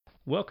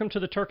Welcome to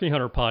the Turkey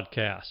Hunter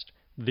Podcast,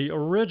 the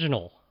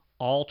original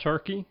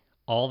all-turkey,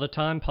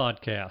 all-the-time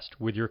podcast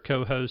with your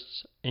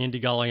co-hosts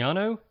Andy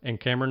Galliano and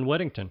Cameron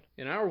Weddington.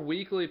 In our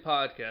weekly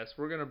podcast,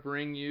 we're going to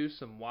bring you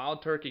some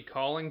wild turkey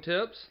calling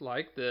tips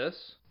like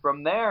this.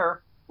 From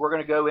there, we're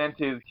going to go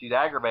into, she's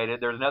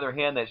aggravated, there's another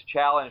hen that's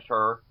challenged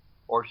her,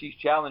 or she's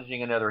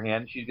challenging another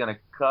hen, she's going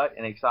to cut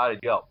an excited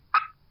yelp.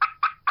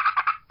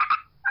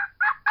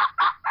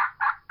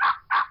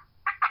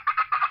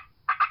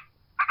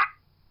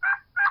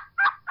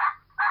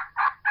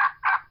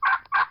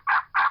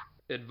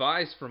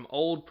 Advice from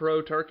old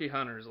pro turkey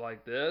hunters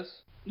like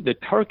this. The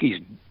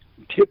turkeys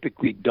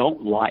typically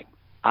don't like,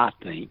 I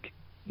think,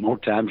 more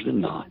times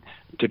than not,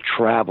 to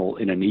travel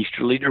in an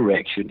easterly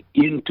direction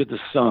into the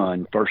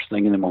sun first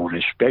thing in the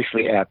morning,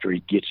 especially after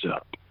he gets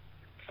up.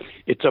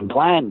 It's a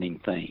blinding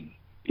thing.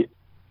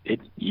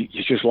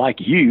 It's just like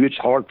you. It's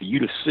hard for you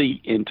to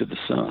see into the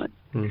sun.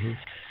 Mm-hmm.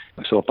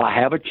 So if I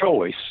have a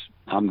choice,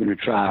 I'm going to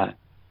try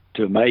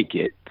to make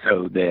it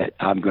so that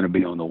I'm going to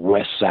be on the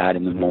west side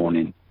in the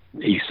morning,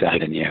 east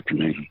side in the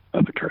afternoon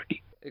of a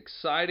turkey.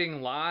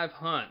 Exciting live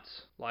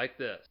hunts like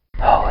this.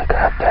 Holy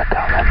crap, they're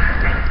coming.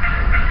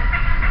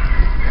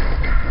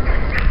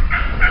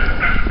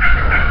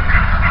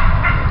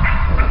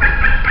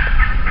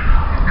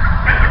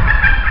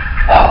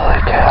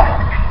 Holy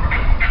cow.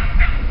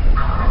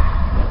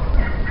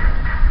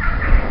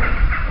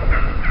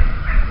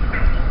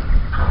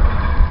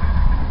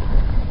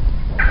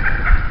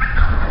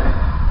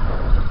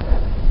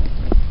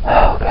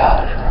 Oh,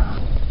 God.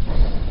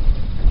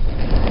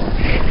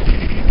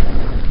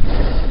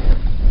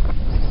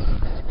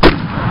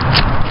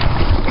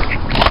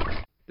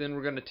 Then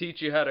we're going to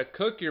teach you how to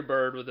cook your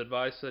bird with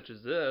advice such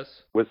as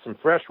this. With some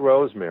fresh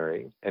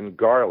rosemary and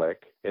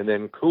garlic, and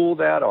then cool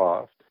that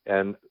off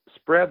and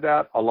spread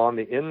that along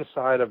the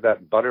inside of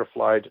that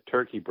butterflied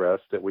turkey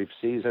breast that we've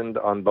seasoned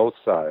on both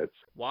sides.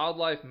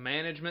 Wildlife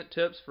management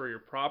tips for your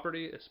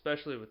property,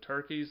 especially with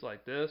turkeys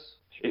like this.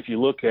 If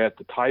you look at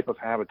the type of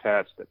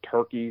habitats that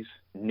turkeys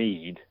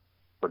need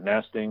for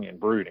nesting and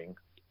brooding,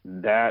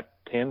 that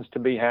tends to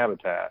be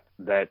habitat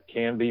that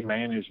can be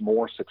managed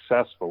more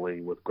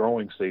successfully with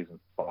growing season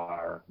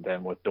fire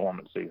than with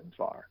dormant season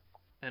fire.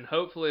 And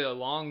hopefully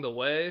along the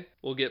way,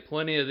 we'll get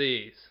plenty of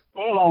these.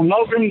 Well, on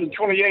November the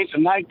 28th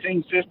of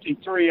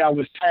 1953, I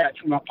was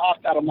hatched. When I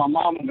popped out of my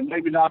mom and the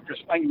baby doctor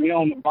spanked me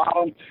on the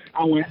bottom,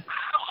 I went,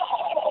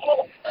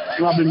 ow!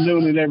 And I've been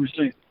doing it ever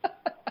since.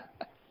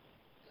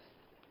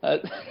 I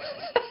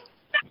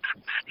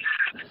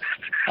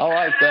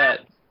like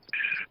that.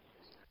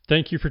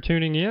 Thank you for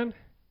tuning in.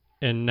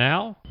 And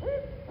now,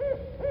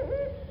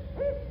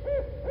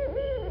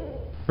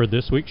 for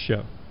this week's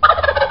show.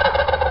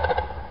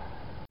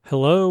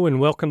 Hello and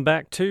welcome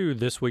back to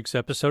this week's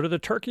episode of the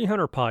Turkey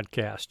Hunter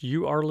Podcast.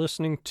 You are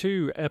listening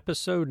to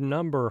episode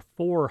number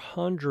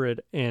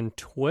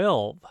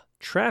 412,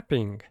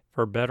 Trapping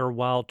for Better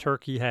Wild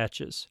Turkey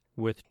Hatches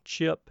with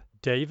Chip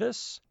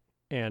Davis.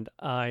 And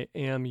I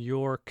am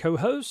your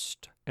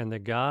co-host and the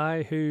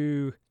guy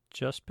who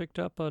just picked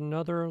up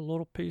another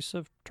little piece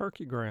of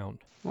turkey ground.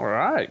 All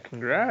right,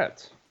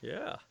 congrats.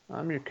 Yeah.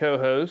 I'm your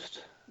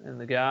co-host and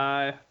the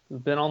guy who's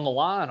been on the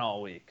line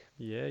all week.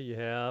 Yeah, you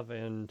have,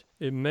 and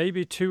it may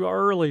be too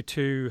early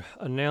to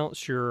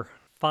announce your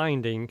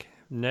finding.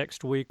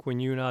 Next week when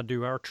you and I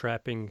do our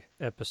trapping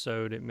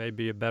episode, it may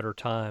be a better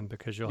time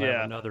because you'll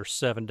have another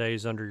 7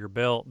 days under your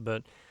belt,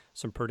 but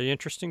some pretty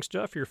interesting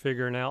stuff you're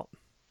figuring out.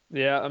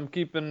 Yeah, I'm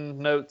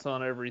keeping notes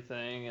on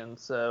everything, and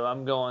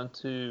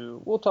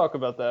so we'll talk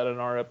about that in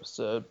our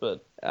episode,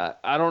 but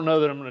I don't know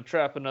that I'm going to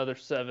trap another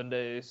 7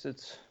 days.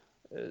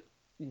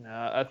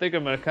 I think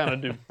I'm going to kind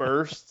of do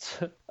bursts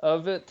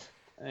of it.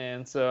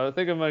 And so I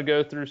think I'm going to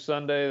go through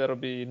Sunday. That'll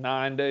be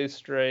 9 days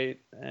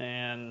straight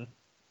and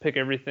pick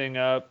everything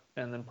up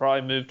and then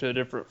probably move to a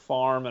different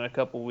farm in a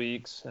couple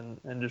weeks and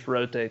just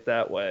rotate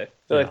that way. I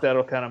feel like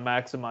that'll kind of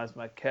maximize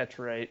my catch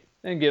rate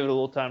and give it a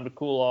little time to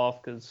cool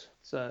off because,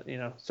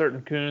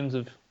 certain coons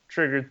have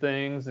triggered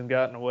things and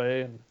gotten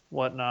away and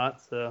whatnot.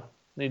 So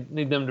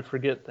need them to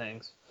forget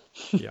things.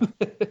 Yeah.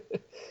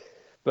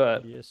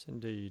 But yes,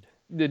 indeed.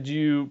 Did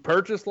you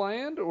purchase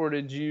land, or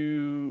did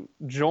you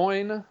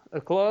join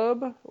a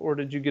club, or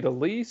did you get a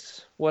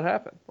lease? What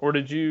happened? Or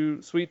did you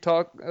sweet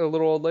talk a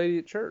little old lady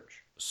at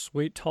church?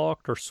 Sweet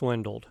talked or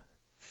swindled?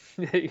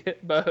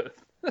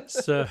 Both.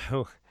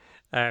 So,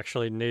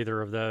 actually, neither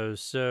of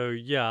those. So,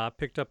 yeah, I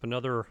picked up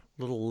another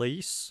little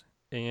lease,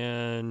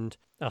 and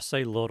I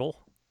say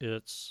little.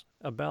 It's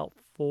about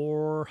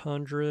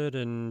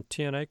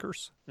 410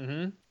 acres.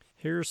 Mm-hmm.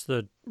 Here's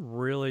the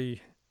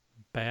really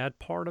bad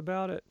part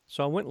about it.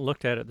 So I went and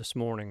looked at it this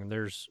morning, and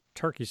there's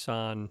turkey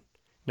sign.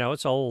 Now,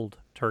 it's old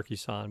turkey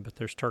sign, but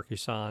there's turkey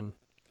sign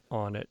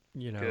on it,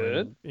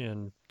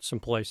 in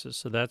some places,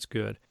 so that's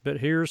good.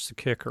 But here's the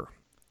kicker.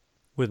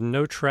 With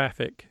no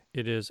traffic,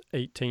 it is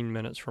 18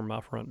 minutes from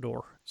my front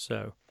door.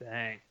 So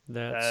dang,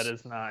 that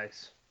is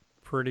nice.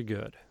 Pretty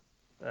good.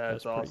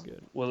 That's awesome. Pretty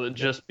good. Will it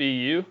just be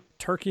you?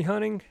 Turkey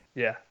hunting?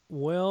 Yeah.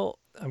 Well,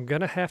 I'm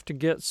going to have to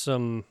get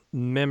some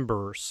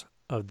members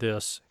of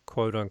this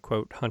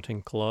quote-unquote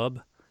hunting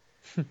club.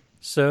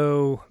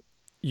 So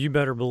you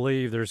better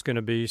believe there's going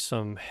to be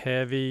some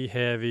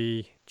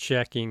heavy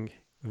checking,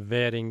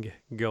 vetting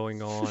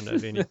going on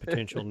of any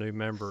potential new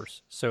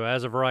members. So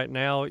as of right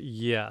now,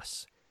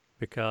 yes,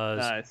 because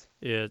Nice.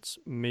 it's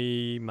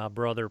me, my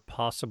brother,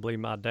 possibly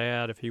my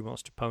dad. If he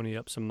wants to pony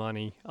up some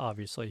money,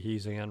 obviously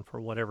he's in for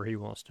whatever he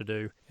wants to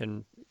do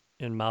in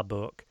my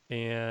book.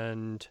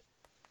 And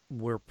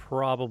we're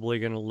probably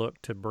going to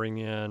look to bring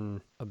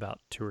in about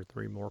 2 or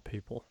 3 more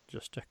people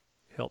just to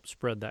help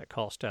spread that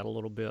cost out a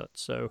little bit.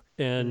 So,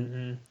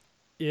 and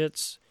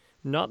it's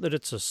not that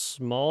it's a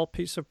small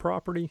piece of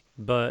property,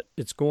 but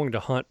it's going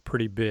to hunt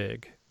pretty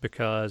big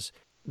because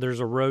there's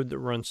a road that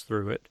runs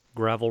through it,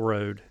 gravel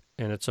road,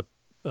 and it's a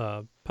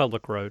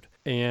public road.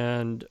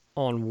 And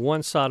on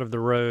one side of the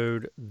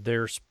road,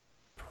 there's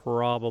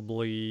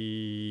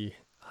probably,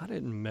 I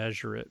didn't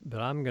measure it,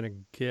 but I'm going to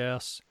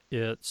guess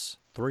it's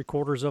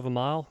 3/4 of a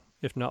mile,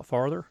 if not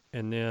farther.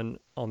 And then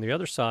on the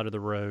other side of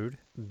the road,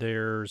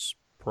 there's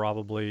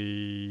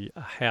probably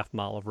a 1/2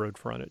 mile of road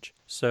frontage.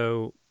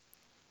 So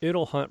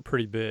it'll hunt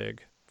pretty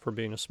big for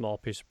being a small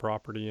piece of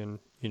property. And,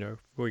 you know,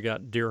 we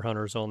got deer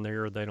hunters on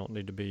there. They don't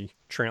need to be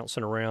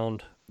trouncing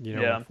around, you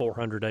know, on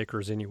 400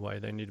 acres anyway.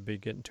 They need to be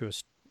getting to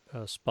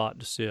a spot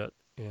to sit.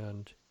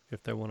 And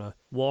if they want to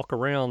walk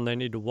around, they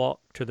need to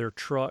walk to their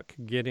truck,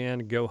 get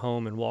in, go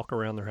home, and walk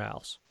around their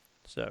house.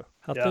 So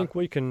I think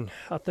we can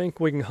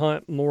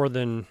hunt more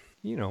than,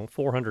 you know,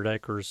 400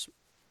 acres.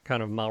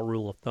 Kind of my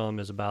rule of thumb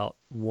is about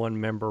 1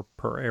 member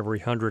per every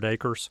 100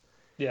 acres.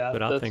 Yeah.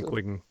 But I think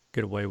we can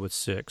get away with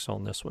 6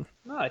 on this one.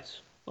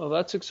 Nice. Well,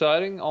 that's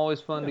exciting.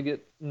 Always fun to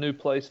get a new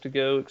place to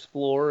go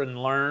explore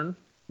and learn.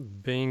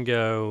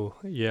 Bingo.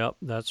 Yep,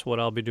 that's what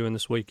I'll be doing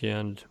this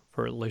weekend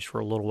for at least for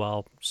a little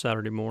while.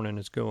 Saturday morning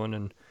is going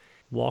and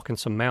walking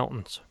some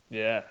mountains.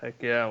 Yeah,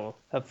 heck yeah. We'll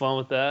have fun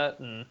with that.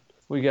 And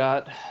we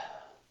got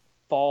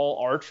fall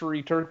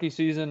archery turkey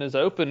season is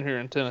open here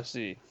in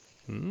Tennessee.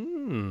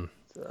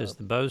 Is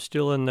the bow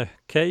still in the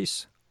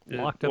case?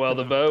 Locked up well, in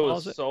the the bow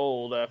closet? was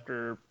sold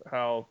after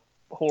how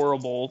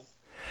horrible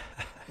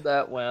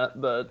that went,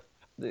 but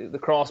the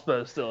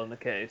crossbow's still in the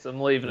case. I'm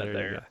leaving it There you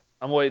there. go.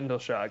 I'm waiting till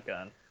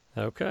shotgun.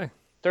 Okay.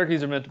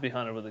 Turkeys are meant to be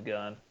hunted with a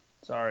gun.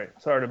 Sorry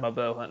to my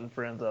bow hunting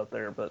friends out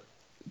there, but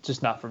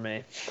just not for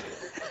me.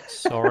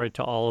 Sorry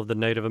to all of the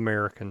Native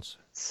Americans.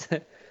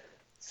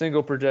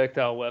 Single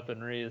projectile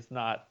weaponry is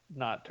not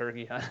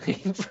turkey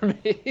hunting for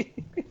me.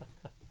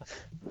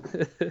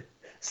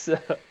 So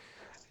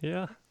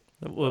Yeah.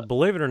 Well,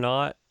 believe it or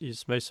not,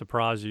 it may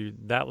surprise you.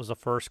 That was the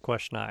first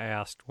question I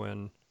asked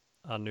when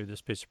I knew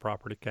this piece of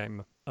property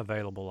came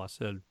available. I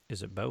said,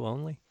 "Is it bow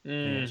only?" The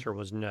answer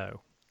was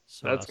no.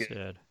 So That's I good.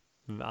 said,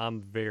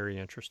 "I'm very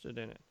interested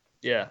in it."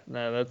 yeah,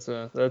 no, that's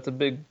a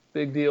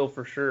big deal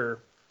for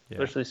sure, Yeah.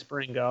 especially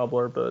spring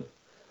gobbler. But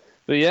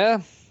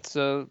yeah,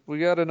 so we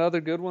got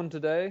another good one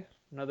today.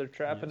 Another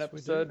trapping Yes, we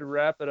episode do. to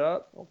wrap it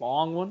up. A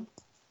long one,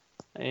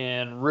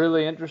 and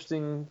really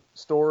interesting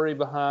story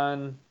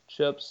behind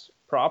Chip's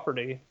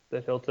property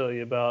that he'll tell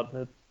you about.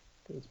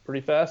 It's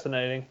pretty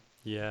fascinating.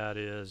 Yeah, it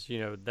is. You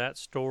know, that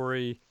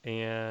story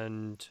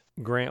and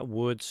Grant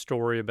Wood's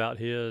story about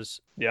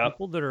his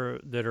people that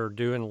are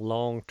doing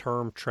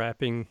long-term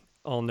trapping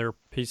on their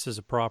pieces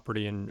of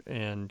property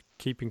and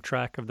keeping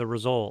track of the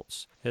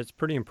results. It's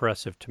pretty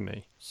impressive to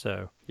me.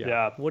 So,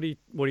 Yeah. What do you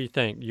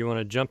think? Do you want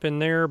to jump in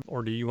there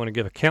or do you want to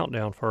give a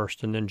countdown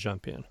first and then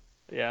jump in?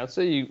 Yeah,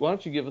 so why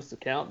don't you give us the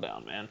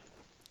countdown, man?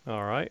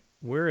 All right.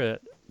 We're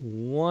at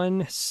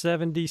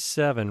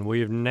 177. We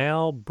have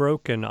now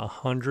broken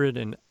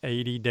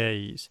 180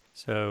 days.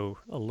 So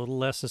a little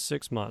less than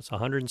 6 months.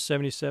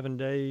 177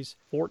 days,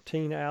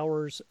 14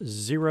 hours,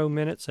 0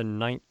 minutes, and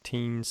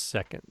 19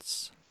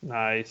 seconds.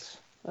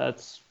 Nice.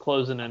 That's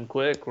closing in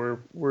quick.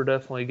 We're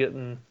definitely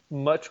getting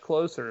much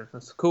closer.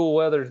 This cool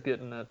weather's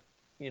getting it.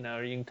 You know,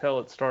 you can tell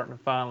it's starting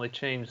to finally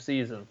change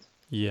seasons.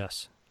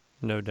 Yes,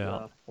 no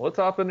doubt. Let's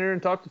hop in here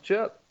and talk to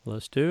Chip.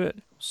 Let's do it.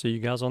 See you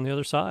guys on the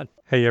other side.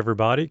 Hey,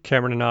 everybody.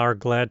 Cameron and I are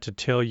glad to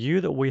tell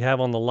you that we have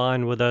on the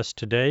line with us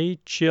today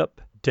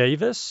Chip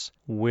Davis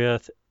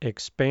with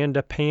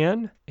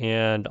Expandapan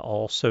and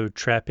also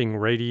Trapping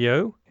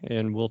Radio.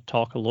 And we'll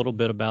talk a little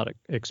bit about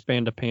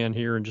Expandapan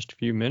here in just a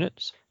few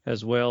minutes,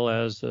 as well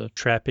as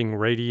Trapping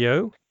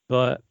Radio.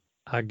 But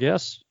I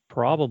guess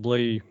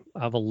probably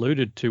I've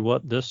alluded to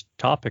what this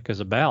topic is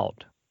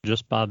about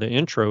just by the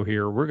intro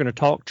here. We're going to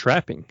talk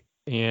trapping.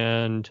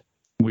 And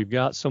we've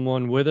got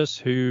someone with us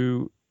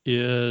who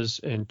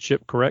is, and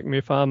Chip, correct me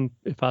if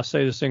I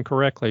say this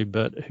incorrectly,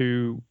 but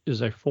who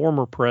is a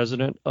former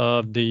president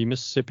of the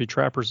Mississippi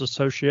Trappers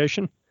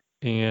Association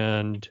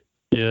and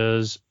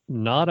is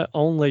not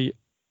only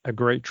a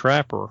great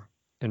trapper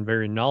and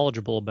very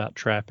knowledgeable about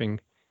trapping,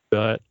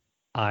 but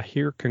I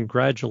hear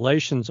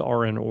congratulations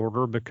are in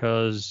order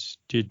because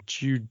did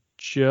you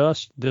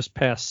just this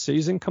past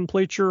season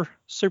complete your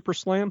Super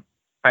Slam?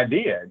 I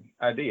did.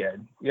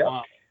 Yeah.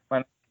 Wow.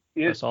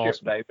 It's That's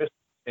awesome. Chip Davis.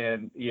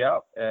 And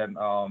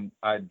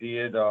I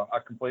did. I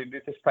completed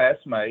it this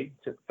past May.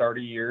 Took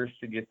 30 years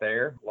to get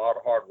there. A lot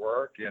of hard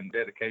work and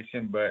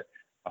dedication, but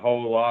a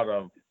whole lot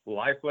of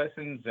life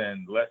lessons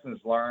and lessons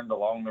learned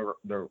along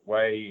the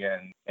way.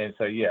 And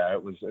so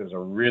it was a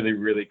really,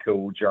 really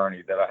cool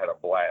journey that I had a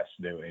blast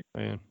doing.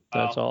 Man,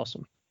 that's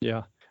awesome.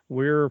 Yeah,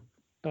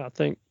 I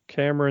think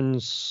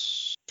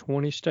Cameron's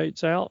 20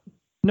 states out.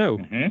 No.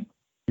 Mm-hmm.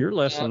 You're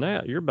less than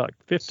that. You're about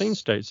 15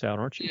 states out,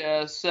 aren't you?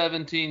 Yeah,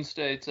 17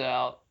 states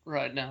out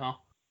right now.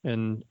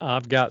 And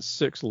I've got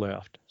 6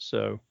 left.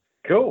 So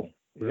cool.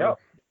 Yep.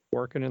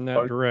 Working in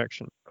that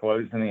direction.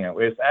 Closing in.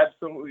 It's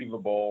absolutely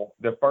believable.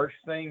 The first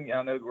thing,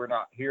 I know we're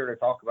not here to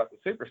talk about the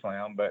Super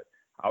Slam, but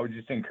I would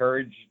just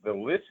encourage the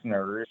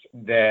listeners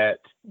that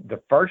the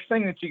first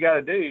thing that you got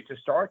to do to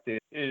start this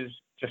is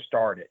to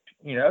start it.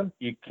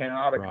 You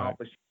cannot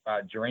accomplish it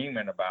by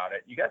dreaming about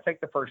it. You got to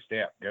take the first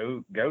step.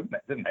 Go to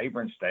the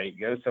neighboring state.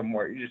 Go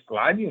somewhere. You just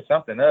line you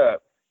something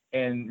up,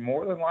 and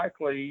more than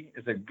likely,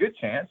 it's a good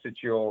chance that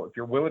if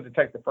you're willing to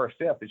take the first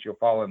step, that you'll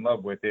fall in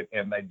love with it,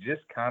 and they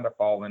just kind of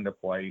fall into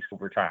place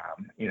over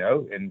time.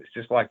 And it's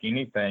just like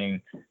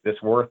anything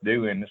that's worth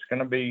doing. It's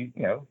going to be,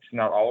 it's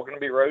not all going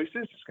to be roses.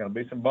 It's going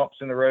to be some bumps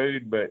in the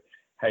road, but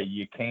hey,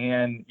 you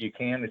can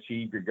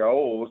achieve your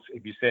goals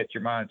if you set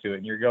your mind to it.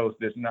 And your goals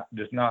does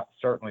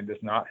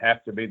not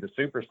have to be the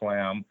Super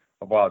Slam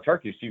of wild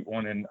turkey. Shoot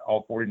one in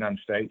all 49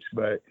 states,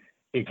 but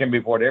it can be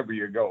whatever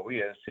your goal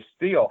is. You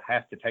still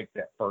have to take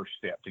that first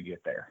step to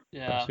get there.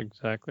 Yeah, that's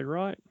exactly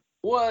right.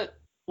 What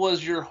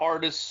was your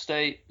hardest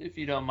state, if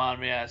you don't mind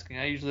me asking?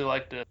 I usually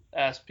like to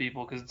ask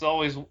people because it's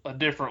always a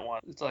different one.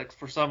 It's like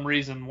for some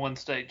reason one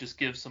state just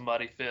gives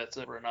somebody fits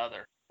over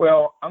another.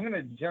 Well, I'm going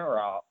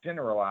to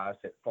generalize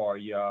it for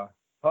you.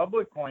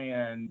 Public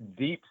land,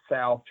 deep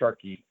south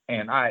turkey,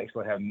 and I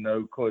actually have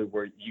no clue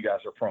where you guys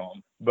are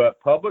from, but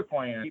public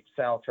land, deep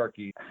south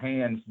turkey,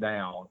 hands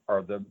down,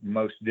 are the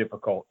most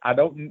difficult. I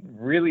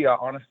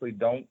honestly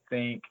don't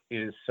think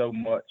is so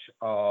much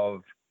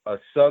of a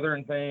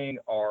southern thing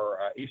or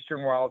a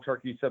eastern wild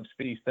turkey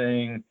subspecies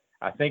thing.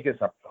 I think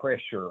it's a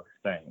pressure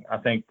thing. I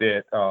think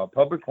that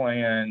public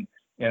land,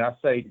 and I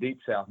say deep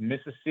south,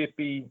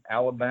 Mississippi,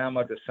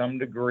 Alabama, to some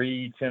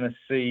degree,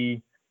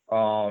 Tennessee,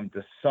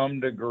 to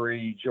some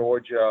degree,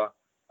 Georgia,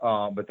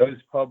 but those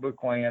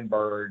public land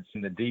birds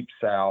in the deep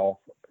south,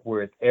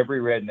 with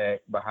every redneck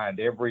behind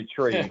every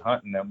tree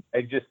hunting them,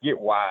 they just get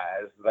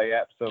wise. They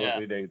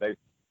absolutely do. They've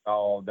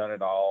all done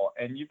it all,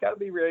 and you've got to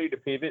be ready to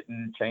pivot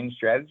and change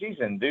strategies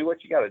and do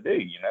what you got to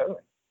do.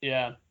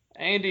 Yeah,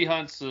 Andy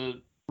hunts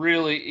the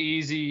really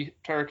easy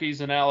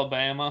turkeys in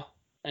Alabama,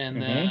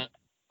 and then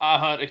I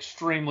hunt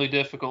extremely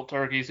difficult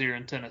turkeys here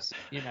in Tennessee.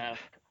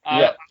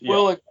 I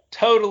will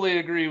totally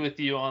agree with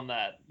you on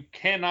that. You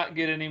cannot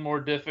get any more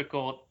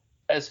difficult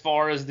as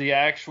far as the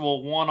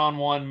actual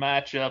one-on-one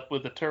matchup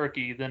with a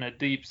turkey than a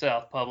deep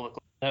south public,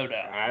 no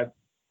doubt.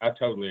 I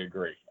totally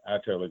agree.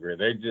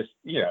 They just,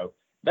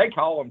 they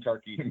call them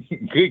turkey.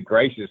 Good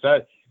gracious.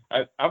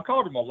 I've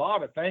called them a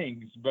lot of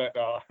things, but,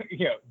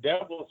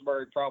 devil's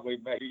bird probably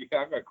maybe.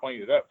 I'm going to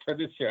clean it up for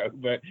this show.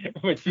 But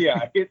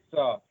yeah, it's,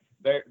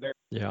 they're.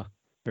 Yeah,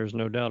 there's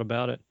no doubt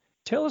about it.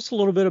 Tell us a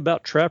little bit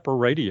about Trapper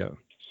Radio.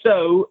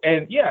 So,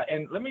 and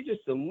let me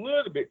just a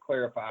little bit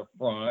clarify up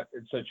front.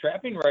 So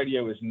Trapping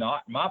Radio is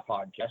not my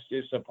podcast.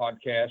 It's a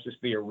podcast. It's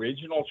the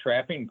original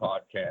Trapping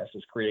podcast.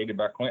 It's created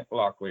by Clint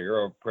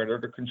Locklear of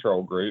Predator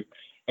Control Group.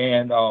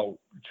 And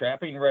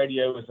Trapping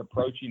Radio is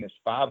approaching its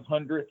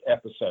 500th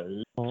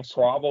episode. Awesome.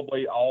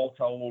 Probably all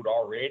told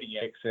already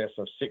in excess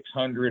of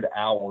 600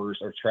 hours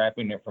of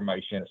trapping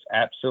information. It's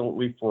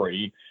absolutely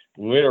free.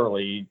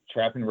 Literally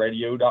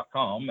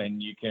trappingradio.com,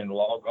 and you can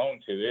log on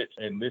to it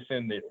and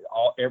listen to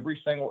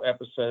every single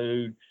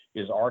episode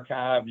is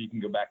archived. You can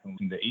go back and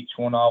listen to each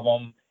one of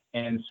them.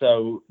 And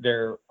so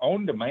they're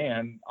on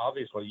demand.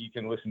 Obviously, you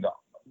can listen to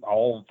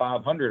all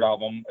 500 of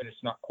them, and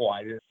it's not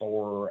quite at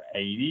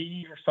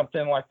 480 or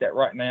something like that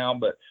right now.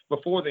 But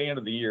before the end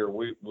of the year,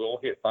 we will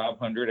hit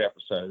 500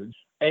 episodes.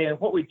 And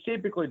what we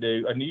typically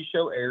do, a new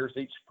show airs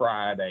each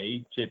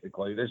Friday.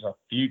 Typically, there's a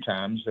few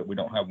times that we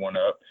don't have one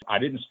up. I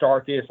didn't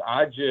start this.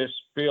 I just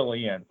fill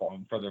in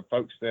for the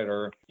folks that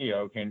are,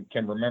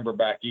 can remember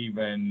back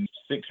even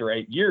 6 or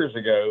 8 years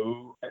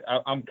ago.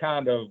 I'm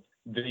kind of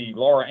the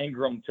Laura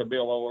Ingram to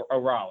Bill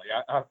O'Reilly.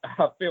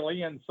 I fill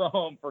in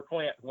some for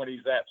Clint when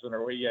he's absent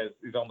or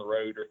he's on the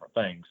road or different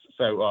things.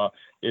 So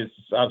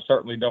I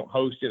certainly don't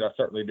host it. I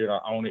certainly do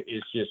not own it.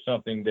 It's just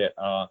something that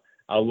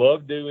I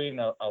love doing.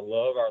 I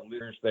love our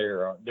listeners.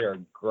 They're a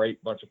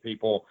great bunch of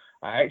people.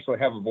 I actually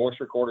have a voice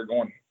recorder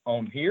going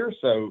on here,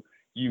 so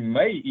you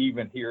may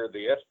even hear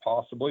this,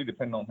 possibly,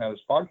 depending on how this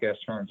podcast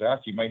turns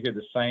out. You may hear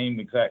the same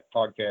exact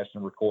podcast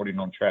and recording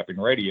on Trapping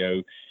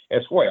Radio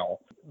as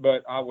well.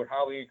 But I would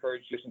highly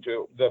encourage you to listen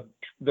to it.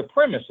 The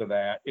premise of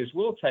that is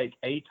we'll take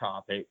a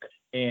topic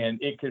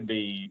And it could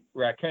be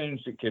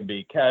raccoons, it could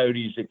be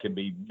coyotes, it could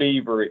be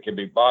beaver, it could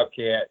be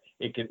bobcat,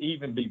 it could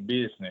even be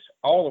business,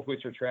 all of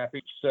which are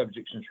trapping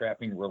subjects and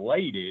trapping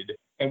related.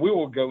 And we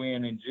will go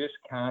in and just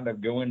kind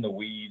of go in the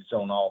weeds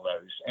on all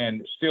those.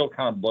 And it still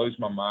kind of blows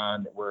my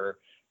mind that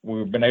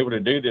we've been able to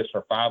do this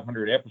for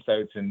 500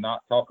 episodes and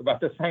not talk about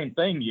the same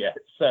thing yet.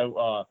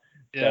 So,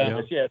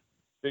 the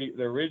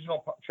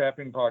original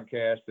trapping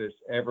podcast that's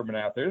ever been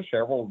out there, there's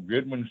several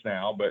good ones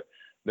now, but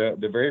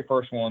the very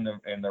first one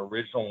and the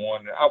original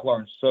one, I've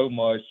learned so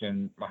much,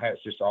 and my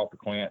hat's just off to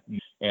Clint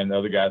and the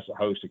other guys that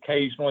host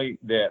occasionally,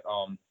 that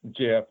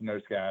Jeff and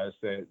those guys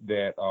that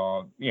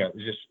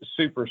just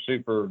super,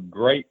 super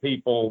great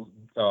people,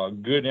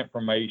 good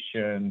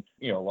information.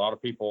 A lot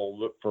of people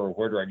look for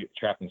where do I get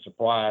trapping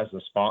supplies.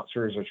 The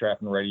sponsors of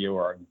Trapping Radio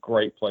are a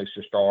great place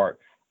to start.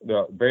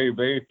 The very,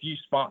 very few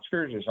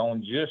sponsors. There's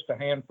only just a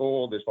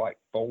handful. There's like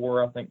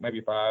 4, I think,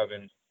 maybe 5.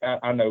 And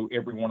I know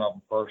every one of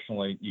them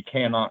personally. You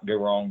cannot go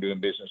wrong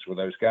doing business with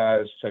those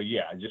guys. So,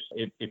 yeah, just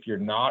if you're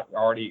not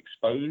already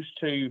exposed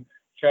to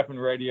Trapping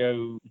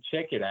Radio,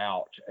 check it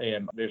out.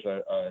 And there's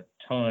a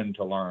ton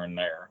to learn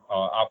there.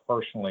 I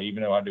personally,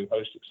 even though I do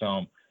host it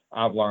some,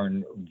 I've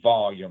learned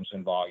volumes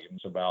and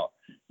volumes about,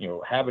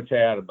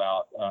 habitat,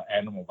 about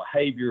animal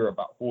behavior,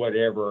 about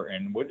whatever.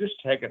 And we'll just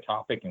take a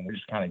topic and we'll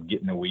just kind of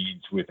get in the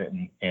weeds with it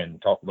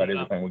and talk about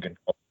everything we can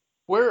talk.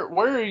 Where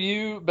are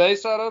you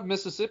based out of?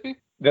 Mississippi?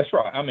 That's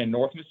right. I'm in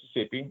North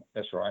Mississippi.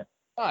 That's right.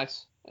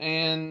 Nice.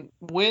 And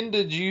when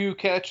did you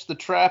catch the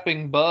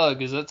trapping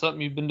bug? Is that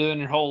something you've been doing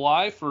your whole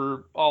life,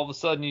 or all of a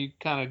sudden you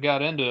kind of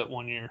got into it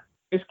one year?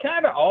 It's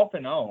kind of off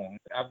and on.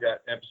 I've got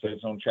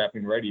episodes on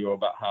Trapping Radio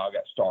about how I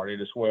got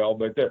started as well.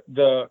 But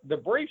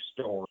the brief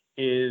story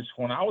is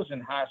when I was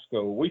in high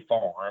school, we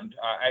farmed.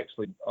 I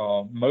actually,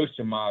 most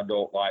of my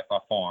adult life, I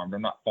farmed.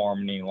 I'm not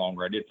farming any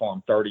longer. I did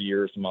farm 30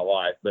 years of my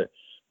life, but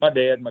my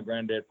dad and my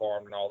granddad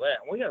farmed and all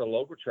that. And we had a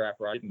local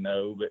trapper I didn't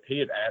know, but he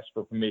had asked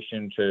for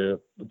permission to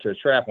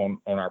trap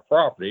on our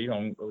property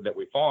that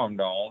we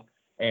farmed on.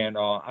 And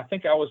I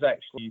think I was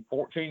actually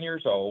 14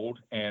 years old,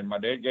 and my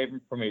dad gave me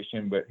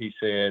permission, but he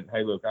said,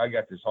 hey, look, I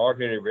got this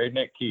hard-headed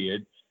redneck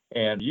kid,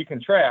 and you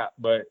can trap,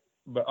 but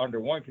under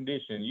one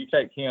condition, you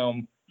take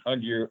him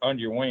under your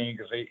wing,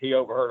 because he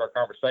overheard our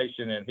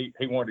conversation, and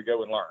he wanted to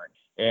go and learn.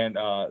 And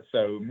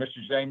so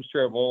Mr. James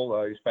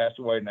Tribble, he's passed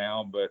away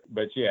now, but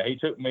yeah, he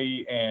took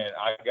me, and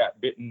I got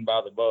bitten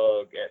by the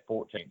bug at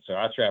 14. So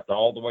I trapped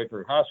all the way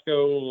through high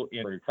school,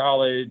 through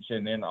college,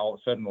 and then all of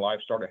a sudden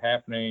life started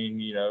happening.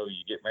 You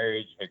get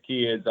married, you have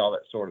kids, all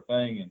that sort of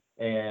thing.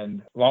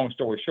 And long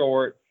story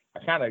short, I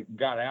kind of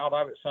got out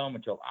of it some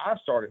until I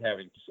started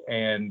having,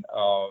 and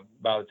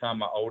by the time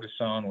my oldest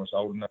son was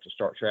old enough to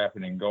start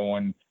trapping and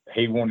going,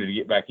 he wanted to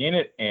get back in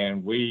it,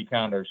 and we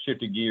kind of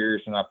shifted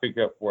gears, and I picked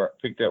up where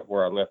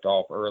I left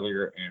off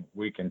earlier, and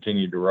we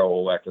continued to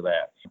roll after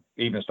that.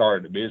 Even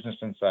started a business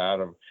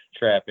inside of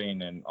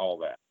trapping and all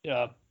that.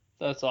 Yeah,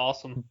 that's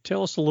awesome.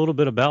 Tell us a little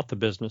bit about the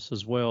business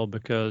as well,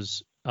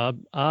 because I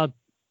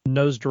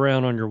nosed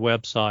around on your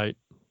website,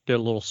 did a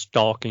little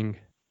stalking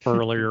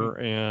earlier,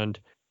 and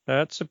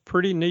that's a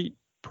pretty neat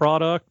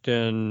product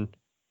and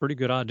pretty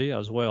good idea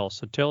as well.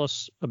 So tell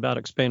us about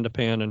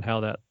Expand-A-Pan and how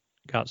that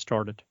got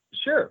started.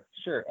 Sure,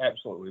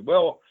 absolutely.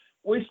 Well,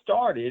 we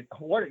started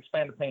what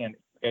Expand-A-Pan,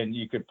 and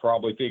you could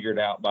probably figure it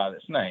out by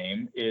this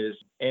name, is,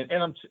 and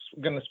I'm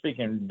going to speak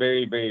in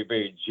very, very,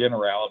 very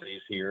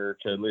generalities here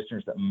to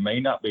listeners that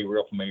may not be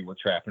real familiar with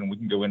trapping. We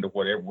can go into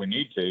whatever we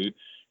need to,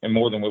 and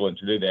more than willing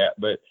to do that.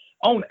 But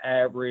on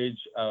average,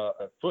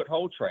 a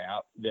foothold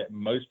trap that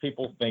most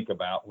people think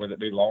about, whether it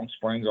be long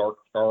springs or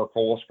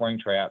coil spring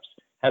traps,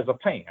 has a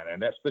pan,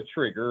 and that's the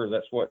trigger.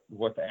 That's what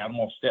the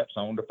animal steps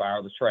on to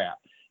fire the trap.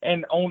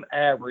 And on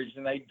average,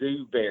 and they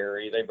do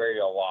vary, they vary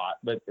a lot,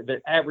 but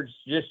the average,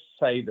 just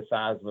say the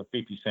size of a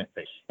 50-cent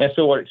fish. And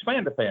so what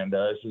Expand-A-Pan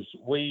does is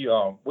we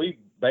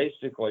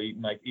basically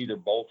make either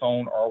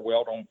bolt-on or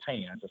weld-on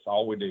pans. That's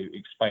all we do,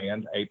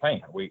 expand a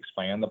pan. We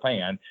expand the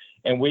pan,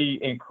 and we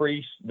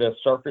increase the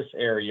surface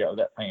area of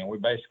that pan. We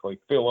basically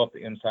fill up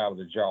the inside of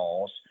the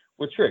jaws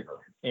with trigger,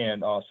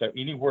 and so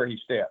anywhere he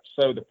steps.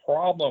 So the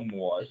problem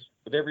was,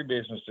 with every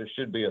business, there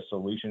should be a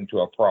solution to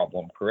a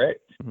problem,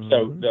 correct? Mm-hmm.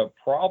 So the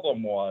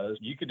problem was,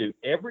 you could do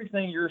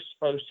everything you're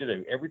supposed to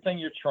do, everything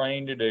you're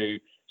trained to do,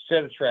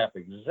 set a trap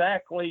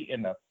exactly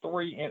in the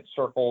 3-inch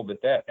circle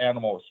that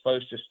animal is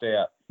supposed to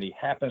step. He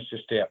happens to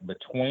step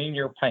between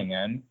your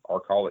pan, or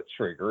call it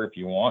trigger if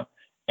you want,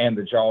 and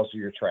the jaws of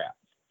your trap.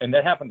 And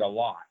that happened a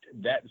lot.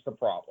 That's the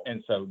problem.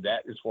 And so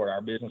that is what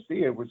our business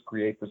did, was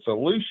create the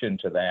solution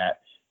to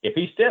that. If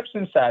he steps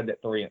inside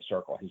that 3-inch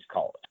circle, he's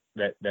caught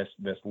it.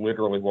 That's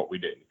literally what we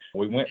do.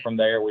 We went from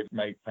there. We've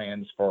made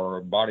pans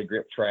for body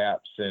grip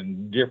traps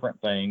and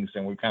different things,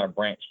 and we kind of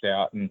branched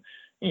out. And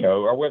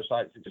our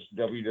website is just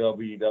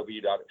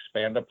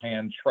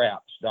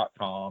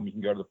www.expandapantraps.com. You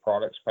can go to the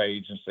products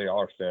page and see all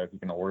our stuff. You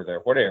can order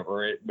there,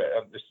 whatever. This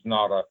is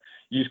not a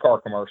used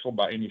car commercial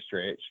by any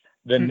stretch.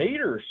 The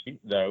neater,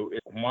 though, is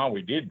why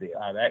we did this.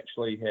 I'd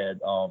actually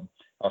had, I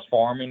was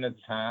farming at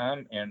the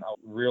time, and I was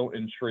real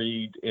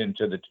intrigued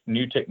into the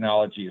new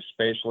technology,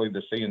 especially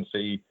the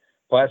CNC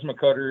plasma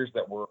cutters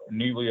that were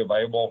newly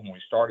available when we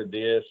started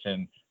this.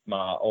 And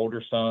my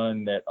older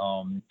son that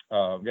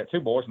I've got 2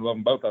 boys and love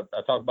them both.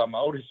 I talk about my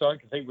oldest son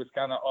because he was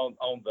kind of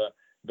on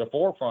the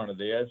forefront of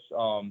this.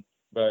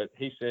 But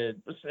he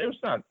said it was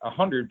not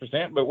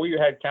 100%, but we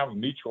had kind of a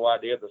mutual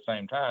idea at the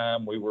same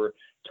time. We were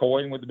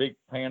toying with the big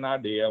pan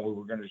idea. We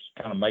were going to just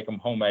kind of make them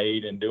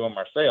homemade and do them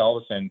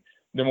ourselves. And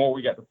the more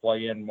we got to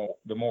play in,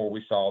 the more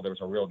we saw there was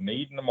a real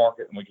need in the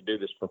market, and we could do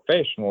this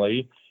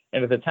professionally.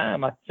 And at the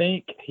time, I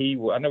think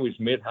I know he was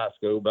mid-high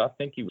school, but I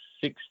think he was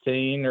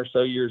 16 or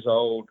so years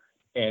old.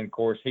 And of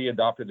course, he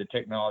adopted the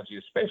technology,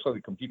 especially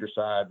the computer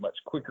side, much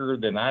quicker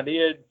than I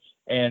did.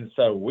 And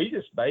so we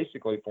just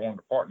basically formed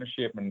a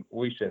partnership, and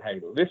we said,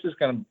 hey, this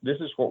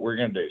is what we're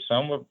going to do.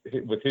 Some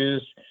with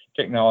his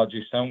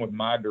technology, some with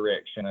my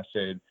direction. I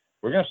said,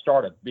 we're going to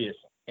start a business,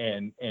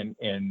 and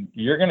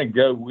you're going to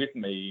go with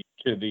me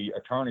to the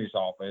attorney's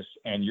office,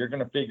 and you're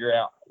going to figure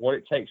out what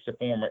it takes to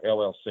form an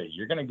LLC.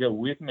 You're going to go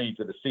with me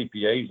to the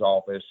CPA's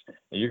office,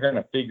 and you're going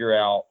to figure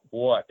out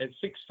at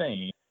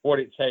 16, what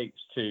it takes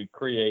to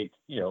create,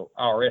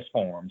 IRS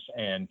forms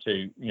and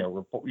to,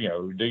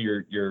 do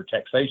your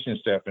taxation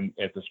stuff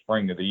at the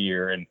spring of the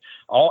year and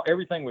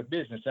everything with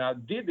business. And I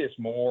did this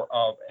more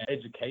of an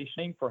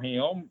education for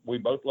him. We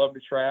both love to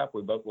trap.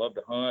 We both love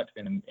to hunt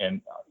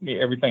and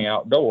everything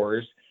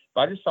outdoors.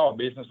 But I just saw a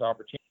business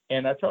opportunity.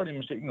 And I told him,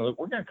 I said, look,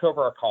 we're going to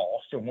cover our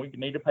costs, and we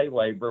need to pay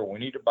labor. We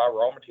need to buy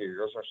raw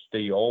materials or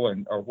steel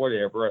or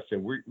whatever. I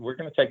said, we're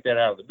going to take that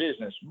out of the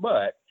business.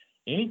 But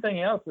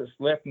anything else that's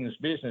left in this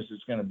business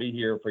is going to be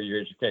here for your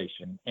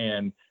education.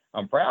 And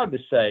I'm proud to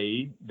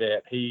say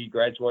that he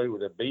graduated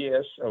with a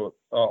BS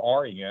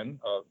RN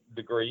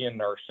degree in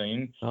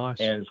nursing. Nice.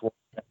 And is working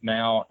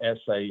now as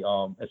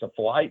a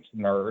flight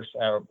nurse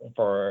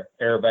for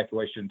air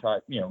evacuation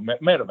type,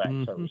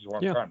 medevac service is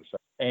what I'm trying to say.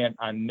 And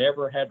I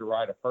never had to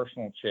write a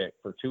personal check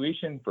for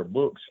tuition, for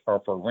books,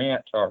 or for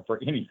rent, or for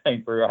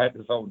anything. I had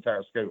this whole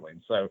entire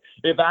schooling. So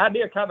if the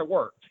idea kind of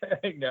worked, So at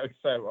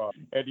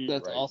any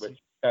That's rate, awesome.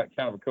 But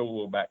kind of a cool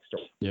little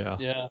backstory.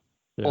 Yeah.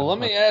 Well, let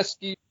me ask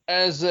you,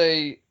 as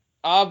a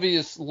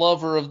obvious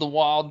lover of the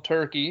wild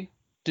turkey,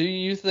 do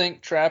you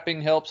think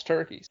trapping helps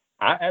turkeys?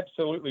 I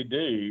absolutely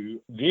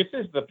do. This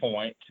is the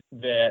point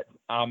that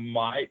I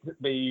might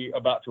be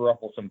about to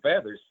ruffle some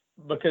feathers,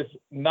 because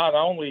not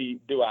only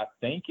do I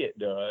think it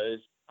does,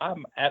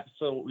 I'm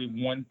absolutely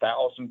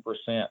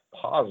 1,000%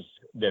 positive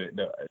that it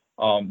does.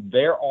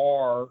 There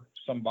are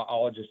some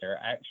biologists there.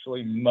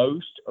 Actually,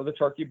 most of the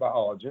turkey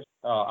biologists,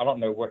 I don't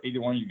know what either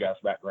one of you guys'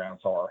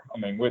 backgrounds are. I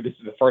mean, this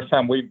is the first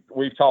time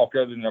we've talked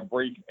other than a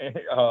brief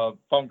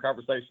phone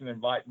conversation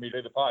inviting me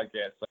to the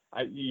podcast. So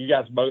you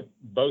guys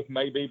both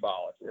may be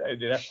biologists.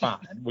 That's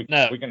fine. We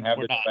can have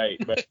the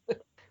debate. But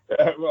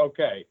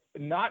okay,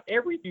 not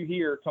everything you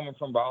hear coming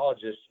from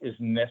biologists is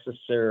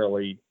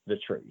necessarily the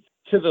truth.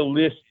 To the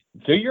list,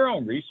 do your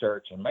own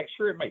research and make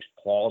sure it makes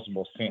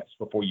plausible sense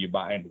before you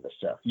buy into this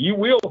stuff. You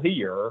will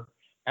hear,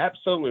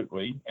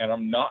 absolutely, and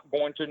I'm not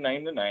going to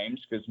name the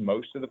names because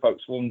most of the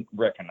folks will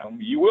recognize them.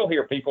 You will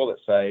hear people that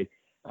say,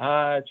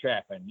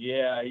 trapping,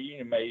 yeah,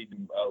 you made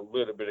a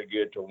little bit of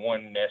good to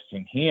one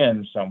nesting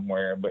hen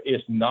somewhere, but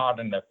it's not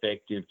an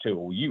effective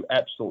tool. You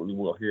absolutely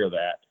will hear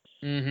that.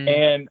 Mm-hmm.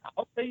 And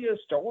I'll tell you a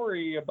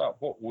story about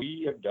what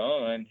we have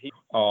done.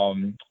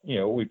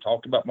 We've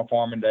talked about my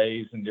farming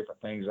days and different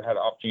things. I had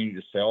an opportunity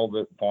to sell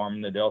the farm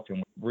in the Delta,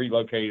 and we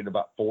relocated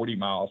about 40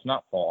 miles,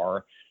 not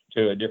far,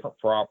 to a different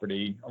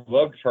property. I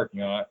love to turkey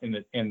hunt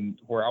in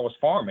where I was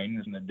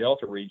farming in the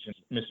Delta region,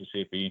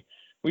 Mississippi.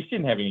 We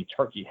didn't have any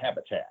turkey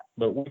habitat,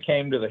 but we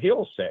came to the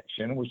hill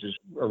section, which is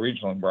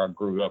originally where I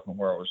grew up and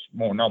where I was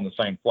more not in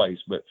the same place,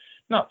 but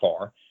not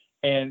far.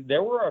 And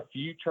there were a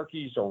few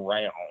turkeys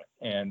around.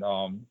 And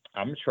I'm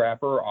a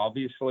trapper,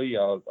 obviously.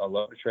 I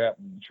love to trap,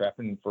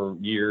 trapping for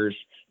years.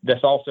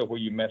 That's also where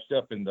you messed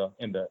up in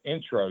the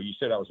intro. You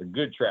said I was a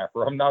good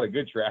trapper. I'm not a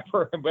good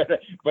trapper,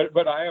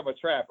 but I am a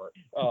trapper.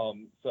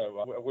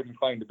 So I wouldn't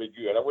claim to be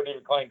good. I wouldn't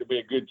even claim to be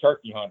a good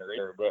turkey hunter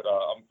either, but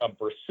I'm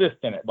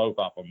persistent at both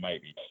of them,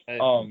 maybe. Hey,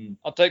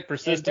 I'll take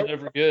persistent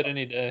over good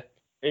any day.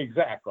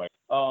 Exactly.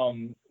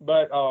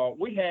 But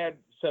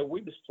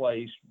we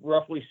displaced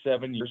roughly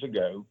 7 years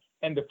ago.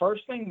 And the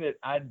first thing that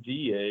I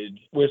did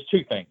was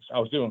 2 things I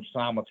was doing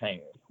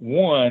simultaneously.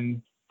 One,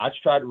 I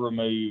tried to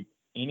remove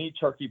any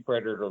turkey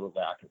predator that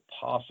I could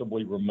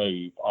possibly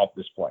remove off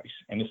this place.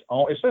 And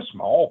it's a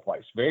small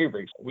place, very,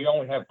 very small. We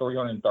only have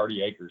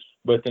 330 acres.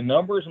 But the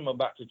numbers I'm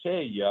about to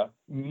tell you,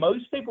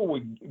 most people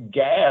would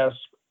gasp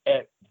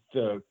at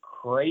the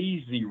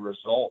crazy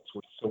results.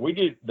 So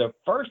the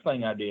first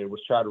thing I did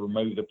was try to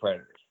remove the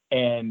predators.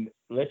 And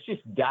let's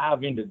just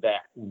dive into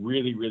that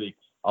really, really.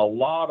 A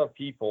lot of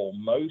people,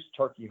 most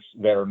turkeys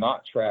that are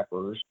not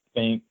trappers,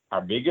 think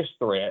our biggest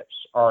threats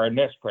are our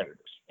nest predators.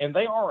 And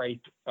they are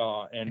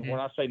when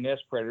I say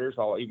nest predators,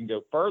 I'll even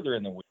go further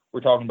in the week.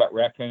 We're talking about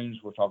raccoons,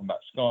 we're talking about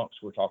skunks,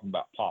 we're talking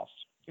about possums.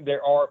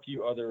 there are a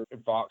few other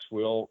fox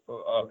will,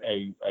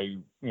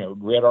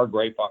 red or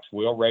gray fox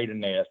will raid a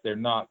nest. They're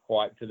not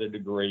quite to the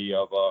degree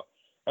of,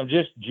 I'm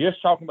just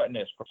talking about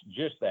nest,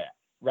 just that.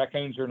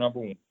 Raccoons are number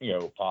one,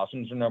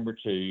 possums are number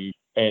two,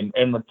 and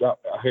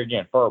here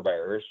again, fur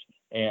bearers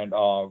and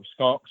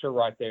skunks are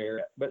right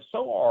there. But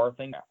so are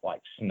things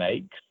like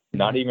snakes,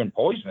 not even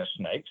poisonous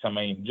snakes. I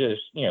mean,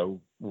 just,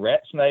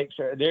 rat snakes,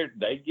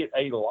 they get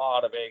a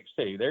lot of eggs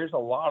too. There's a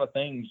lot of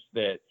things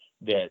that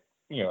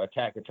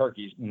attack a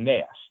turkey's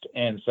nest,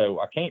 and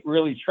so I can't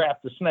really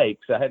trap the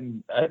snakes. I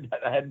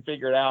hadn't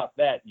figured out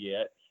that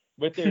yet.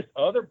 But there's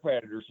other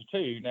predators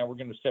too. Now we're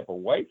going to step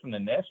away from the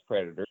nest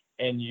predator,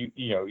 and you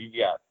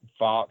got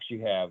fox,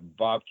 you have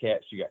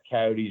bobcats, you got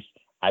coyotes.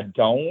 I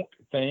don't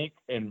think,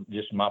 and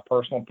just my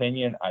personal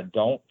opinion, I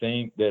don't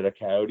think that a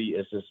coyote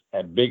is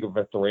as big of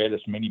a threat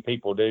as many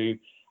people do.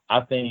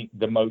 I think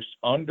the most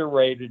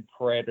underrated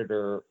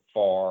predator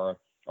for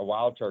a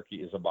wild turkey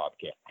is a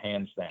bobcat,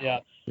 hands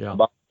down. Yeah. A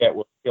bobcat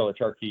will kill a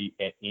turkey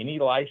at any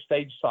life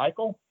stage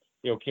cycle.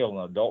 He'll kill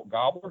an adult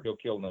gobbler. He'll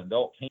kill an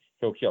adult hen.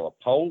 He'll kill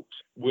a poult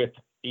with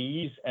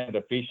ease and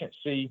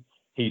efficiency.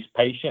 He's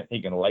patient.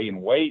 He can lay in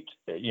wait.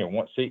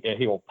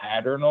 He'll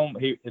pattern them.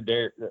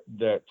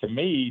 To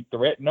me,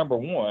 threat number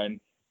one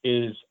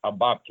is a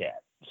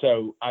bobcat.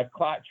 So I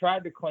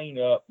tried to clean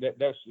up.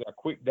 That's a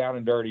quick down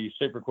and dirty,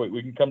 super quick.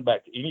 We can come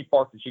back to any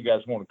part that you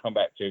guys want to come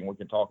back to, and we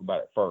can talk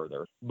about it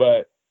further.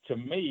 But to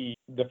me,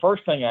 the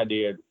first thing I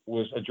did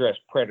was address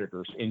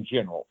predators in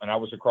general, and I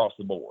was across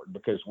the board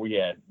because we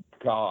had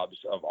gobs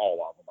of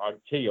all of them. I'll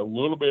tell you a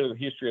little bit of the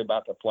history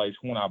about the place.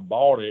 When I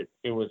bought it,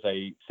 it was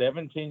a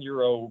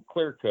 17-year-old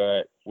clear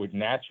cut with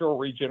natural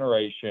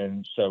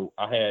regeneration. So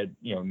I had,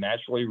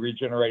 naturally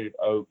regenerated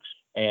oaks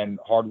and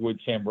hardwood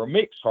timber,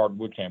 mixed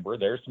hardwood timber.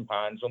 There's some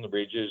pines on the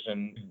ridges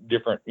and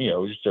different,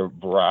 just a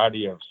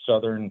variety of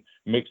southern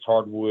mixed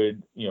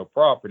hardwood,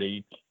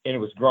 property. And it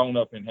was grown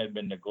up and had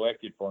been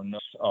neglected for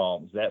enough.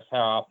 That's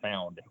how I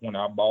found it. When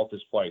I bought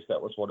this place,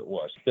 that was what it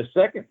was. The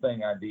second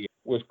thing I did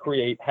was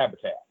create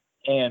habitat.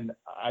 And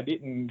I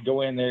didn't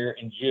go in there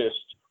and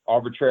just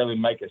arbitrarily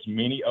make as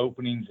many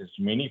openings, as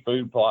many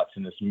food plots,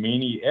 and as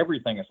many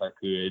everything as I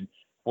could.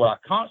 What I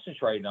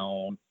concentrated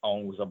on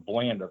was a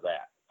blend of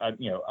that.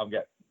 I've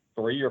got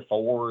 3 or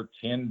 4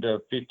 10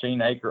 to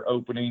 15 acre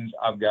openings.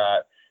 I've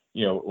got,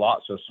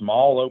 lots of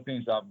small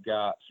openings. I've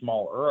got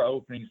smaller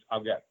openings.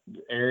 I've got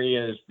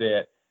areas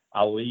that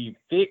I leave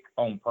thick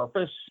on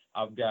purpose.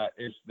 But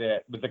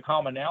the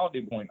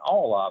commonality between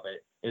all of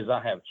it is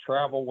I have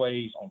travel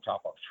ways on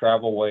top of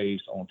travel ways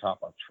on top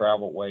of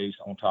travel ways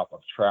on top of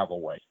travel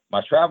ways.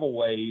 My travel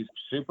ways,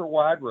 super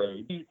wide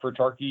roads for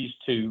turkeys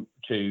to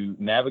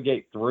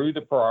navigate through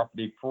the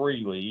property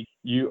freely.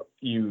 You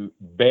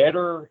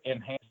better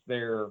enhance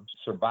their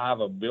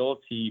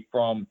survivability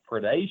from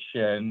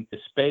predation,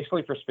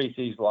 especially for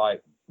species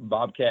like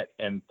bobcat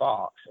and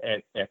fox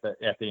at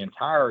the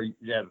entire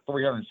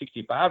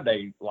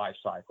 365-day life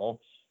cycle.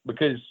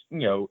 Because,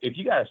 if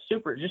you got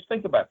just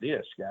think about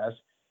this, guys.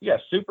 You got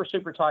a super,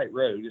 super tight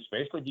road,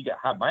 especially if you got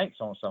high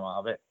banks on some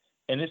of it,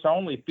 and it's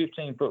only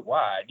 15 foot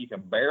wide. You can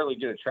barely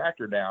get a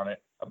tractor down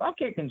it. A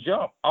bobcat can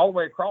jump all the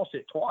way across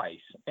it twice,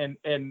 and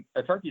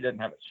a turkey doesn't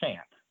have a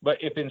chance. But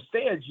if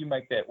instead you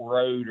make that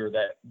road or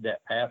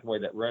that pathway,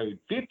 that road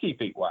 50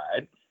 feet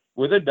wide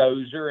with a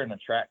dozer and a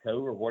track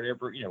hoe or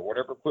whatever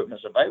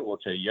equipment's available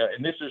to you.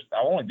 And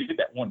I only did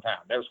that one time.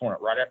 That was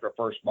right after I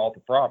first bought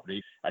the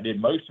property. I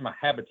did most of my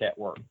habitat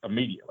work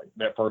immediately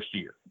that first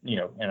year,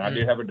 and I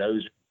did have a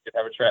dozer, did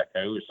have a track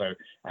hoe. So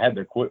I had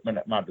the equipment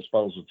at my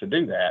disposal to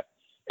do that.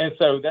 And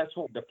so that's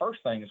what the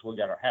first thing is. We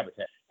got our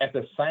habitat. At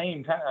the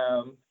same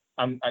time,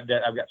 I've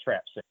got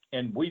traps,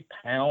 and we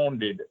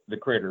pounded the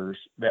critters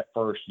that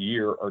first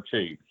year or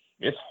two.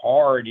 It's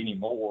hard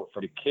anymore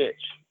to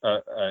catch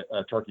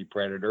a turkey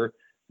predator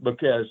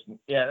because,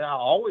 I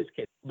always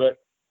catch, but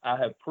I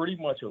have pretty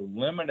much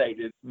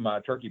eliminated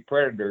my turkey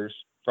predators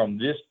from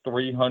this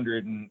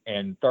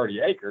 330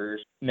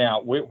 acres.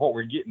 Now, what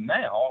we're getting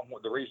now,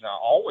 the reason I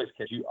always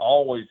catch, you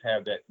always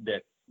have that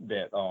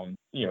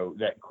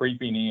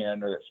creeping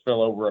in or that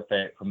spillover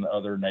effect from the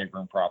other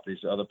neighboring properties,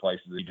 the other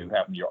places that do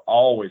happen. You'll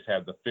always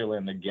have the fill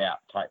in the gap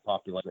type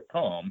population that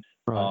come.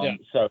 Right.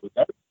 So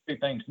those two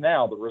things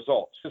now, the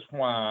results. This is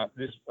why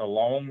this is a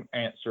long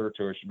answer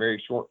to a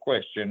very short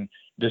question.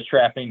 Does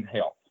trapping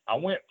help? I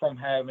went from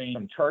having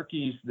some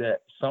turkeys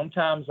that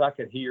sometimes I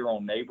could hear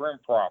on neighboring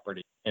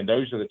property, and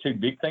those are the two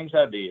big things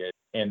I did,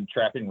 and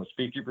trapping was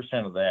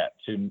 50% of that,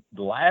 to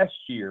last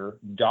year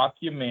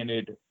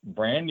documented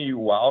brand new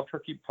wild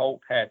turkey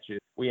poult hatches.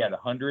 We had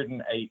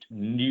 108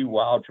 new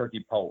wild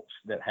turkey poults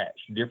that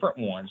hatched, different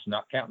ones,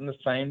 not counting the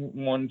same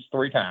ones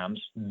 3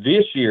 times.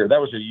 This year,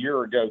 that was a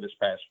year ago this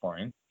past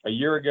spring. A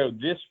year ago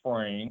this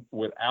spring,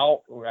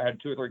 I had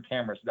 2 or 3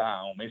 cameras die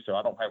on me, so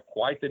I don't have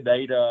quite the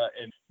data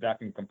that I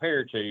can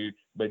compare to,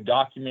 but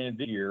documented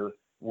this year,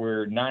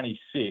 we're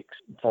 96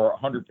 for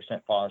 100%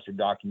 positive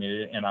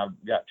documented, and I've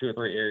got 2 or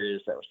 3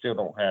 areas that still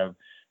don't have.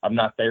 I'm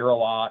not there a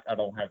lot. I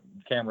don't have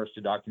cameras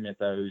to document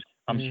those.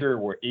 I'm sure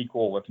we're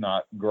equal, if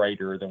not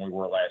greater, than we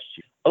were last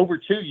year. over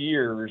 2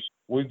 years,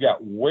 we've got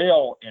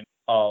well in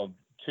of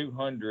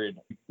 200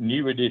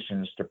 new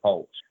additions to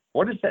poults.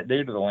 What does that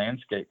do to the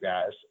landscape,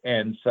 guys?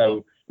 And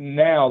so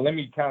now let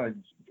me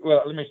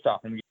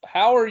stop.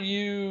 How are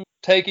you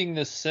taking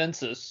the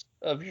census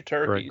of your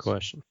turkeys? Great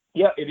question.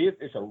 Yeah, it is.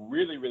 It's a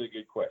really, really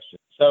good question.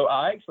 So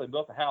I actually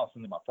built a house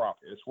into my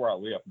property. That's where I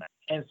live now.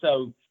 And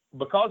so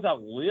because I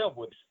live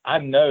with, I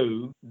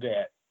know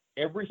that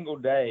every single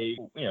day,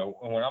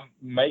 when I'm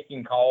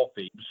making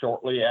coffee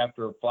shortly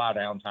after fly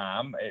down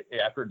time,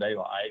 after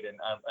daylight, and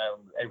I'm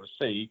able to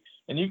see,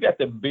 and you've got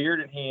the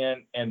bearded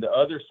hen and the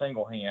other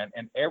single hen,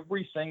 and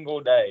every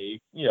single day,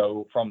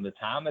 from the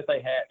time that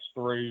they hatch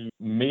through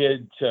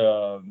mid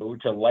to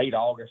late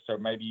August or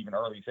maybe even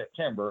early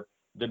September,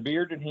 the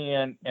bearded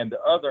hen and the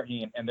other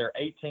hen and their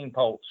 18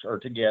 poults are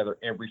together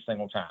every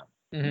single time.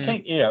 Mm-hmm. You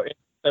can't,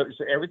 so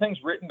everything's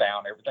written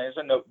down. Everything is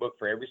a notebook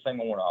for every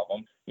single one of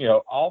them.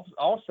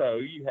 Also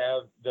you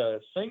have the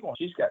single.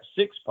 She's got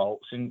 6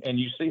 poults, and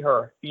you see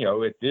her,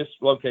 at this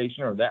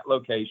location or that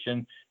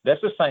location. That's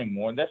the same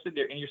one. And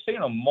you're seeing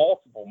them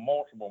multiple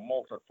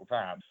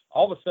times.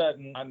 All of a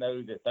sudden, I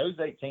know that those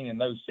 18 and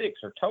those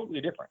 6 are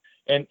totally different.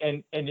 And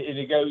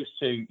it goes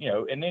to,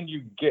 and then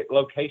you get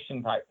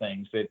location type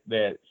things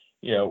that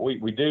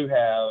we do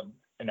have.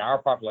 In our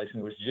population,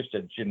 it was just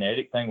a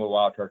genetic thing with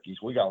wild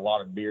turkeys. We got a lot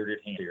of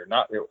bearded hens here.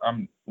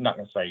 I'm not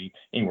going to say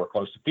anywhere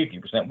close to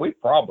 50%. We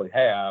probably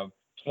have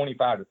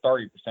 25 to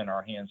 30% of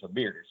our hens are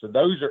bearded. So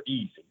those are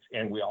easy.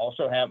 And we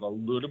also have a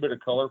little bit of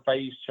color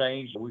phase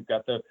change. We've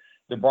got the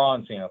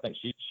bronze hen. I think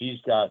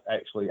she's got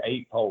actually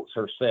 8 poults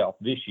herself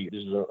this year.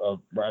 This is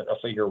I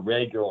see her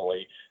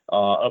regularly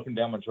up and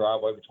down my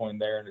driveway between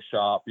there and the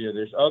shop.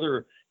 There's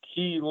other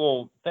key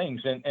little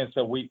things. And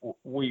so we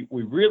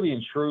really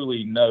and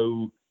truly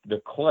know the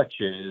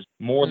clutches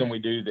more than we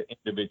do the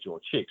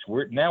individual chicks.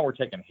 We're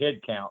taking head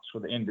counts for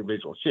the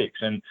individual chicks,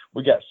 and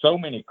we got so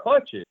many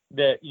clutches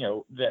that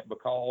that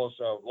because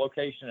of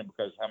location and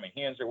because how many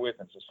hens are with,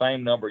 it's the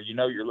same number.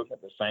 You're looking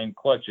at the same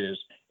clutches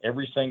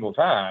every single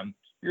time.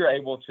 You're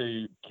able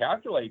to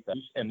calculate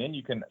those, and then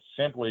you can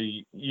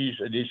simply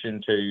use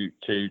addition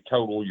to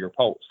total your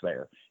poults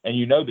there, and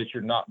that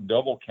you're not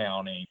double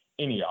counting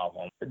any of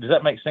them. Does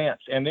that make sense?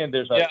 And then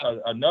there's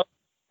another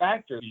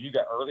factor. You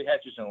got early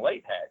hatches and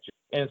late hatches.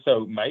 And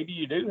so maybe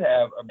you do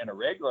have a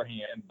regular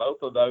hen, and both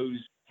of those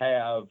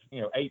have,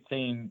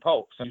 18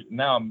 poults. And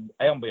now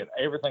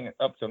everything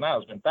up till now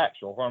has been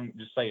factual. What I'm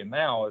just saying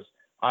now is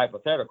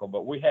hypothetical,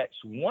 but we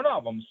hatched one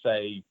of them,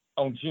 say,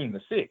 on June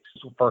the 6th.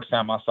 It's the first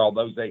time I saw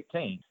those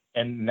 18.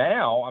 And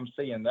now I'm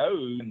seeing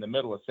those in the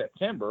middle of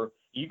September.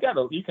 You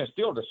can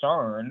still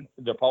discern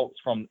the poults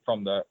from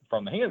the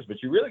hens,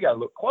 but you really got to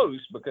look close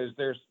because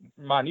there's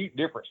minute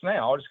difference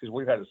now just because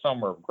we've had a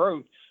summer of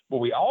growth. But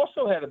we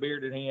also had a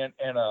bearded hen,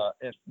 and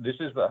this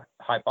is the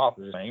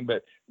hypothesis thing,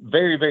 but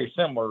very, very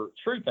similar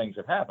true things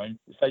have happened.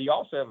 So you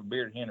also have a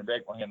bearded hen and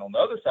regular hen on the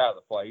other side of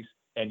the place,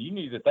 and you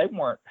knew that they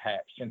weren't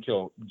hatched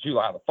until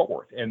July the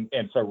 4th.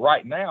 And so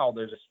right now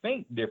there's a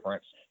distinct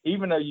difference,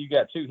 even though you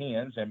got 2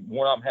 hens and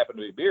one of them happened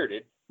to be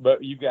bearded,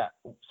 but you got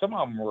some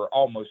of them were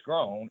almost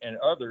grown and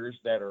others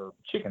that are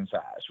chicken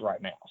size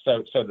right now.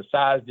 So the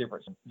size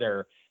difference,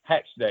 their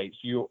hatch dates,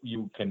 you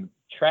can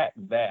track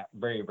that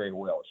very, very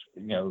well,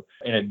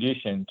 in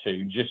addition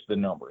to just the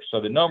numbers.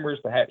 So the numbers,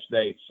 the hatch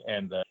dates,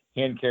 and the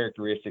hen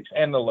characteristics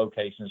and the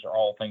locations are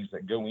all things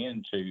that go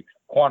into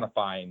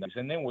quantifying these.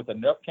 And then with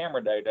enough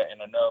camera data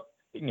and enough,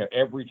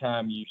 every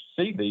time you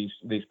see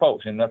these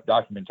poults, enough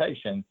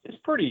documentation, it's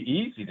pretty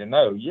easy to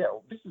know,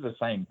 this is the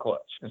same clutch.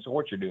 And so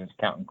what you're doing is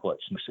counting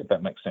clutch, if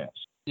that makes sense.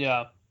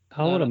 Yeah.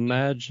 I would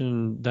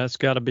imagine that's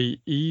got to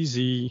be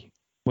easy.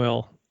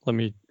 Well, let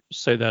me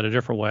say that a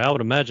different way. I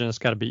would imagine it's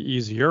got to be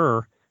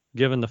easier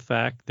given the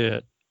fact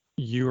that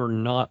you're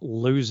not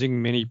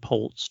losing many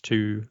poults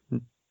to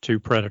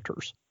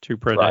predators, to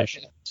predation.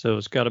 Right. So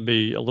it's got to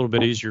be a little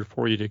bit easier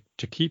for you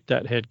to keep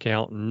that head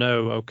count and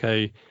know,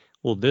 okay,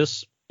 well,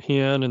 this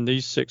hen and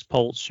these 6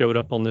 poults showed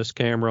up on this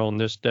camera on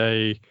this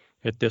day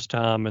at this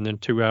time, and then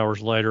 2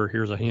 hours later,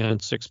 here's a hen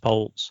and 6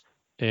 poults.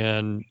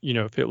 And,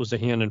 if it was a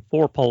hen and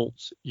 4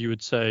 poults, you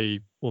would say,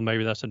 well,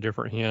 maybe that's a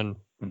different hen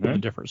with a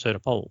different set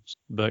of poults.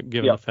 But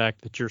given the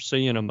fact that you're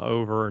seeing them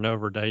over and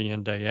over, day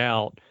in, day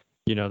out,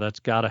 that's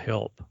got to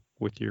help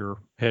with your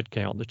head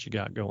count that you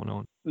got going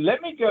on.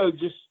 Let me go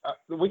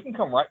we can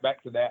come right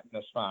back to that, and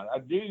that's fine. I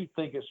do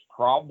think it's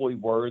probably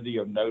worthy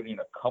of noting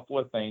a couple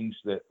of things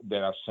that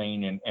I've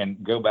seen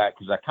and go back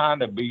because I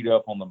kind of beat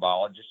up on the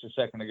biologist a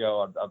second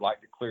ago. I'd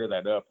like to clear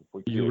that up if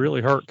we could. You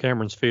really hurt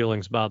Cameron's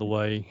feelings, by the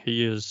way.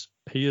 He is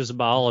a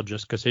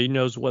biologist because he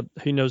knows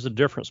the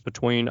difference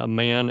between a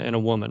man and a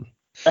woman.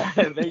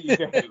 There you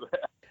go.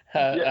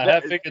 I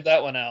have figured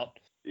that one out.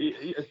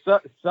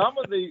 Some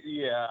of the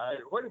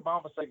what did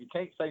Mama say? You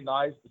can't say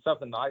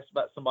something nice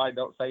about somebody.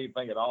 Don't say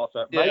anything at all.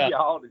 So maybe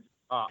I'll just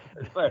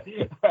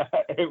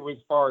it was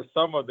for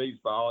some of these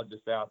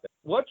biologists out there.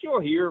 What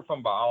you'll hear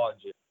from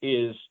biologists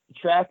is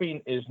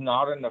trapping is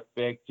not an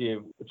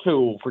effective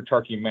tool for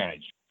turkey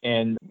management.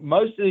 And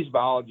most of these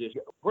biologists,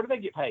 where do they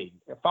get paid?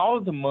 Follow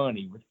the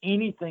money. With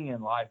anything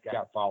in life, got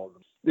to follow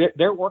them.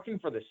 They're working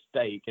for the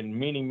state in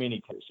many,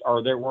 many cases,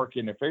 or they're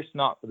working, if it's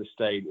not for the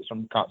state, it's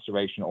some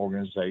conservation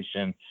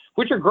organization,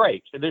 which are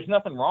great. There's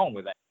nothing wrong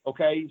with that,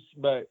 okay?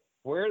 But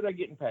where are they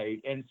getting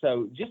paid? And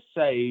so just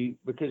say,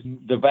 because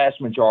the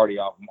vast majority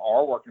of them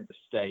are working for the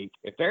state,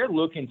 if they're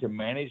looking to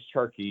manage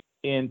turkey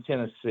in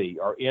Tennessee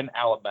or in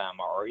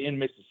Alabama or in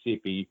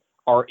Mississippi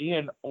or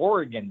in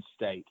Oregon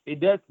State, it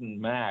doesn't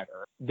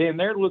matter, then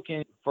they're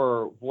looking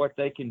for what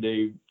they can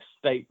do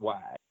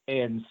statewide.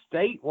 And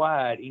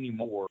statewide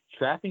anymore,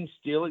 trapping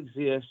still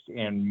exists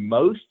in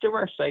most of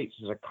our states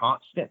as a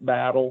constant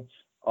battle.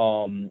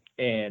 And,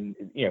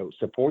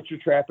 support your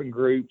trapping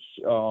groups.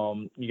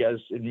 You guys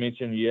had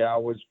mentioned, I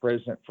was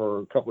president for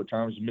a couple of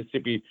terms.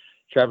 Mississippi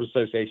Trappers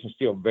Association,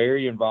 still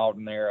very involved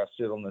in there. I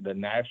sit on the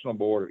national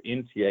board of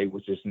NTA,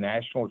 which is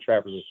National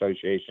Trappers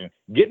Association.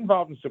 Get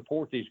involved and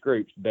support these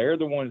groups. They're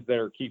the ones that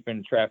are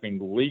keeping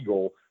trapping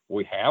legal.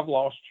 We have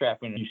lost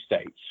trapping in new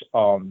states.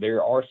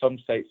 There are some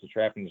states that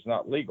trapping is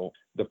not legal.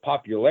 The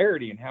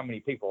popularity and how many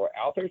people are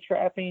out there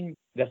trapping,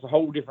 that's a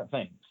whole different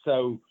thing.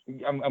 So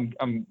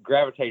I'm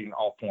gravitating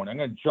off point. I'm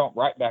going to jump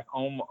right back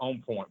on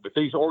point. But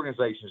these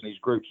organizations, these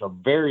groups are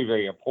very,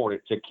 very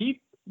important to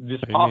keep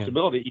this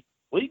possibility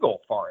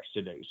legal for us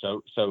to do.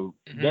 So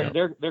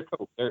they're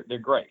cool. They're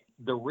great.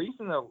 The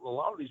reason that a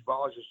lot of these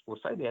biologists will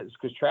say that is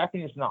because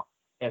trapping is not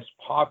as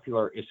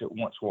popular as it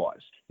once was,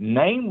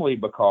 namely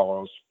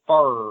because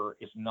fur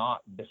is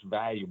not as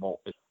valuable.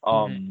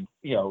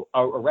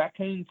 A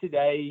raccoon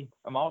today,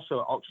 I'm also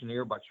an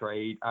auctioneer by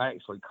trade. I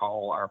actually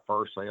call our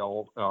fur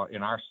sale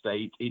in our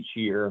state each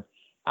year.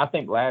 I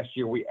think last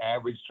year we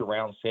averaged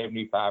around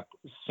 75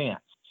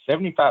 cents,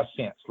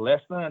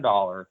 less than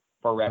 $1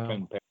 for a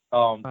raccoon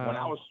pelt. When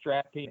I was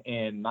strapping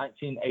in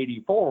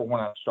 1984,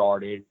 when I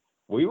started,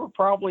 we were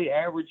probably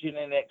averaging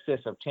in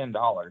excess of $10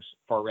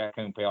 for a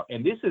raccoon pelt.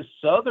 And this is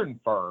southern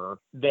fur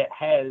that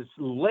has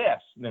less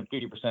than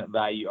 50%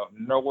 value of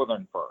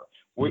northern fur.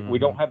 We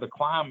don't have the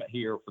climate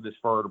here for this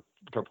fur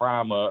to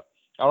prime up.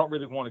 I don't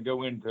really want to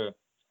go into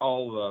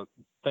all the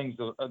things,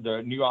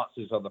 the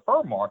nuances of the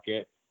fur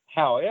market.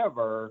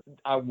 However,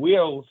 I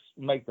will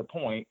make the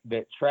point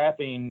that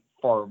trapping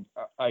for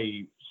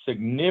a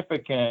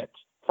significant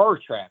fur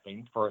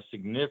trapping for a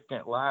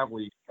significant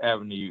lively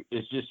avenue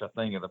is just a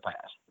thing of the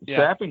past. Yeah.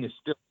 Trapping is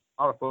still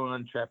a lot of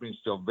fun. Trapping is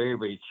still very,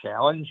 very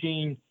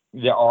challenging.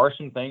 There are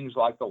some things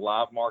like the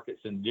live markets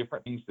and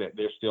different things that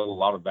there's still a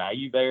lot of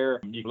value there.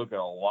 You look at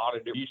a lot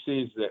of different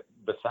uses that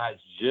besides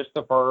just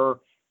the fur.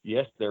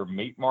 Yes, there are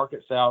meat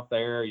markets out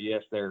there.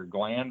 Yes, there are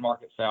gland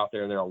markets out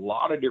there. There are a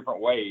lot of different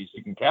ways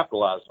you can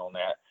capitalize on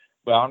that.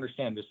 But I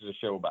understand this is a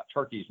show about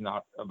turkeys,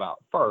 not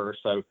about fur.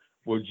 So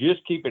we'll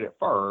just keep it at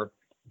fur.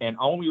 And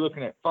only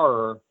looking at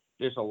fur,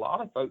 there's a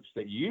lot of folks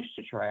that used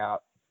to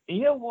trap.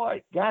 You know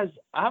what, guys?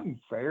 I'm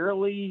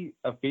fairly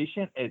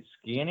efficient at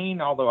skinning,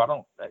 although I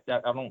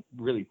don't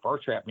really fur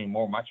trap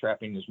anymore. My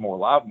trapping is more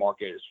live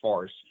market as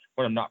far as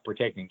when I'm not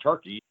protecting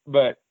turkey.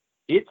 But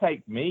it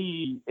takes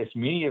me, as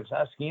many as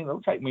I skin,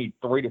 it'll take me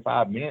 3 to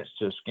 5 minutes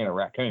to skin a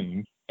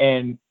raccoon.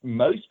 And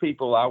most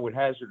people, I would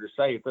hazard to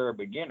say, if they're a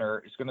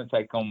beginner, it's going to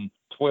take them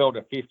 12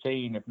 to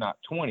 15, if not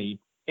 20.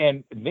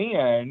 And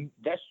then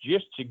that's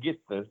just to get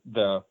the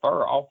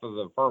fur off of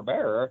the fur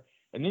bearer.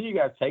 And then you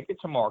got to take it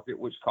to market,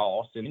 which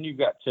costs. And then you've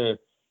got to,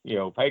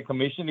 pay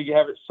commission to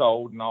have it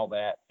sold and all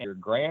that. And your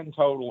grand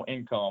total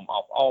income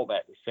off all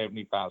that is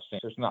 75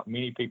 cents. There's not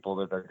many people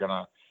that are going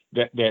to,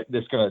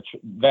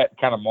 that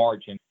kind of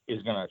margin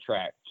is going to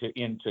attract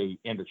into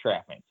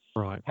trapping.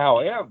 Right.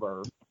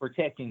 However,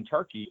 protecting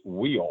turkey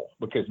will,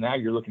 because now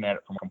you're looking at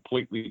it from a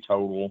completely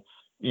total,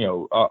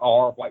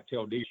 or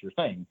white-tailed deer is your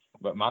thing.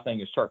 But my thing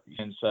is turkey.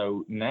 And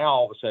so now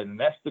all of a sudden,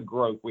 that's the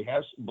growth. We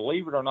have,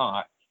 believe it or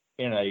not,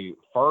 in a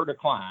fur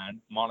decline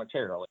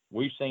monetarily,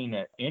 we've seen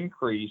an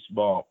increase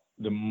bump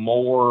the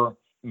more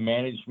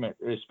management,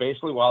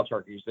 especially wild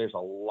turkeys. There's a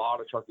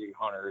lot of turkey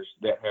hunters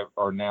that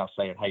are now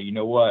saying, hey, you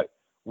know what?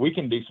 We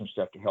can do some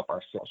stuff to help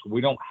ourselves. We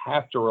don't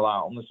have to rely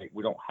on the state.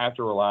 We don't have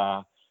to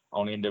rely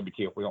on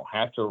NWTF. We don't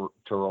have to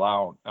rely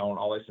on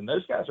all this. And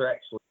those guys are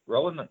actually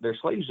rolling their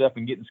sleeves up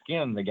and getting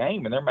skin in the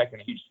game, and they're making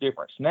a huge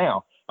difference.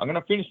 Now, I'm going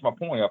to finish my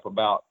point up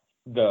about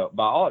the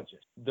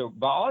biologist. The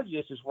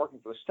biologist is working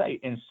for the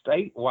state, and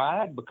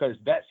statewide, because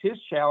that's his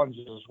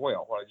challenges as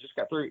well. What I just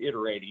got through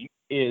iterating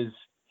is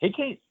he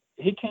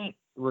can't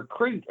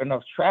recruit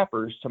enough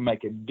trappers to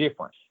make a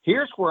difference.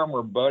 Here's where I'm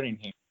rebutting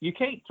him. You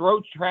can't throw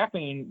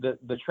trapping,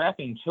 the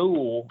trapping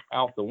tool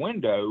out the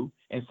window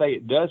and say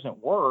it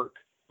doesn't work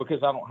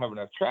because I don't have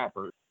enough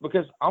trappers,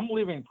 because I'm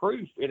living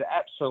proof it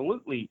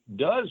absolutely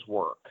does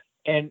work.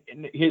 And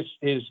his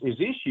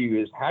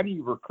issue is, how do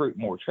you recruit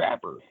more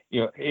trappers?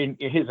 And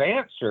his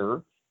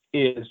answer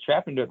is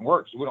trapping doesn't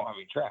work because we don't have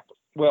any trappers.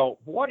 Well,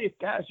 what if,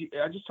 guys,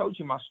 I just told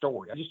you my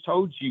story. I just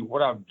told you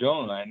what I've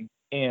done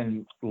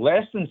in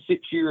less than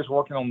 6 years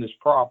working on this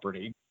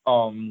property,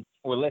 or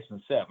less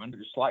than 7,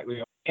 just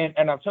slightly.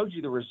 And I've told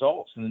you the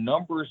results and the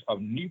numbers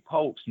of new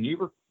poults,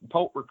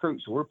 poult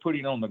recruits we're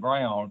putting on the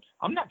ground.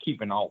 I'm not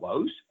keeping all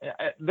those.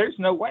 There's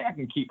no way I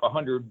can keep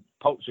 100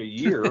 poults a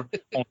year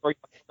on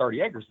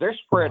 330 acres. They're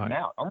spreading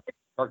out. I'm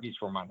raising turkeys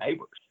for my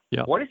neighbors.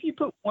 Yep. What if you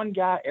put one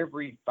guy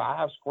every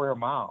 5 square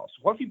miles?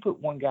 What if you put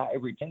one guy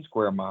every 10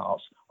 square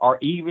miles or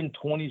even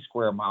 20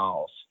 square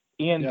miles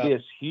in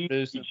this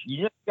huge,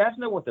 you guys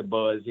know what the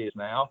buzz is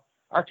now.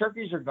 Our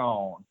turkeys are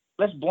gone.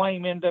 Let's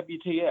blame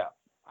NWTF.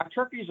 Our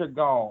turkeys are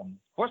gone.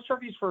 What's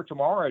Turkeys for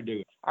Tomorrow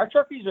doing? Our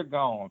turkeys are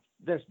gone.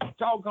 This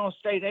doggone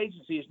state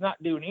agency is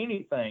not doing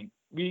anything.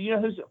 You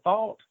know who's at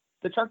fault?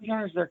 The turkey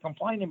hunters. They're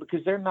complaining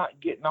because they're not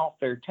getting off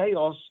their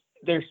tails.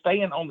 They're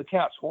staying on the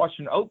couch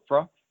watching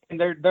Oprah, and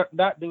they're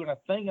not doing a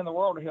thing in the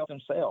world to help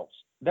themselves.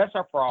 That's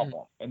our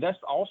problem. And that's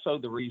also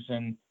the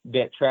reason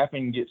that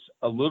trapping gets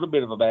a little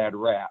bit of a bad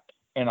rap.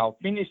 And I'll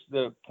finish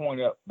the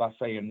point up by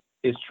saying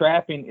is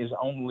trapping is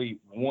only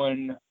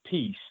one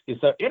piece.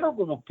 It's an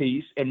integral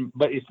piece,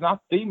 but it's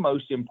not the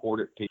most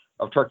important piece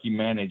of turkey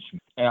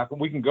management. And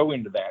we can go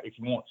into that if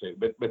you want to.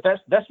 But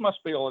that's my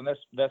spiel, and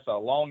that's a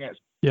long answer.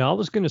 Yeah, I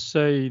was going to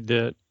say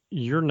that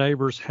your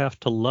neighbors have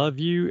to love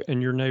you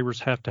and your neighbors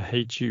have to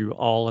hate you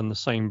all in the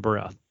same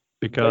breath,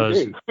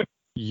 because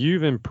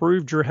you've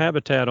improved your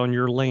habitat on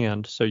your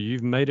land. So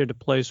you've made it a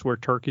place where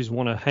turkeys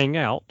want to hang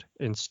out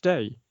and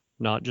stay,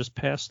 not just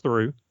pass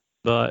through.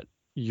 But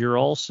you're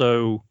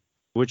also,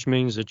 which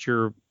means that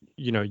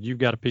you've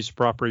got a piece of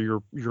property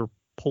you're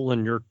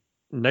pulling your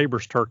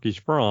neighbor's turkeys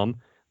from,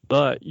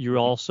 but you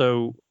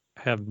also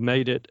have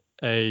made it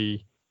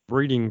a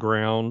breeding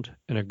ground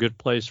and a good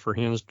place for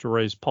hens to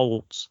raise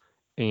poults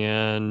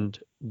and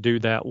do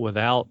that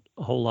without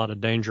a whole lot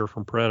of danger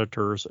from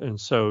predators. And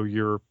so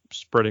you're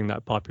spreading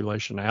that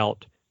population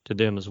out to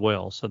them as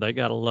well. So they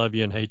got to love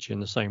you and hate you in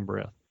the same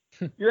breath.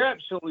 You're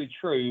absolutely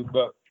true.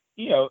 But,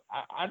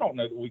 I don't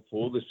know that we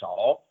pull this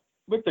off.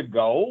 But the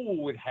goal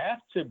would have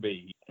to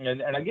be,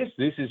 and I guess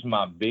this is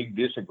my big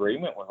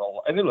disagreement with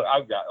all. And look,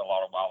 I've got a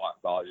lot of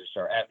wildlife biologists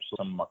are absolutely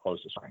some of my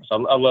closest friends.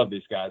 I love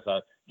these guys.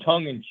 I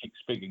tongue in cheek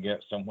speak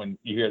against them when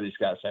you hear these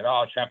guys saying,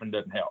 "Oh, trapping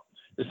doesn't help."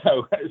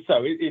 So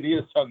it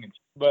is tongue in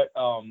cheek. But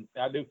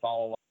I do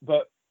follow.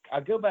 But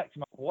I go back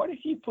to what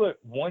if you put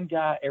one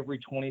guy every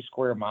 20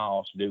 square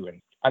miles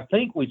doing? I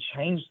think we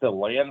changed the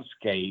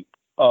landscape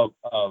of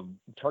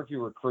turkey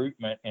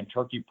recruitment and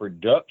turkey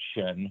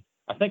production.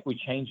 I think we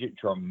change it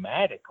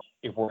dramatically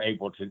if we're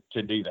able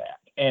to do that.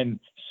 And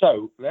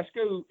so let's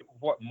go.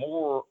 What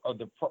more of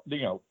the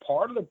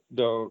part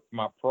of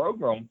my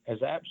program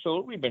has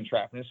absolutely been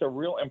trapping. It's a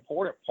real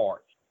important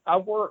part. I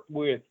work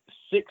with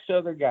 6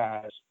 other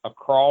guys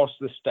across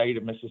the state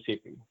of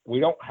Mississippi. We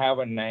don't have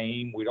a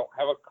name. We don't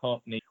have a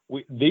company.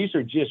 These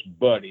are just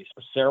buddies.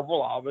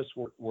 Several of us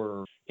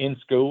were in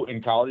school,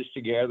 in college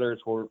together.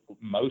 It's where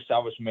most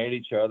of us met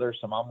each other.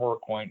 Some of them were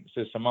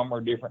acquaintances. Some of them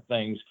are different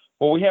things.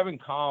 What we have in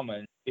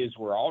common is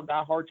we're all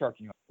diehard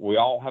turkey hunters. We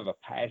all have a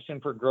passion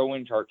for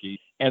growing turkey.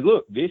 And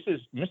look,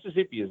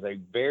 Mississippi is a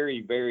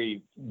very,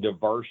 very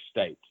diverse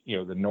state.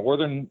 The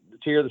northern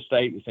tier of the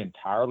state is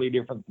entirely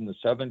different than the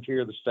southern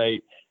tier of the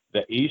state.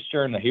 The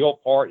eastern, the hill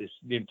part is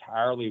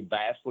entirely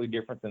vastly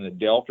different than the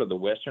delta, the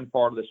western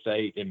part of the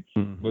state. And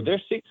but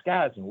there's 6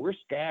 guys, and we're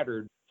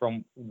scattered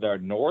from the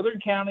northern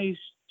counties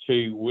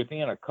to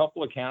within a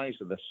couple of counties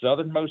of the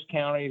southernmost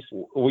counties.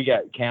 We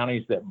got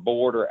counties that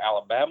border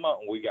Alabama,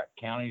 and we got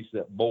counties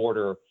that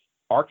border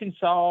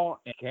Arkansas,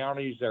 and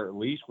counties that are at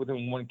least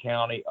within one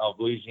county of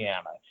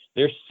Louisiana.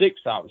 There's 6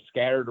 of us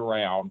scattered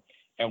around,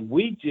 and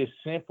we just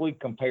simply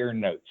compare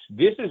notes.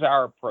 This is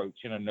our approach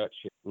in a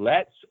nutshell.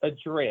 Let's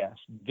address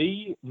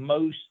the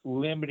most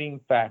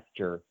limiting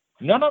factor.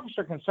 None of us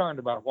are concerned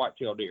about a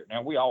white-tailed deer.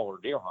 Now, we all are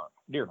deer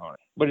hunters,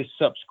 but it's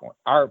subsequent.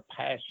 Our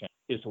passion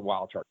is a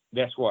wild turkey.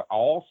 That's what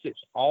all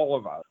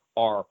of us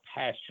are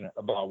passionate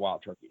about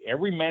wild turkey.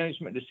 Every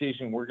management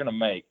decision we're going to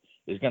make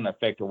is going to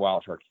affect a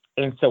wild turkey.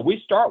 And so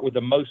we start with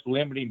the most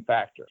limiting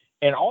factor.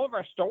 And all of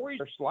our stories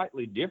are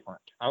slightly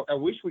different. I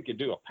wish we could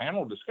do a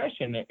panel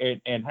discussion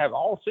and have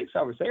all 6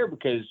 of us there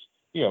because,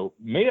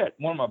 Mitt,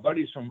 one of my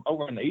buddies from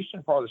over in the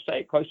eastern part of the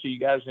state, close to you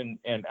guys in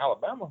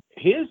Alabama,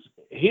 his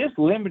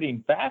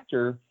limiting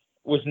factor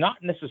was not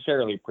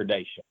necessarily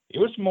predation. It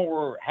was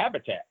more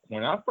habitat.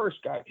 When I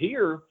first got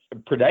here,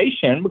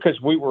 predation, because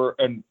we were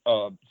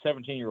a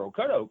 17-year-old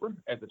cutover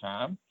at the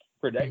time,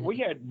 we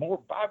had more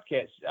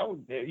bobcats.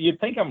 You'd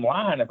think I'm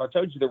lying if I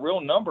told you the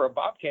real number of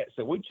bobcats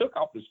that we took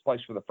off this place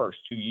for the first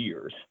 2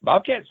 years.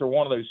 Bobcats are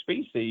one of those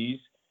species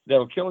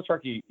that'll kill a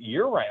turkey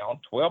year-round,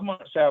 12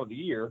 months out of the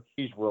year.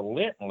 He's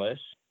relentless,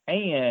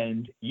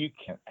 and you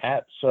can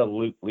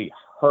absolutely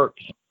hurt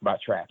him by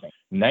trapping,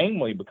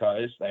 namely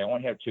because they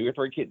only have 2 or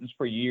 3 kittens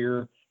per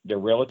year. They're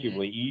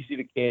relatively easy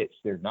to catch.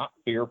 They're not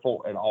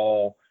fearful at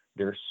all.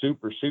 They're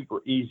super,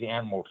 super easy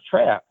animal to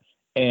trap.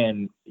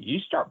 And you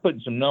start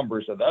putting some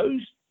numbers of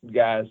those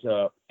guys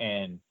up,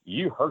 and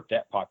you hurt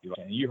that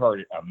population. You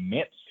hurt it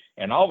immense.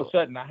 And all of a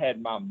sudden, I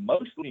had my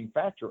most limiting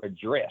factor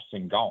addressed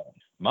and gone.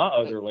 My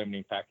other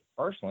limiting factor,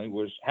 personally,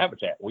 was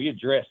habitat. We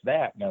addressed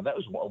that. Now, that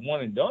was a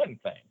one-and-done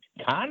thing.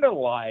 kind of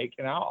like,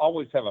 and I'll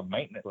always have a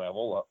maintenance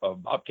level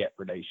of bobcat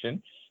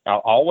predation.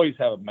 I'll always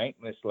have a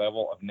maintenance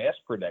level of nest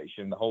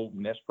predation, the whole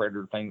nest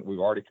predator thing that we've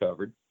already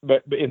covered.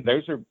 But and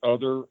those are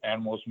other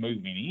animals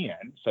moving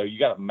in, so you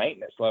got a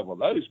maintenance level of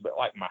those. But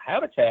like my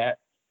habitat,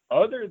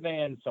 other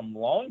than some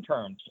long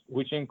terms,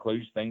 which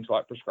includes things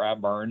like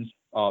prescribed burns,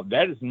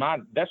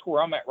 that's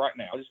where I'm at right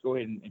now. I'll just go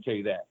ahead and tell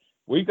you that.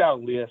 We've got a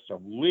list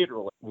of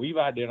we've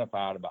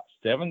identified about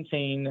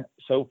 17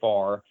 so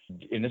far,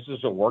 and this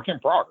is a work in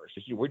progress.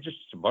 We're just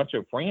a bunch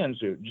of friends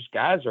who just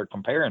guys are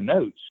comparing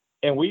notes.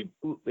 And we've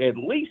at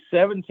least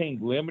 17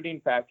 limiting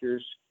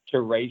factors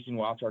to raising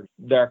wild turkey.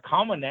 The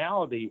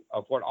commonality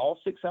of what all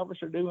 6 of us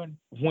are doing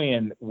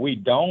when we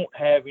don't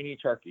have any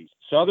turkeys.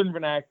 Southern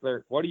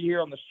vernacular, what do you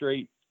hear on the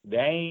street? There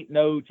ain't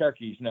no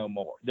turkeys no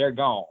more. They're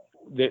gone.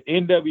 The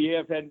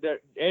NWTF hadn't done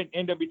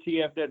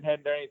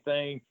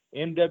anything.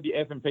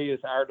 NWF&P is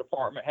our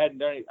department, hadn't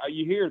done anything.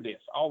 You hear this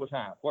all the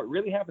time. What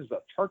really happens is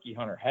a turkey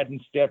hunter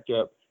hadn't stepped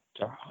up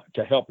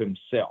to help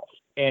himself.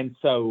 And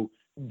so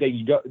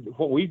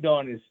what we've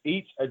done is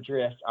each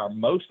addressed our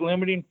most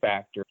limiting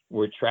factor.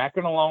 We're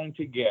tracking along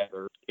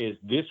together. Is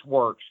this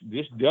works?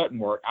 This doesn't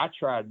work. I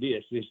tried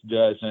this. This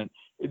doesn't.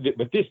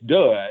 But this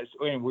does.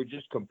 And we're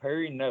just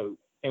comparing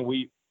notes. And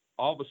we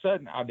all of a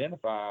sudden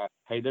identify,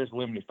 hey, there's a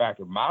limiting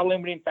factor. My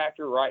limiting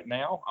factor right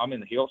now, I'm in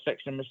the hill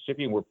section of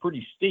Mississippi, and we're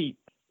pretty steep,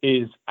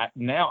 is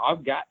now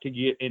I've got to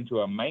get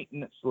into a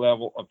maintenance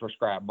level of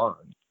prescribed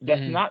burn.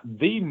 That's not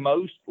the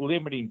most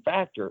limiting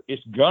factor.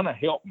 It's going to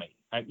help me.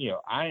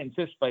 I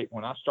anticipate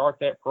when I start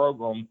that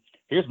program,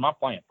 here's my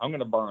plan. I'm going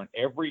to burn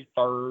every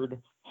third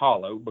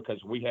hollow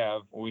because we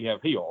have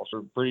hills,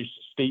 or pretty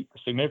steep,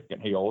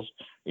 significant hills.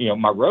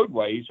 My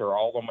roadways are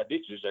all on my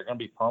ditches. They're going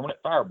to be permanent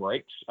fire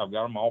breaks. I've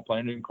got them all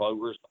planted in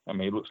clovers. I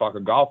mean, it looks like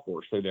a golf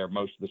course through there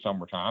most of the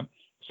summertime.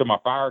 So my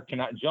fire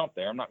cannot jump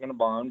there. I'm not going to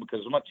burn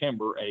because of my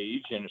timber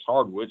age and it's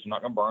hardwoods. I'm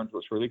not going to burn until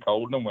it's really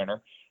cold in the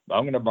winter. But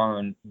I'm going to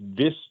burn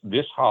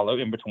this hollow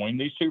in between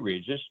these 2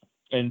 ridges.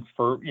 And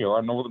for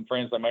our northern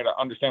friends, they may not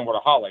understand what a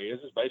hollow is.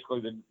 It's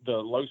basically the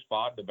low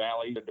spot, the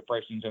valley, the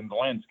depressions in the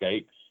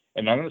landscape.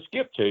 And I'm going to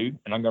skip 2,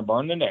 and I'm going to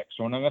burn the next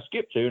one. I'm going to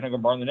skip 2, and I'm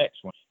going to burn the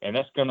next one. And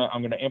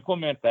I'm going to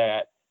implement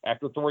that.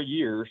 After 3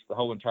 years, the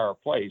whole entire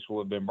place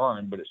will have been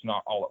burned, but it's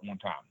not all at one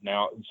time.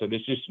 Now, so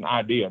this is just an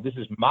idea. This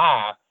is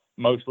my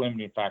most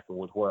limiting factor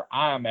with where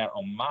I'm at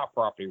on my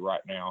property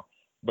right now.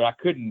 But I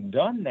couldn't have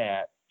done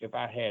that if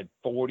I had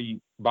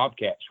 40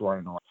 bobcats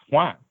running around.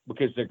 Why?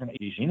 Because they're going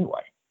to eat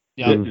anyway.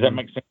 Yeah. Does that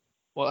make sense?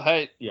 Well,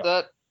 hey,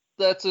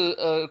 that's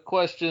a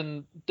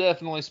question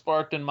definitely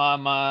sparked in my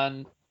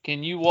mind.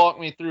 Can you walk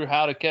me through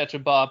how to catch a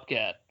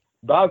bobcat?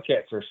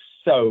 Bobcats are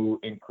so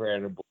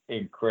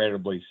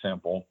incredibly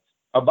simple.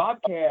 A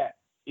bobcat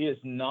is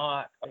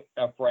not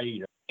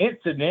afraid of.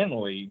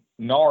 Incidentally,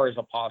 nor is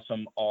a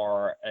possum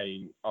or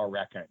a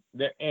raccoon.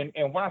 And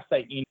when I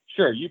say,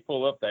 sure, you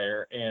pull up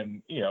there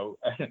and,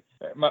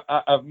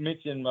 I've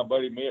mentioned my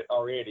buddy Mitt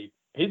already.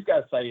 He's got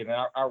to say it,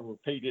 and I'll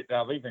repeat it, and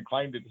I've even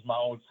claimed it as my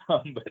own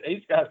son, but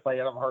he's got to say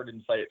it. I've heard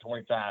him say it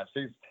 20 times.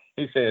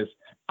 He says,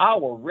 I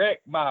will wreck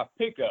my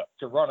pickup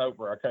to run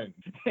over a coon.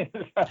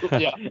 So,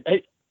 yeah.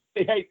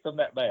 He hates them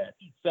that bad.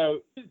 So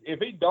if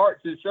he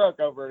darts his truck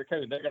over a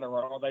coon, they're going to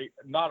run. They're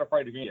not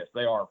afraid of yes,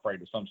 they are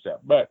afraid of some stuff.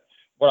 But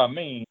what I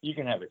mean, you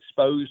can have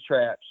exposed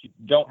traps. You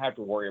don't have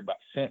to worry about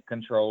scent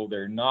control.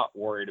 They're not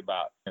worried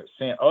about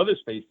scent. Other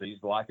species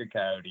like a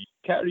coyote.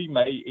 Coyote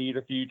may eat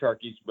a few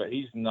turkeys, but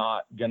he's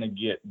not going to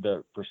get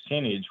the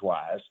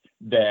percentage-wise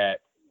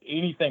that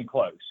anything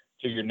close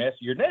to your nest.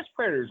 Your nest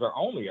predators are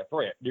only a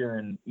threat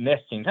during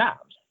nesting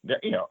times.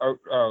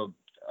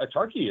 A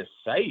turkey is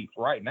safe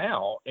right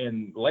now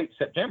in late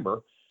September.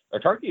 A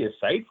turkey is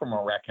safe from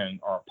a raccoon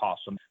or a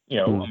possum.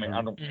 I mean,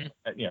 I don't,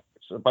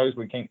 suppose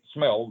we can't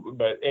smell,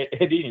 but at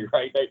any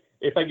rate,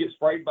 if they get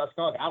sprayed by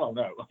skunk, I don't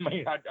know. I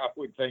mean, I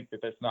would think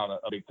that that's not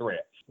a big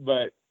threat.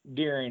 But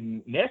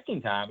during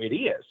nesting time, it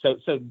is.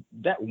 So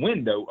that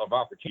window of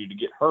opportunity to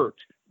get hurt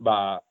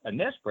by a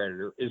nest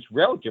predator is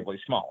relatively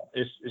small.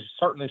 It's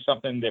certainly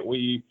something that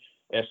we,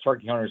 as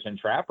turkey hunters and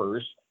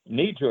trappers,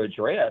 need to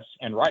address,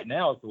 and right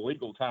now is the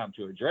legal time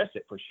to address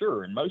it for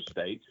sure in most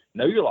states.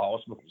 Know your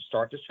laws before you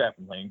start this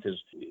trapping thing, because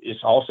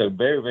it's also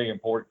very, very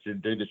important to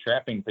do the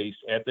trapping piece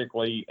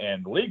ethically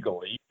and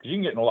legally, because you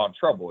can get in a lot of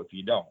trouble if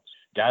you don't.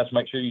 Guys,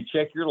 make sure you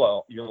check your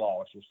laws,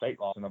 your state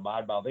laws, and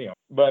abide by them.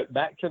 But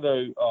back to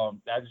the,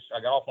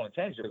 I got off on a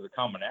tangent of the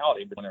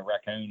commonality between a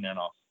raccoon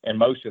and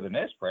most of the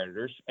nest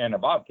predators and a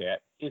bobcat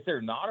is they're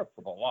not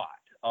a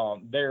lot.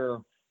 There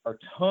are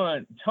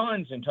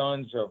tons and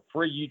tons of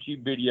free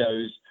YouTube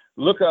videos.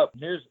 Look up,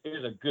 here's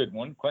a good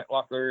one. Clint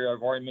Locklear,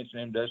 I've already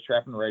mentioned him, does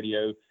trapping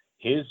radio.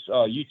 His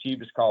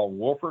YouTube is called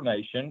Wolfer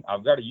Nation.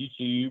 I've got a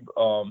YouTube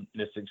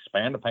that's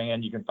Expand the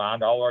Pan. You can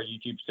find all our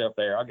YouTube stuff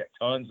there. I've got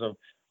tons of,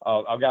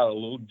 I've got a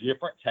little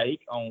different take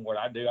on what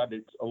I do. I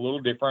do a little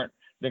different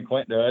than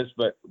Clint does,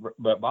 but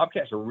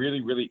bobcats are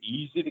really, really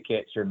easy to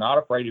catch. They're not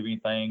afraid of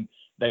anything.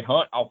 They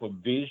hunt off of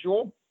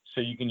visual.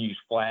 So you can use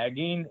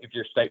flagging if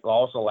your state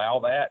laws allow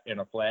that.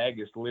 And a flag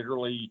is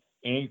literally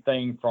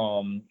anything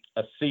from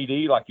a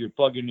CD like you would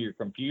plug into your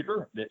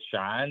computer that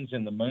shines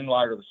in the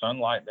moonlight or the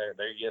sunlight.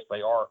 Yes,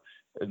 they are.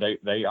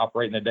 They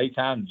operate in the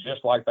daytime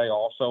just like they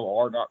also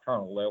are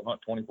nocturnal. They'll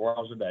hunt 24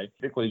 hours a day.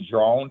 Typically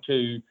drawn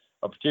to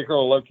a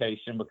particular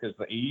location because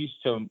the ease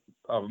to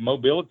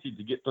mobility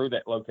to get through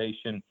that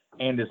location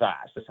and his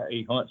eyes. That's how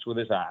he hunts, with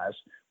his eyes.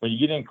 When you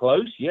get in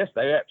close, yes,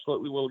 they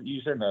absolutely will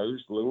use their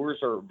nose. Lures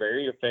are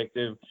very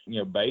effective.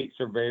 Baits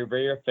are very,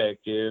 very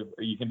effective.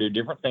 You can do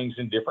different things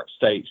in different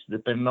states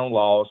depending on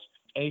laws,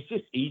 and it's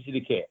just easy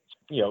to catch.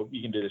 You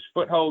can do this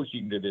footholds.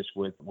 You can do this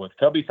with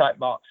cubby type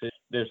boxes.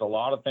 There's a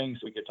lot of things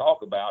we could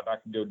talk about. I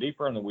can go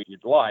deeper in the week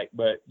you'd like,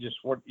 but just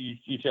what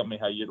you tell me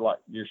how you'd like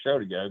your show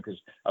to go, because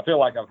I feel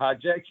like I've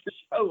hijacked your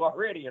show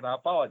already, and I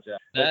apologize.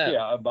 But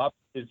yeah, Bob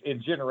is,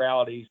 in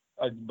generalities,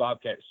 a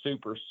bobcat is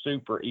super,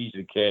 super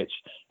easy to catch,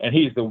 and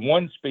he's the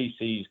one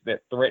species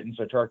that threatens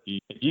a turkey.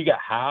 You got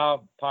high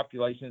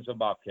populations of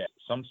bobcats.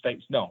 Some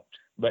states don't,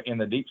 but in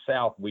the deep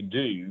South we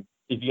do.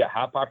 If you got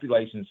high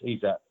populations,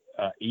 he's a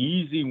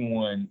easy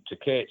one to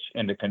catch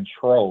and to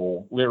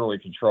control, literally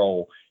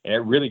control. And it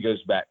really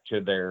goes back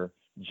to their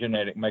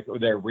genetic makeup,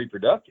 their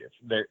reproductive,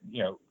 their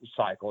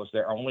cycles.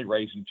 They're only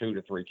raising 2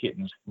 to 3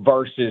 kittens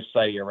versus,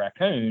 say, a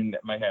raccoon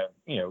that may have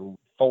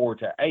 4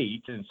 to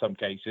 8 in some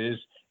cases,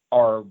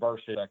 or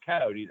versus a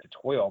coyote that's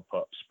 12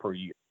 pups per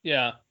year.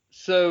 Yeah.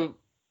 So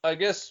I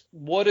guess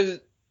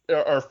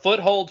are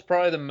footholds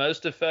probably the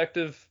most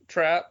effective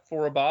trap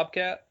for a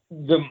bobcat?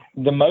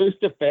 The most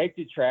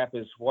effective trap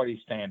is what he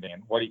stands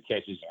in, what he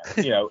catches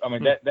in.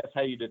 That's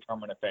how you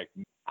determine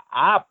effectiveness.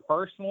 I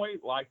personally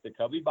like the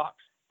cubby box.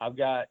 I've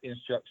got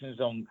instructions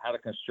on how to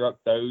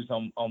construct those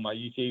on my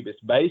YouTube. It's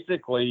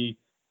basically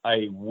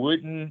a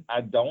wooden.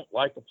 I don't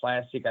like the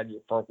plastic.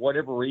 For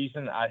whatever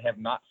reason, I have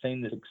not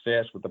seen the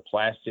success with the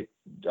plastic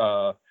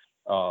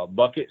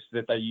buckets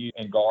that they use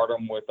and guard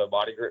them with a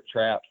body grip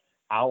trap.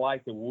 I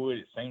like the wood.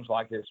 It seems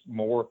like it's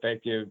more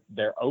effective.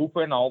 They're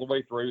open all the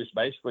way through. It's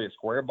basically a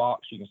square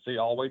box. You can see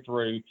all the way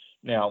through.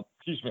 Now,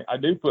 I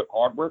do put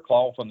hardware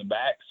cloth on the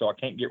back so I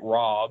can't get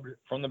robbed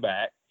from the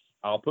back.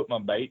 I'll put my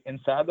bait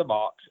inside the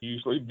box,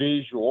 usually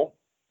visual.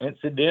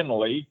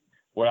 Incidentally,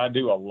 what I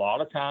do a lot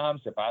of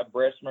times, if I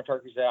breast my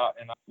turkeys out,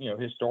 and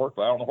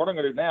historically, I don't know what I'm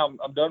going to do now.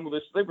 I'm done with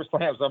this sleeper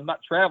slam, so I'm not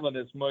traveling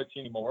as much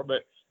anymore.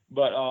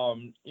 But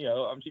I'm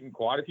shooting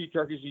quite a few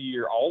turkeys a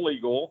year, all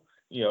legal.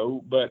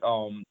 But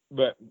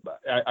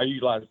I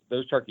utilize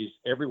those turkeys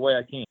every way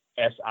I can.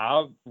 As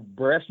I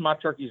breast my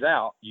turkeys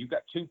out, you've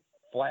got 2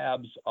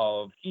 flabs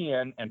of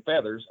skin and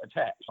feathers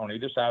attached on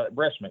either side of the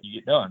breast meat. You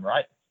get done,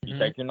 right? You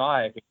take your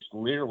knife and just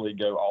literally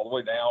go all the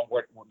way down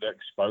what the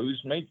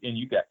exposed meat, and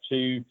you got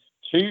two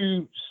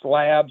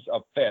slabs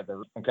of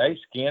feathers, okay,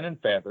 skin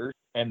and feathers,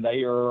 and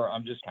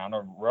I'm just kind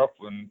of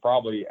ruffling,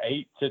 probably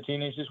 8 to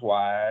 10 inches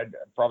wide,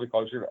 probably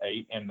closer to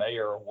 8, and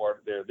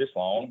they're this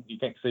long. You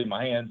can't see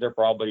my hands. They're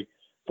probably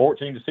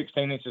 14 to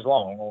 16 inches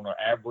long on an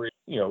average,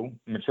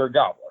 mature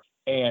gobbler.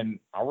 And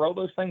I roll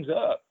those things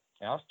up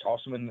and I'll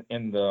toss them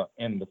in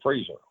the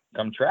freezer.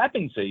 Come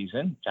trapping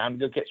season, time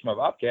to go catch my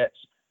bobcats.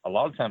 A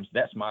lot of times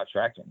that's my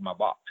attractant in my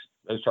box,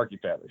 those turkey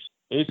feathers.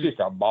 It's just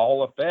a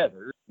ball of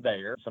feathers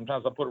there.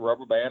 Sometimes I put a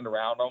rubber band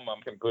around them.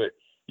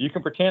 You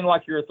can pretend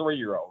like you're a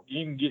 3-year-old.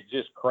 You can get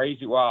just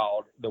crazy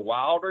wild. The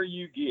wilder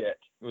you get,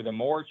 the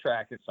more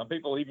attractive. Some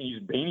people even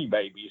use beanie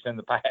babies in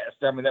the past.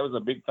 I mean, that was a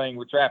big thing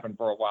with trapping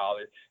for a while.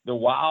 The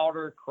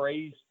wilder,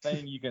 crazy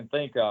thing you can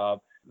think of,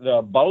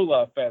 the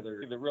bola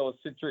feathers, the real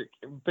eccentric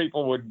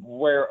people would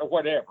wear,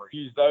 whatever,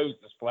 use those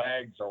as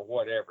flags or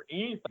whatever.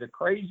 The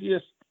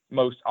craziest,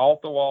 most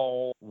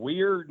off-the-wall,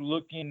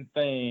 weird-looking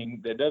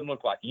thing that doesn't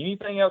look like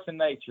anything else in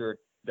nature,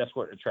 that's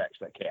what attracts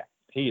that cat.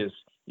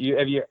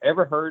 Have you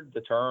ever heard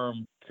the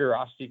term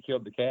curiosity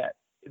killed the cat?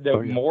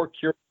 More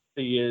curious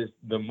he is,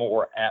 the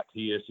more apt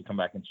he is to come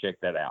back and check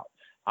that out.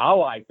 I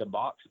like the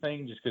box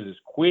thing just because it's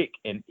quick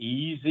and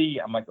easy.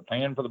 I make the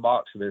pan for the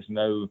box so there's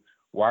no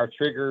wire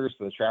triggers,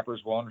 so the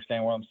trappers will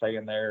understand what I'm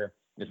saying there.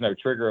 There's no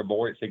trigger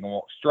avoidance. They can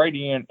walk straight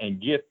in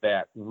and get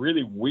that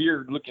really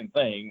weird looking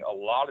thing. A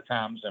lot of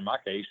times, in my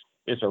case,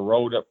 it's a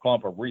rolled up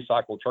clump of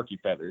recycled turkey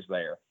feathers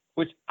there,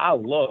 which I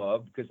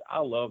love because I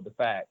love the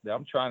fact that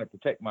I'm trying to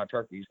protect my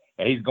turkeys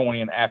and he's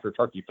going in after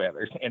turkey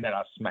feathers and then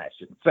I smash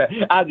it. So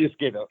I just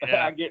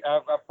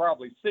I'm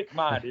probably sick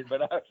minded,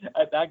 but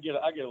I get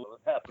a little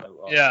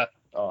hassle. Yeah.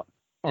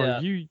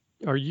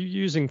 Are you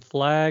using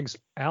flags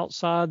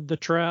outside the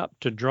trap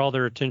to draw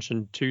their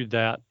attention to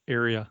that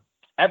area?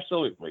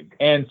 Absolutely.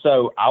 And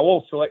so I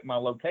will select my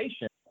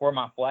location where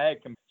my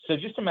flag can. So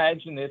just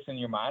imagine this in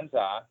your mind's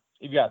eye.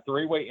 You've got a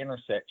 3-way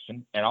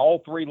intersection and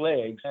all 3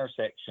 legs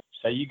intersection.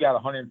 So you got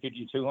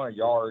 150, 200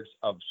 yards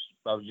of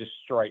just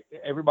straight.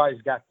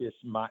 Everybody's got this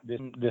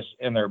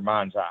in their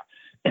mind's eye.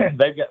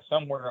 They've got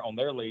somewhere on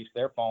their lease,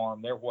 their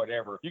farm, their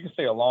whatever. You can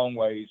see a long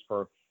ways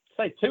for,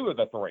 say, 2 of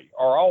the 3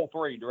 or all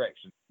 3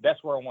 directions.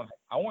 That's where I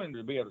want him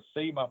to be able to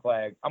see my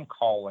flag. I'm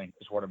calling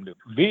is what I'm doing.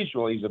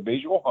 Visually, he's a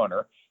visual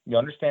hunter. You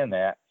understand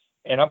that.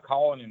 and I'm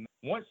calling him.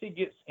 Once he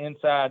gets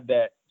inside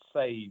that,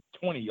 say,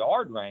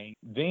 20-yard range,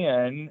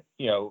 then,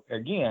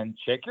 again,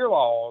 check your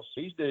laws.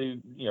 Please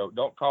do,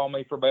 don't call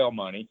me for bail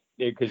money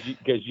because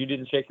you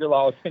didn't check your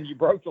laws and you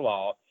broke the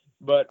law.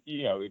 But,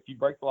 if you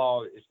break the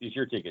law, it's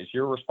your ticket. It's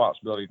your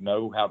responsibility to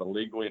know how to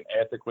legally and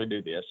ethically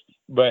do this.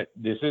 But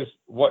this is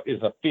what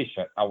is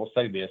efficient. I will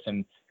say this.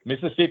 In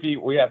Mississippi,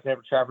 we have to have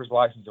a trapper's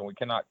license, and we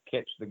cannot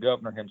catch the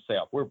governor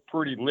himself. We're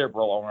pretty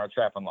liberal on our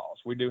trapping laws.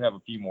 We do have a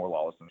few more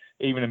laws, and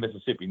even in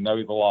Mississippi,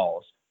 know the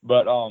laws.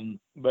 But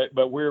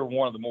we're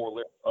one of the more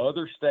liberal.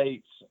 Other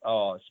states,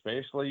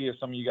 especially if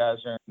some of you guys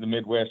are in the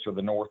Midwest or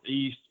the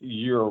Northeast,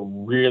 you're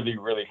really,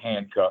 really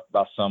handcuffed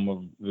by some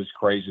of these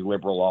crazy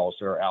liberal laws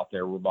that are out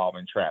there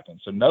revolving trapping.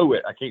 So know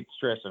it. I can't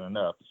stress it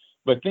enough.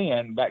 But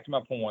then, back to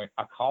my point,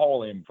 I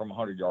call him from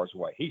 100 yards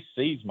away. He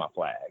sees my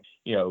flag.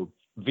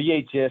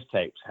 VHS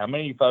tapes. How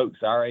many folks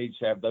our age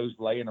have those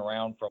laying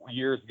around from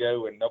years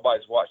ago and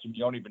nobody's watched them?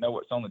 You don't even know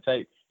what's on the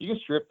tape. You can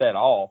strip that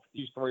off,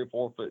 use 3 or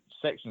 4 foot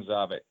sections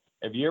of it.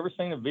 Have you ever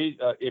seen a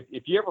video?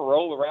 If you ever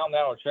roll around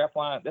that on a trap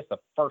line, that's the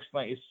first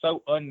thing. It's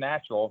so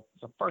unnatural.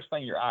 It's the first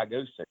thing your eye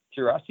goes to.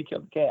 Curiosity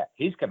killed the cat.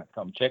 He's going to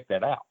come check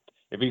that out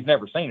if he's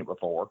never seen it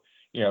before.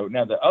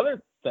 Now the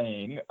other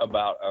thing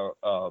about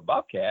a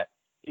bobcat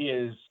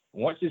is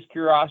once his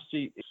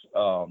curiosity is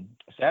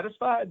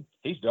satisfied,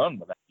 he's done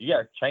with that. You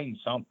got to change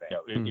something.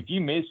 If you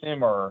miss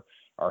him or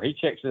he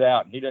checks it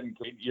out and you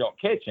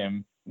don't catch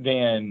him,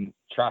 then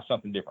try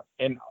something different.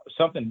 And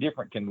something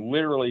different can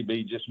literally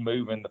be just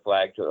moving the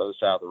flag to the other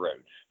side of the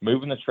road,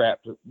 moving the trap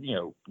to,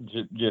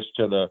 just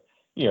to the,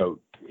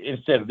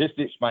 instead of this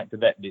ditch bank to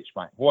that ditch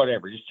bank,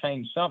 whatever, just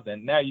change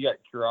something. Now you got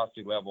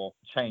curiosity level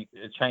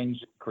change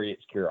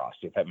creates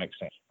curiosity, if that makes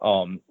sense.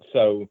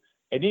 So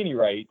at any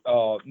rate,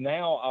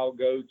 now I'll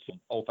go to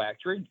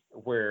olfactory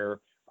where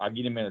I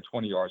get him in a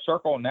 20-yard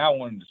circle. Now I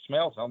want him to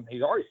smell something.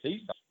 He's already seen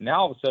something.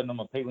 Now all of a sudden I'm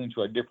appealing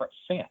to a different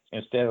sense.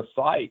 Instead of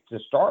sight to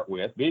start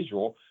with,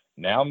 visual,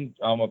 now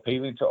I'm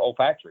appealing to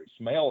olfactory,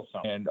 smell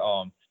something. And,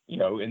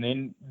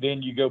 and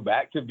then you go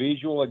back to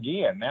visual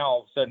again. Now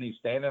all of a sudden he's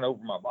standing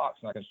over my box,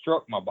 and I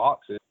construct my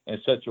boxes in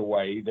such a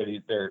way that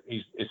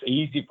it's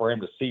easy for him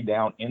to see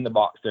down in the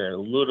box. They're a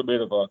little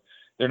bit of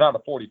they're not a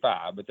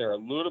 45, but they're a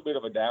little bit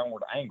of a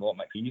downward angle. It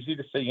makes it easy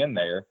to see in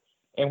there.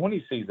 And when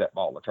he sees that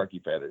ball of turkey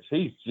feathers,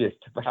 he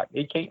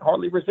can't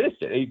hardly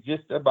resist it. He's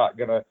just about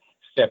going to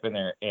step in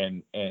there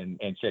and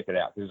check it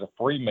out. There's a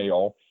free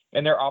meal,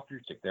 and they're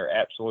opportunistic. They're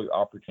absolutely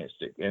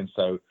opportunistic. And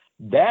so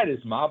that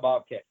is my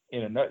bobcat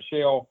in a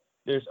nutshell.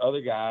 There's other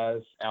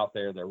guys out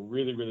there that are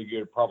really, really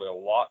good, probably a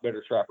lot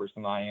better trappers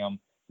than I am.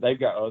 They've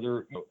got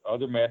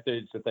other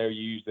methods that they'll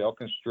use. They'll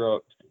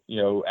construct,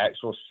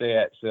 actual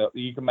sets.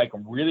 You can make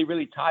them really,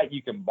 really tight.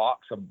 You can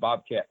box a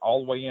bobcat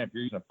all the way in if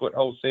you're using a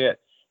foothold set.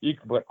 You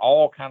can put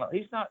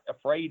he's not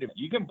afraid of it.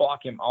 You can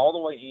block him all the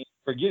way in.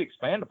 Forget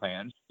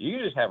expandopans. You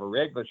can just have a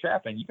regular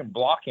trap and you can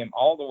block him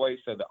all the way.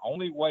 So the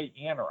only way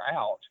in or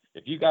out,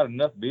 if you got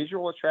enough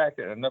visual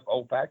attractant, enough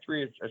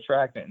olfactory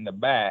attractant in the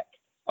back,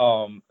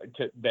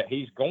 that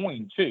he's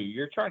going to,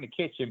 you're trying to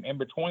catch him in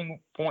between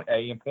point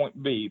A and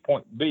point B.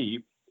 Point B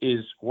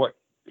is what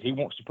he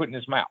wants to put in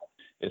his mouth.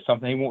 It's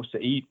something he wants to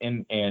eat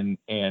and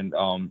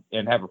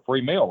have a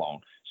free meal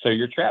on. So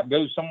your trap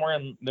goes somewhere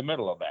in the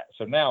middle of that.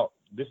 So now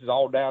this is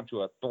all down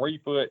to a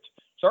 3-foot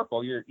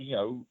circle.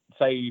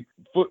 Say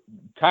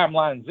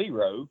timeline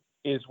 0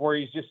 is where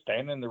he's just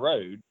standing in the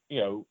road.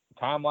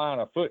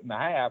 Timeline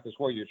 1.5 feet is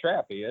where your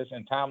trap is,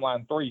 and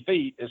timeline 3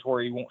 feet is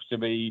where he wants to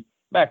be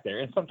back there.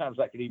 And sometimes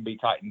that could even be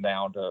tightened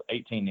down to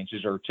 18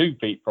 inches or 2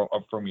 feet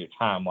from your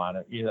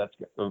timeline.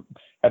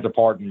 That's a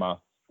pardon my.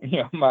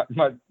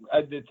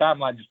 The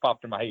timeline just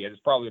popped in my head.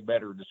 It's probably a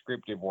better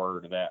descriptive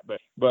word of that.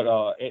 But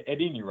at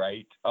any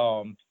rate,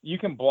 you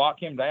can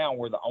block him down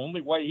where the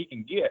only way he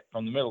can get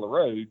from the middle of the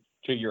road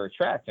to your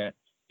attractant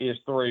is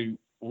through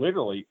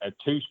literally a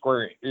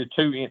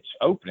 2-inch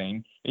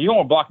opening. You don't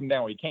want to block him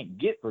down where he can't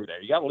get through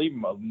there. You got to leave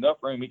him enough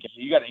room.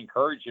 You got to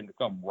encourage him to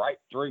come right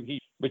through.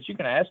 But you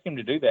can ask him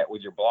to do that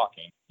with your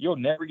blocking. You'll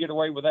never get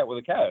away with that with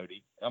a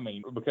coyote.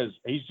 Because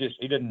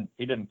he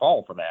didn't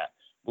fall for that.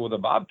 But with a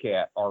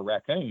bobcat or a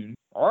raccoon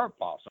or a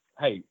possum,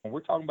 hey, when we're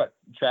talking about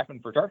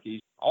trapping for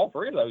turkeys, all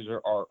 3 of those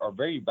are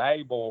very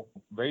valuable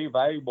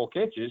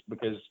catches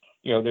because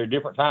they're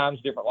different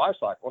times, different life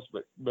cycles.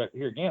 But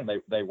here again,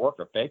 they work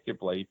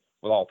effectively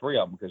with all 3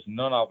 of them because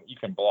none of them you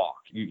can block.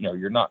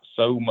 You're not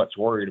so much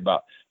worried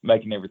about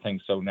making everything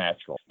so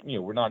natural.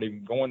 We're not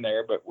even going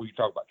there. But when you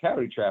talk about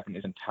coyote trapping,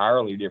 it's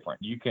entirely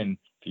different. You can,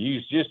 if you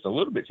use just a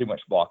little bit too much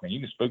blocking, you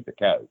can spook the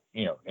coyote.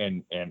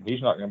 And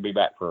he's not going to be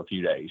back for a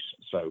few days.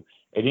 So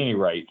at any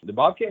rate, the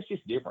bobcat's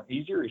just different.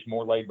 Easier. He's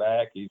more laid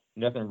back.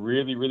 Nothing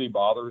really, really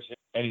bothers him.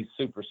 And he's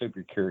super,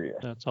 super curious.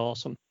 That's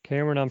awesome.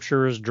 Cameron, I'm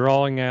sure, is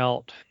drawing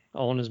out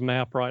on his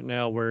map right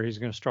now where he's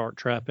going to start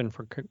trapping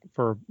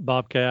for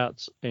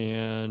bobcats.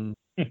 And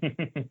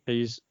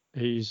he's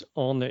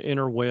on the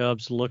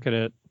interwebs looking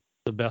at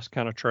the best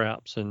kind of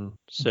traps and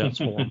sets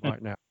for him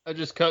right now. I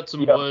just cut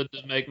some wood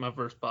to make my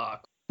first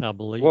box. I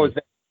believe What was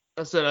that?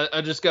 I said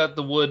I just got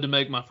the wood to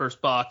make my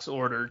first box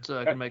ordered, so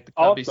I can make the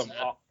cubby Awesome. set.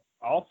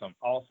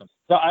 Awesome.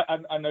 So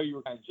I know you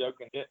were kind of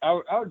joking.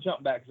 I would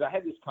jump back because I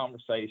had this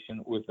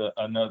conversation with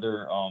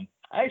another.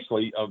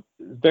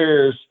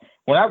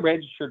 When I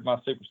registered my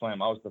Super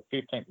Slam, I was the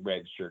 15th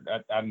registered.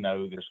 I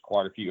know there's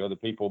quite a few other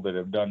people that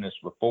have done this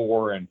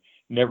before and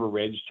never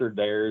registered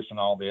theirs and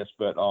all this,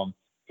 but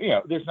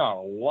there's not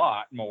a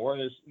lot more.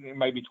 There's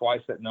maybe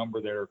twice that number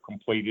that are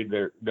completed.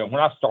 When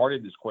I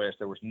started this quest,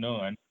 there was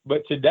none.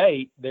 But to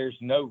date, there's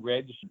no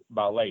registered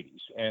by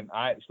ladies. And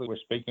I actually was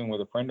speaking with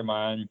a friend of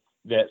mine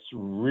that's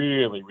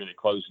really, really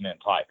closing in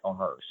tight on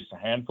hers. Just a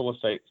handful of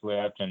states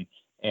left, and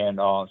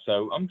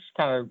so I'm just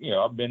kind of,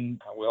 I've been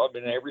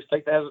in every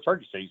state that has a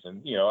turkey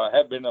season.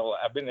 I've been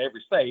in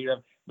every state.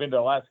 I've been to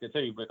Alaska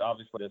too, but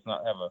obviously does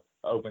not have a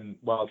open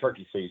wild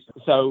turkey season.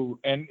 So,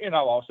 and I've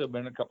also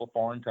been in a couple of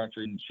foreign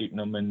countries and shooting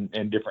them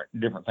and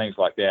different things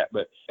like that.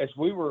 But as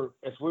we were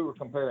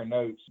comparing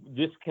notes,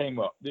 this came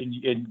up,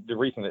 and the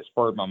reason that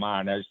spurred my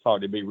mind, I just thought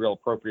it'd be a real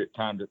appropriate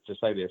time to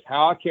say this.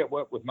 How I kept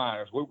up with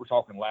mine is we were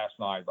talking last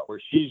night about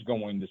where she's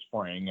going this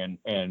spring,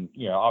 and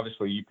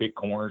obviously you pick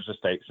corners of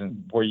states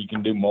and where you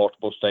can do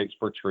multiple states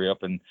per trip,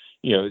 and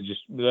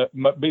just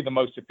be the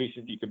most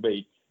efficient you can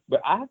be.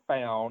 But I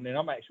found, and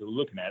I'm actually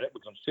looking at it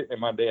because I'm sitting at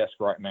my desk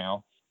right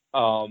now.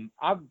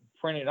 I've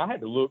printed. I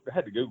had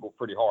to Google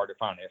pretty hard to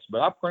find this,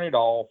 but I printed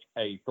off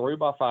a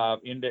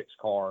 3x5 index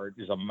card.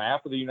 It's a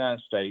map of the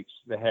United States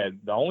that had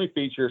the only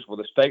features were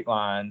the state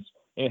lines,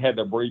 and it had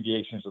the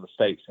abbreviations of the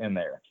states in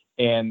there.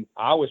 And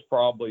I was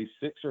probably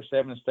 6 or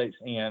 7 states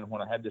in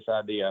when I had this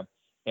idea.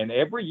 And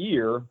every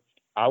year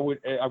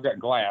I've got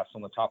glass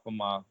on the top of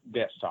my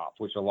desktop,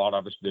 which a lot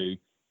of us do.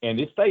 And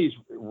it stays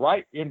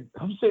right in.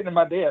 I'm sitting at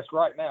my desk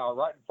right now,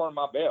 right in front of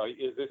my belly.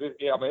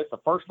 It's the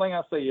first thing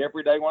I see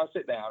every day when I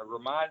sit down. It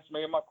reminds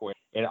me of my quest.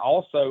 And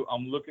also,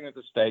 I'm looking at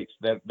the states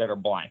that are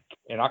blank,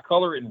 and I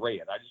color it in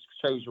red. I just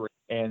chose red,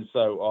 and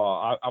so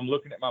I'm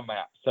looking at my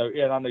map. So,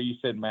 and I know you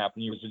said map,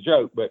 and it was a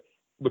joke, but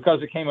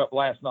because it came up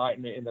last night,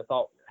 and the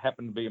thought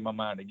happened to be in my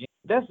mind again,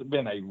 that's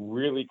been a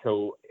really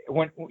cool.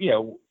 When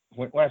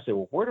I say,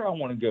 well, where do I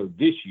want to go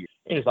this year?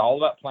 And it's all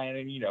about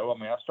planning.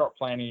 I start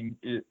planning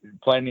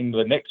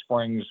the next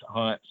spring's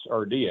hunts,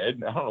 or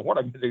did. I don't know what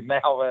I'm going to do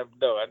now. I've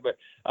done, but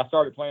I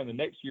started planning the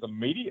next year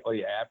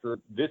immediately after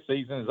this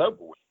season is over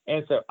with.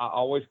 And so I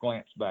always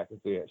glance back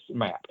at this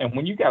map. And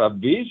when you got a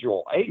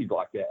visual aid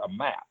like that, a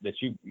map that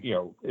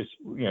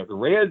the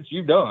reds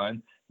you've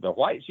done, the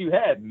whites you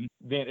hadn't,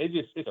 then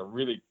it's a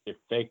really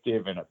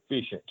effective and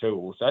efficient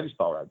tool. So I just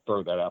thought I'd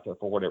throw that out there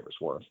for whatever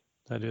it's worth.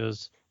 That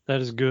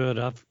is good.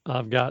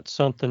 I've got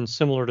something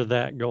similar to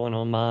that going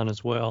on mine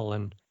as well,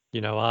 and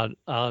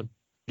I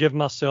give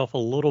myself a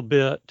little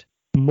bit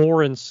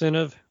more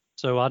incentive,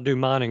 so I do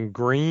mine in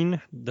green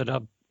that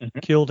I've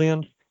killed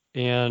in,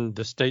 and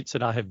the states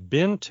that I have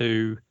been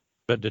to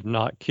but did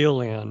not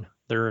kill in,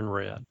 they're in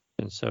red,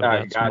 and so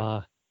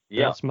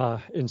that's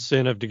my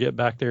incentive to get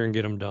back there and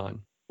get them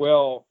done.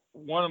 Well,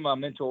 one of my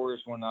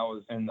mentors when I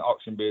was in the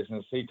auction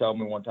business, he told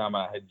me one time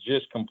I had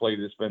just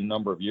completed, it's been a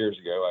number of years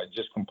ago, I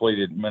just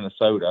completed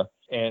Minnesota.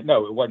 And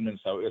no, it wasn't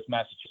Minnesota, it was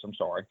Massachusetts, I'm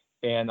sorry.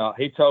 And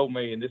he told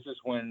me, and this is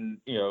when,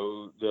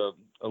 the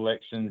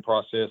election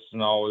process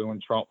and all,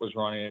 when Trump was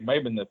running, it may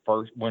have been the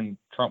first, when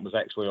Trump was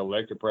actually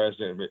elected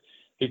president, but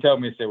he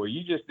told me, he said, well,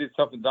 you just did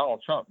something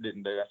Donald Trump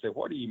didn't do. I said,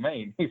 what do you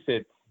mean? He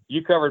said,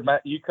 you colored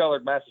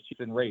Massachusetts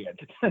in red.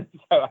 So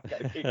I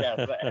got a kick out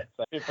of that.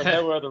 So if for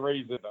no other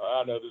reason,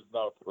 I know this is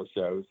not a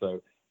show,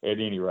 so at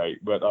any rate,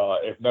 but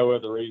if no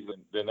other reason,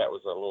 then that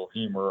was a little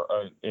humor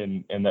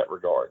in that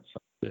regard.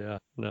 So. Yeah,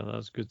 no, that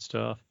was good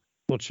stuff.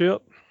 Well,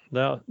 Chip,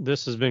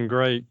 this has been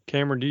great.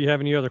 Cameron, do you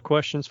have any other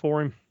questions for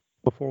him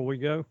before we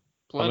go?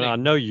 Plenty. I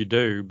know you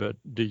do, but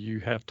do you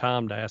have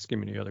time to ask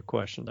him any other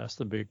questions? That's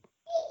the big.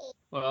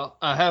 Well,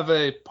 I have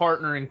a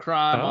partner in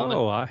crime on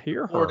the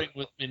recording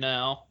with me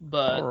now,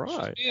 but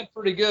she's being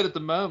pretty good at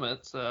the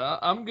moment, so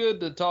I'm good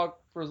to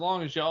talk for as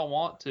long as y'all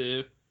want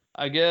to.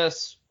 I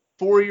guess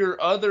for your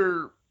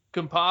other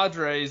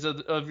compadres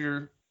of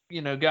your,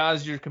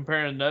 guys you're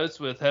comparing notes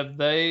with, would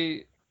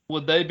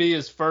they be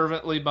as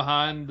fervently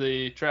behind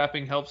the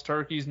trapping helps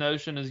turkeys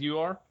notion as you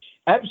are?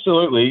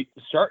 Absolutely.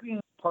 Certain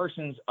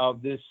persons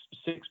of this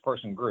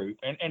 6-person group,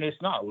 and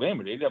it's not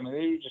limited. I mean,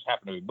 they just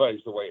happen to be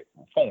buddies the way it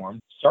formed.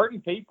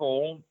 Certain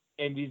people,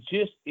 and it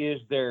just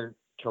is their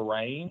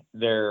terrain,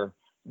 their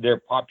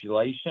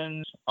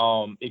populations.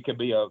 It could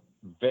be a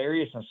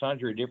various and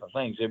sundry different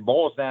things. It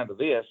boils down to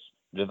this: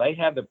 do they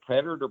have the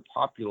predator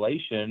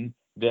population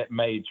that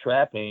made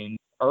trapping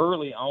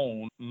early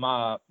on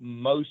my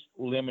most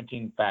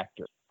limiting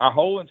factor? Our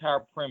whole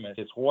entire premise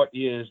is what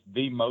is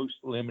the most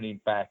limiting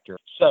factor.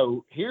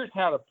 So here's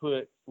how to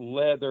put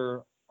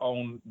leather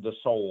on the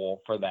soil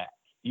for that.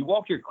 You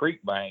walk your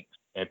creek banks.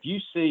 If you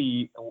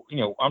see,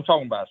 I'm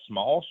talking about a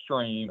small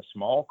stream, a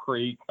small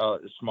creek, a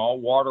small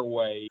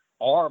waterway,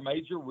 or a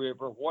major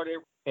river,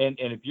 whatever. And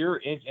if you're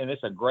in, and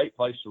it's a great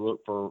place to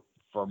look for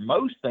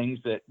most things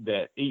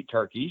that eat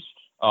turkeys.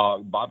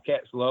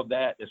 Bobcats love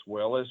that as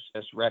well as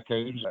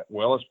raccoons, as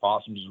well as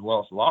possums, as well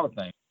as a lot of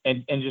things.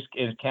 And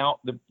count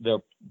the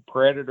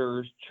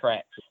predators'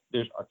 tracks.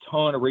 There's a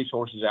ton of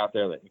resources out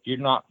there that if you're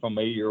not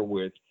familiar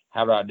with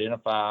how to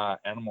identify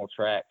animal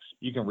tracks,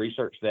 you can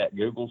research that.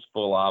 Google's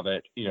full of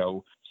it.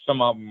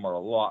 Some of them are a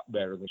lot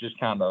better than just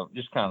kind of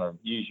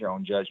use your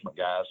own judgment,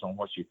 guys, on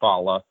what you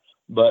follow.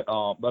 But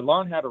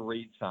learn how to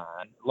read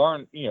sign.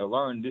 Learn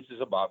this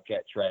is a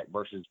bobcat track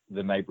versus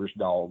the neighbor's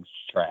dog's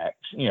tracks.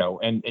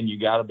 And you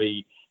got to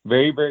be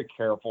very, very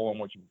careful on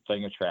what you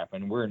think of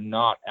trapping. We're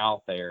not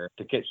out there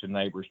to catch the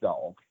neighbor's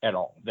dog at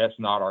all. That's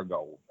not our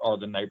goal, or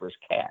the neighbor's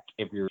cat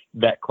if you're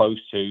that close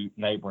to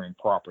neighboring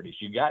properties.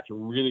 You got to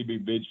really be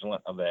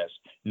vigilant of this.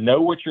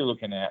 Know what you're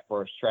looking at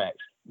for its tracks.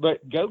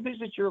 But go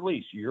visit your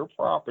lease, your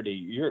property,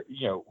 your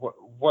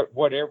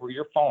whatever,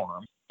 your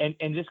farm,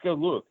 and just go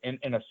look and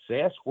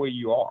assess where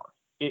you are.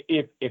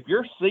 If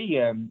you're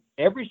seeing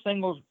every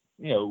single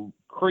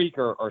creek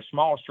or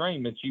small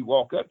stream that you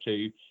walk up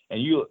to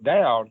and you look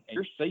down and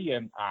you're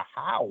seeing a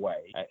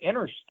highway,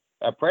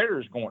 a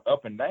predator's going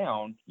up and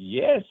down,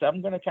 yes,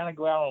 I'm going to kind of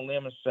go out on a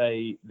limb and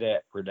say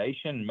that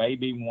predation may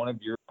be one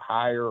of your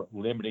higher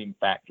limiting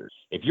factors.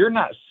 If you're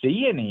not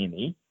seeing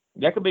any,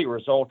 that could be a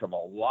result of a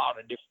lot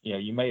of different,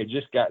 you may have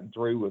just gotten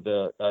through with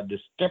a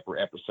distemper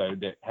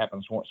episode that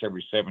happens once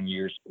every 7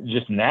 years.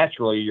 Just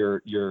naturally,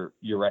 your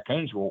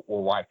raccoons were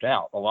wiped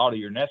out. A lot of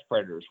your nest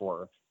predators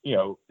were,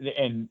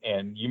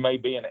 and you may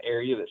be in an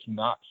area that's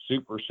not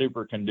super,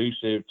 super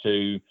conducive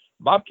to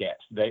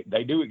bobcats.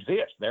 They do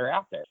exist. They're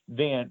out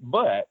there.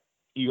 But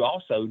you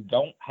also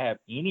don't have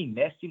any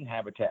nesting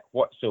habitat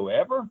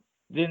whatsoever.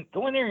 Then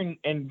go in there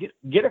and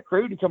get a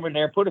crew to come in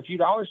there, put a few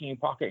dollars in your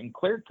pocket, and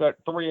clear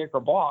cut 3-acre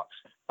blocks,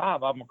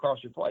 5 of them across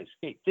your place.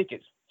 Keep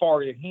thickets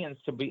for your hens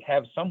to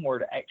have somewhere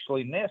to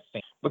actually nest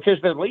in, because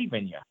they're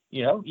leaving you.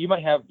 You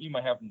may have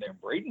them there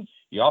breeding.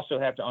 You also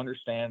have to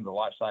understand the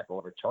life cycle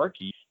of a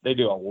turkey. They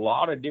do a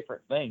lot of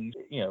different things.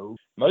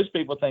 Most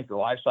people think the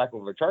life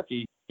cycle of a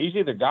turkey, he's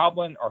either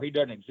gobbling or he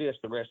doesn't exist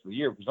the rest of the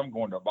year because I'm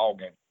going to a ball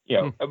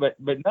game. But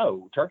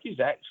no, turkeys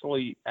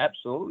actually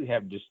absolutely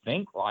have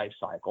distinct life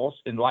cycles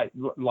and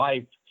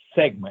life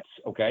segments,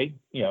 okay,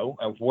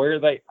 of where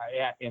they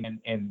at,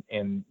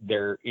 and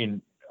they're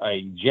in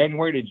a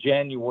January to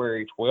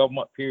January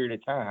 12-month period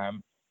of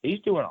time. He's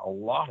doing a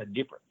lot of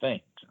different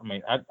things. I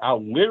mean,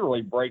 I'll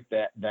literally break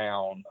that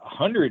down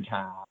 100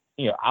 times.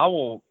 I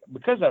will,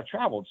 because I've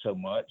traveled so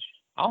much,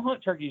 I'll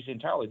hunt turkeys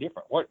entirely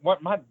different.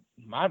 What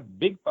my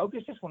big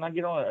focus is when I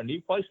get on a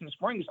new place in the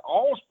spring is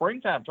all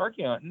springtime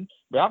turkey hunting,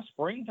 but I've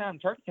springtime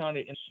turkey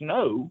hunted in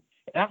snow,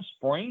 and I've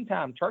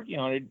springtime turkey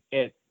hunted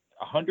at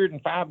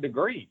 105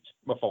 degrees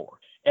before.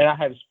 And I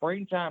have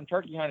springtime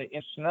turkey hunted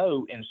in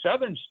snow in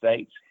southern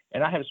states,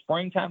 and I have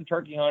springtime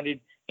turkey hunted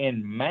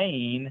in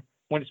Maine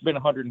when it's been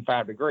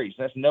 105 degrees.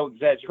 That's no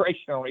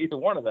exaggeration on either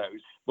one of those.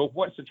 But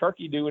what's the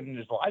turkey doing in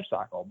his life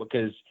cycle?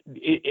 Because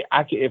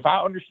if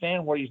I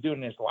understand what he's doing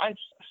in his life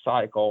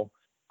cycle,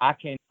 I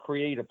can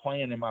create a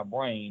plan in my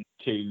brain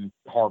to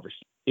harvest.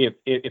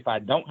 If I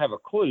don't have a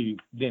clue,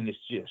 then it's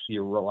just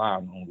you're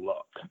relying on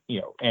luck,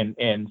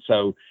 and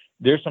so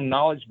there's some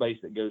knowledge base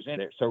that goes in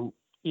there. So,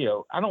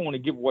 I don't want to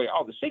give away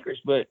all the secrets,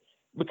 but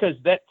because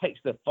that takes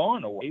the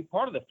fun away.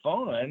 Part of the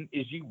fun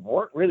is you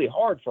work really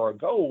hard for a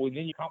goal and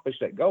then you accomplish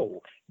that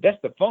goal.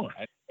 That's the fun.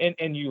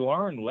 And you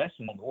learn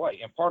lessons on the way.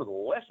 And part of the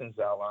lessons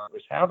I learned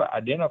was how to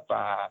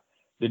identify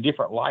the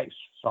different life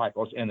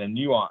cycles and the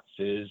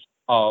nuances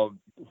of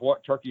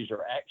what turkeys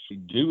are actually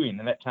doing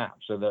in that time.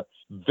 So the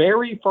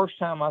very first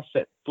time I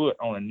set foot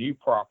on a new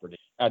property,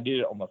 I did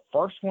it on the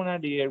first one I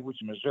did,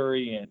 which is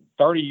Missouri, and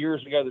 30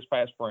 years ago this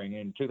past spring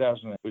in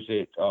 2000, was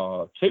it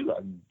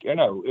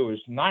it was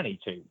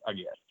 92, I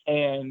guess.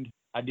 And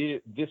I did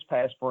it this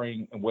past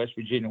spring in West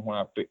Virginia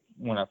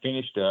when I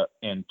finished up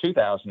in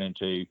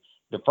 2002.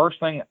 The first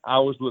thing I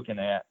was looking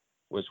at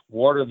was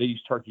what are these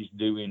turkeys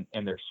doing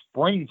in their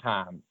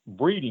springtime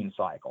breeding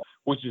cycle,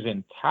 which is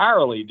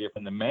entirely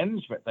different. The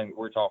management thing that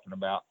we're talking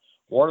about,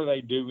 what are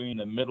they doing in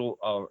the middle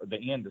of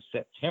the end of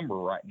September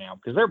right now?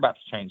 Because they're about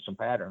to change some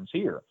patterns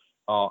here.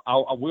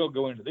 I will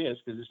go into this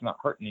because it's not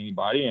hurting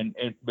anybody,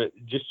 but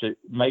just to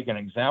make an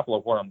example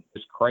of what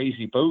this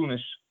crazy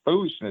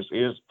foolishness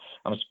is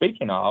I'm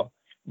speaking of.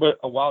 But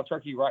a wild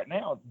turkey right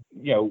now,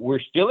 we're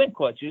still in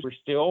clutches, we're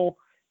still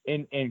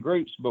in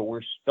groups, but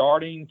we're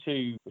starting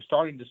to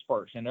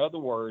disperse. In other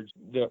words,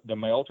 the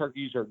male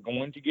turkeys are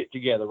going to get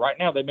together. Right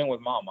now, they've been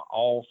with mama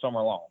all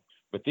summer long,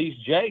 but these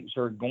jakes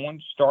are going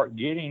to start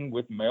getting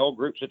with male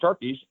groups of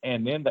turkeys,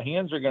 and then the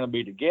hens are going to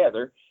be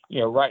together.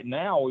 Right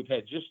now we've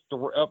had just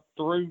up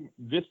through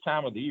this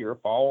time of the year,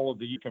 fall of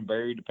the year can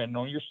vary depending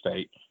on your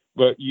state,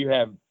 but you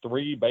have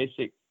 3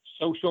 basic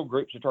social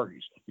groups of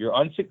turkeys. Your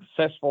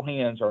unsuccessful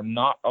hens are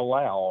not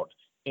allowed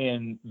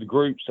in the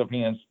groups of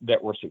hens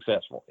that were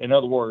successful. In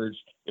other words,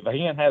 if a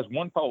hen has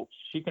 1 poult,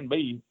 she can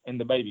be in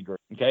the baby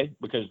group, okay?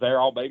 Because they're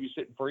all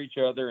babysitting for each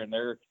other, and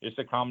it's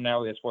a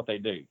commonality. That's what they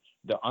do.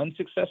 The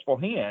unsuccessful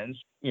hens,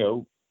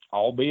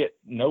 albeit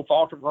no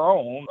fault of her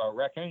own. A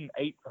raccoon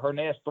ate her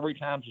nest 3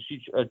 times as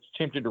she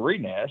attempted to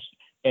re-nest.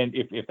 And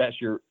if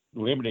that's your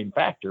limiting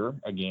factor,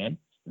 again,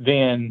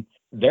 then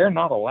they're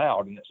not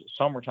allowed in this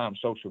summertime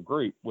social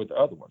group with the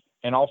other ones.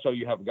 And also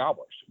you have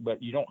gobblers,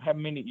 but you don't have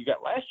many. You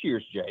got last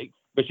year's Jake,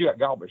 but you got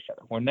gobblers.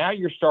 Well, now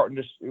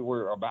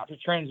we're about to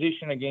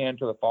transition again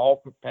to the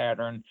fall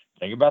pattern.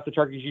 Think about the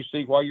turkeys you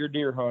see while you're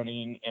deer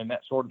hunting and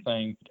that sort of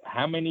thing.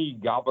 How many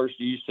gobblers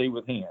do you see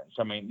with hens?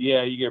 I mean,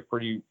 yeah, you get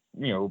pretty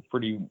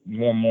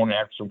warm morning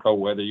after some cold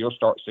weather. You'll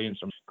start seeing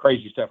some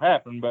crazy stuff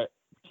happen, but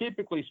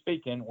typically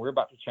speaking, we're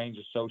about to change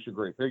the social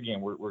group. Here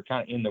again, we're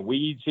kind of in the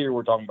weeds here.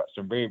 We're talking about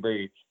some very,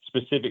 very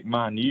specific,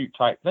 minute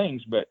type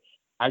things, but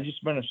I've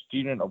just been a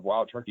student of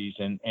wild turkeys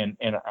and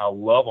I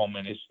love them,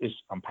 and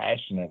I'm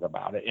passionate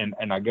about it,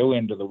 and I go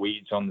into the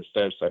weeds on the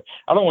stuff. So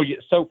I don't want to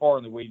get so far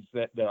in the weeds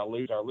that I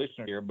lose our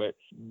listener here, but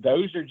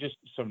those are just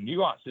some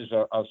nuances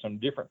of some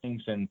different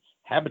things and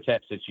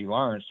habitats that you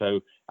learn. So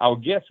I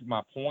would guess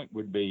my point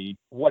would be,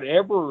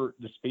 whatever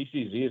the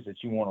species is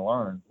that you want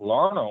to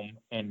learn them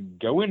and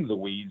go into the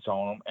weeds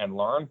on them and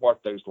learn what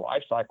those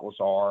life cycles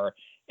are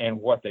and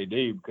what they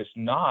do, because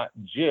not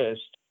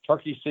just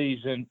turkey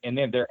season and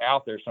then they're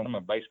out there. So I'm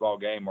at a baseball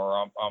game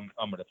or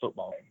I'm at a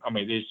football game. I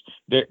mean,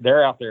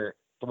 they're out there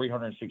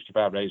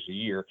 365 days a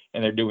year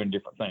and they're doing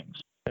different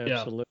things.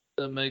 Absolutely.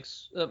 Yeah,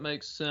 that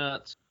makes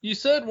sense. You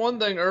said one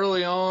thing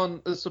early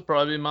on. This will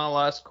probably be my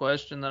last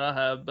question that I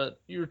have, but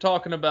you were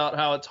talking about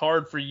how it's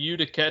hard for you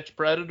to catch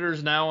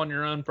predators now on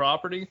your own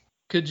property.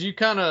 Could you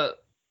kind of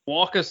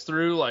walk us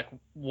through, like,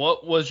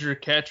 what was your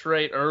catch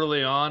rate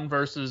early on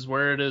versus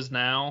where it is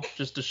now,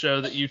 just to show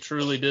that you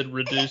truly did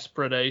reduce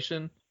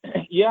predation?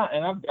 Yeah,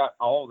 and I've got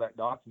all that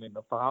documented in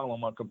a file on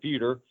my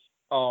computer.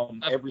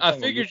 I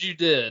figured you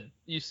did.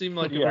 You seem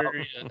like a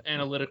very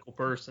analytical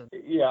person.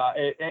 Yeah,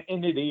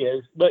 and it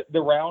is. But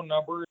the round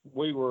number,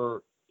 we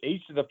were,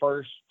 each of the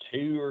first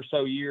 2 or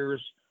so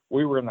years,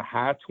 we were in the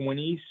high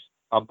 20s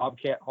of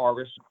bobcat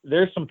harvest.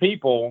 There's some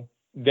people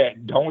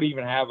that don't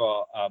even have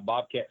a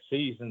bobcat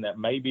season that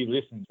may be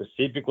listening,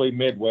 specifically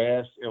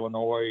Midwest,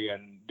 Illinois,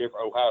 and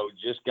different Ohio,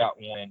 just got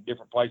one in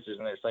different places,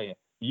 and they're saying,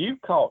 you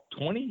caught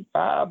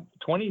 25,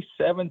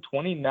 27,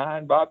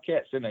 29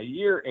 bobcats in a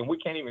year, and we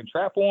can't even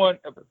trap one.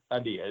 I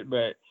did,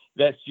 but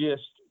that's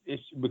just,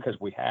 it's because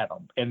we had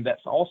them. And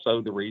that's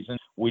also the reason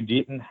we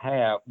didn't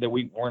have, that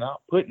we were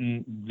not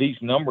putting these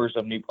numbers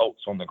of new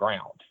poults on the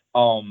ground.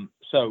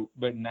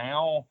 But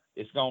now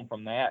it's gone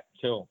from that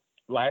till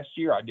last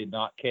year. I did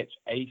not catch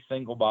a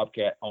single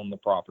bobcat on the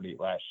property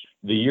last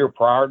year. The year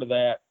prior to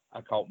that,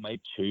 I caught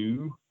maybe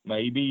 2,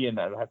 and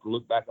I'd have to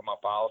look back at my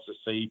files to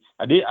see.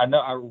 I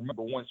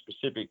remember one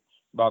specific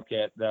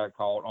bobcat that I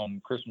caught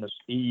on Christmas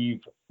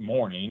Eve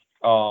morning.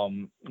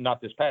 Not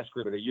this past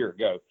Christmas, but a year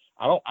ago.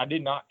 I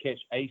did not catch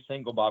a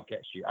single bobcat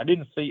this year. I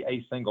didn't see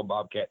a single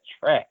bobcat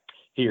track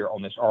here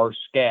on this R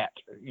scat,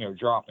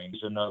 dropping.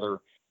 It's another,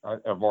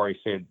 I've already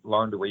said,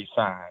 learn to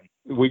re-sign.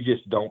 We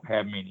just don't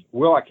have many.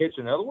 Will I catch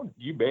another one?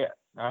 You bet.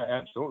 I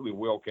absolutely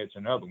will catch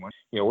another one.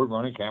 We're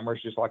running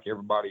cameras just like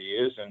everybody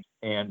is,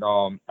 and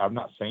I've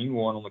not seen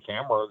one on the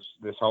cameras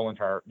this whole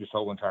entire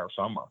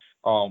summer.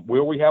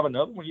 Will we have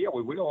another one? Yeah,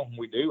 we will.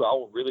 We do. I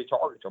will really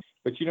target them.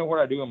 But you know what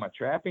I do in my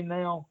trapping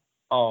now?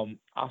 I'll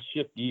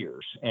shift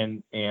gears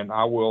and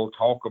I will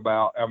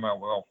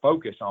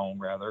focus on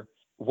rather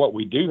what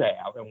we do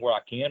have and where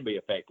I can be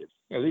effective.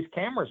 These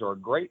cameras are a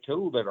great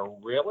tool that are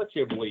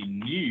relatively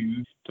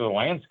new to the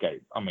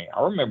landscape. I mean,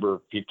 I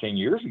remember 15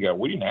 years ago,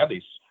 we didn't have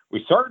these.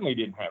 We certainly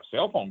didn't have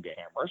cell phone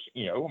cameras.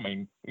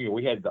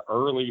 We had the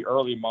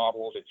early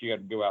models that you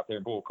had to go out there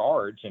and pull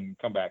cards and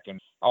come back and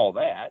all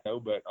that.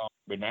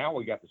 But now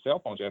we got the cell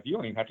phones. You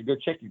don't even have to go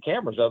check your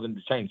cameras other than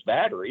to change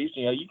batteries.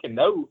 You can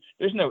know.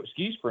 There's no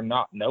excuse for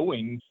not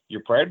knowing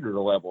your predator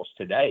levels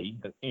today.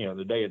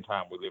 The day and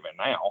time we live in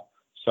now.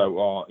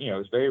 So,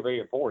 it's very, very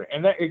important.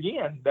 And that,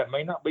 again, that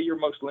may not be your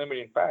most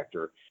limiting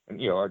factor.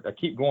 And, I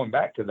keep going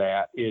back to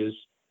that, is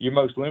your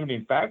most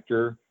limiting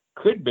factor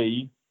could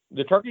be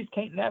the turkeys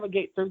can't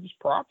navigate through this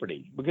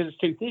property because it's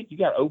too thick. You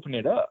got to open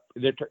it up.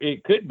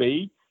 It could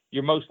be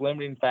your most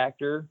limiting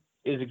factor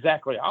is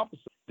exactly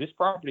opposite. This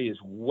property is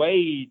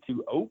way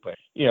too open.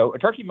 A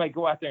turkey may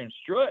go out there and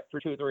strut for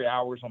 2 or 3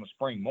 hours on a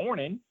spring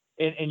morning,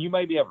 and you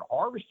may be able to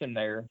harvest in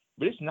there,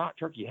 but it's not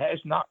turkey.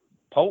 It's not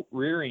poult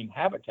rearing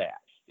habitat.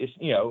 It's,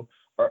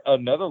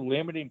 another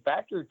limiting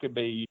factor could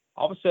be,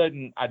 all of a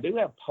sudden, I do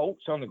have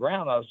poults on the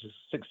ground. I was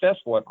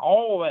successful in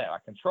all of that. I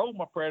controlled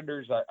my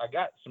predators. I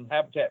got some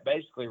habitat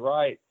basically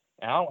right,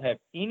 and I don't have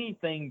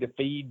anything to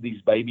feed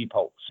these baby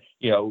poults.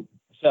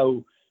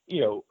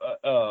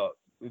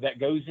 That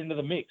goes into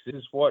the mix. This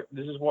is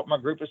what my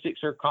group of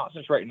 6 are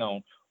concentrating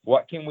on.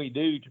 What can we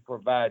do to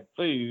provide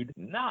food,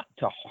 not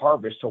to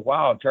harvest a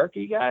wild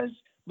turkey, guys,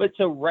 but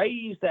to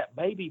raise that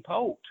baby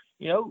poult?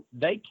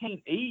 They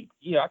can't eat.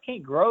 I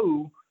can't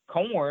grow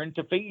corn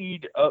to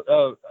feed.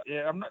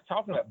 I'm not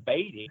talking about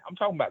baiting. I'm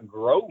talking about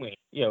growing.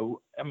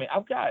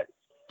 I've got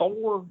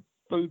 4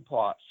 food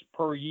plots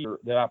per year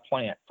that I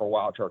plant for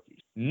wild turkeys.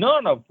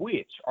 none of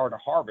which are to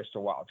harvest a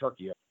wild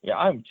turkey. Yeah,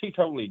 I'm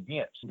totally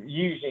against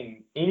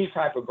using any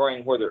type of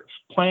grain, whether it's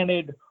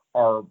planted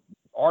or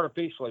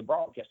artificially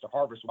broadcast, to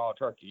harvest wild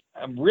turkey.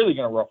 I'm really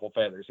going to ruffle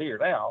feathers here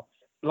now.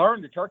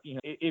 Learn the turkey.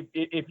 If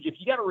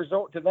you got to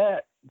resort to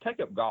that, take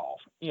up golf.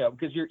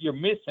 Because you're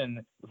missing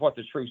what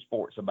the true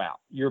sport's about.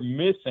 You're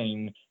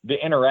missing the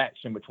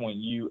interaction between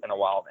you and a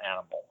wild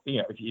animal.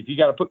 If you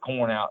got to put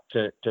corn out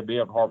to be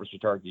able to harvest a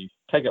turkey,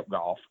 take up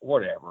golf.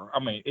 Whatever. I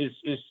mean, it's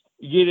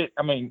you get it.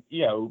 I mean,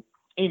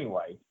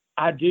 Anyway,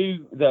 I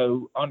do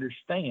though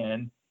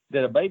understand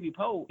that a baby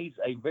poult needs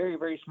a very,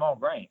 very small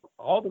grain,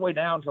 all the way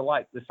down to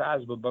like the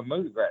size of a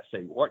Bermuda grass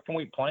seed. What can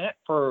we plant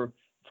to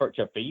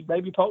feed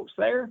baby poults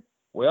there?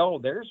 Well,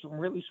 there's some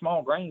really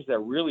small grains that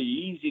are really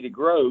easy to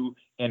grow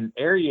in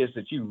areas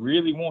that you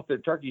really want the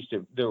turkeys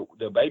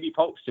the baby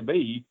poults to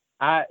be,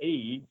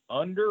 i.e.,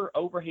 under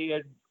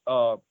overhead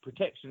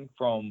protection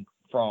from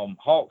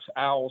hawks,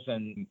 owls,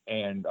 and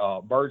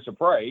birds of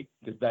prey,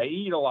 because they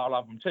eat a lot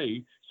of them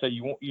too. So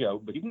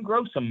but you can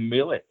grow some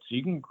millets.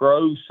 You can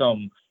grow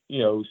some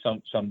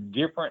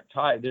different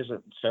type. There's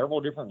several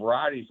different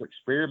varieties we're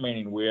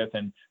experimenting with,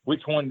 and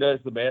which one does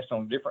the best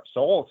on different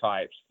soil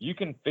types. You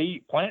can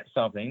plant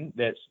something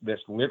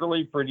that's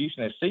literally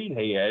producing a seed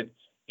head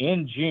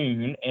in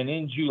June and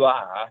in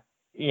July.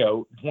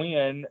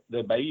 When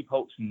the baby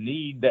poults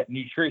need that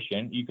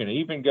nutrition. You can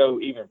even go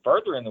even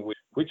further in the week.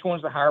 Which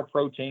one's the higher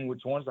protein?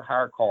 Which one's the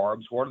higher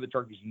carbs? What are the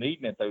turkeys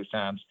needing at those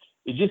times?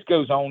 It just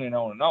goes on and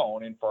on and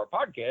on. And for a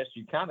podcast,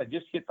 you kind of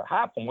just hit the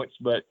high points,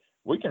 but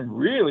we can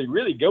really,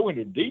 really go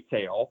into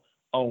detail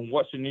on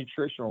what's the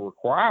nutritional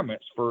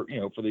requirements for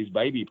these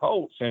baby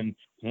poults, and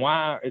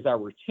why is our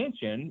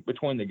retention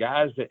between the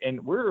guys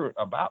and we're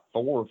about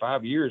 4 or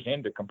 5 years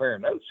into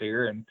comparing notes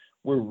here, and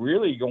we're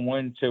really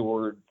going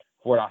toward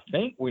what I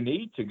think we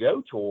need to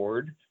go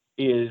toward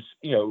is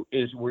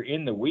we're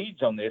in the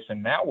weeds on this,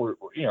 and now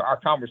our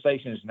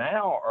conversations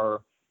now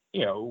are,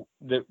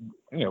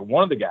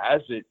 one of the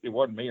guys, it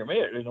wasn't me or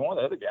Mitt, and one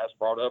of the other guys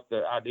brought up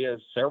the idea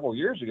several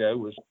years ago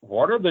was,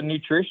 what are the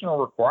nutritional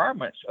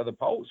requirements of the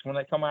poults when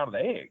they come out of the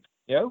eggs?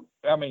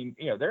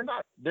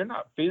 They're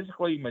not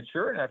physically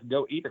mature enough to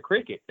go eat a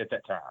cricket at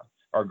that time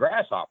or a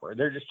grasshopper.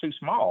 They're just too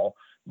small.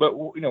 But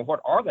what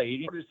are they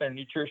eating? What is their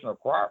nutritional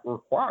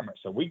requirements?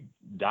 So we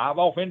dive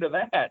off into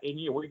that,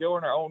 and we go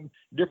in our own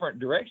different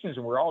directions,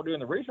 and we're all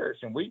doing the research,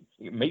 and we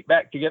meet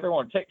back together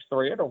on a text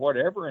thread or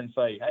whatever, and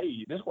say,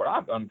 hey, this is what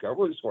I've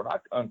uncovered. This is what I've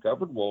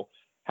uncovered. Well,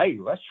 hey,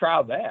 let's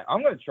try that.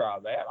 I'm going to try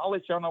that. I'll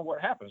let y'all know what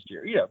happens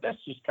here.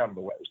 That's just kind of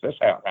the way. That's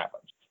how it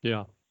happens.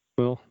 Yeah.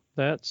 Well,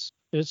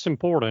 it's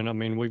important. I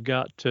mean, we've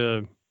got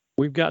to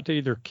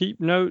either keep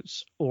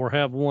notes or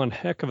have one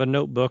heck of a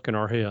notebook in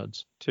our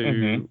heads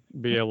to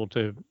be able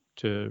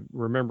to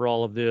remember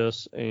all of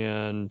this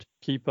and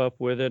keep up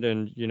with it.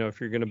 And,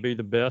 if you're going to be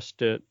the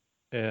best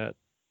at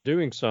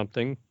doing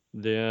something,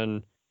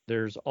 then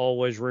there's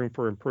always room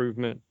for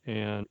improvement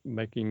and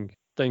making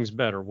things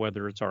better,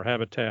 whether it's our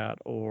habitat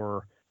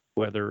or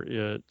whether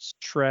it's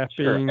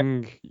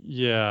trapping. Sure.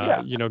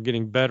 Yeah.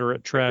 Getting better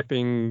at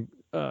trapping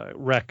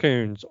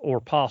raccoons or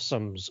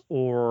possums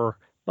or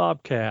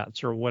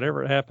bobcats or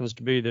whatever it happens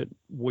to be that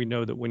we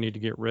know that we need to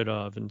get rid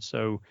of. And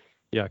so,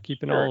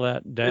 keeping all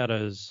that data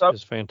is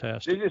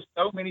fantastic. There's just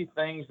so many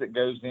things that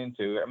goes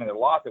into it. I mean, a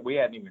lot that we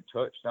hadn't even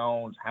touched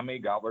on. How many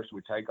gobblers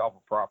we take off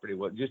of property?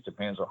 Well, it just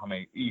depends on how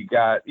many you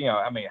got.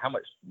 How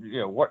much,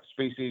 what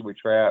species we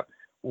trap,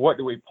 what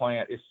do we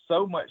plant? It's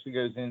so much that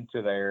goes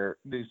into there.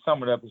 To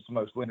sum it up, is the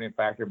most limiting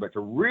factor. But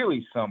to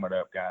really sum it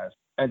up, guys,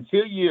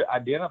 until you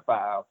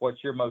identify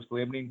what your most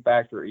limiting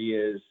factor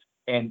is,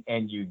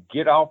 and you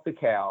get off the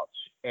couch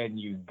and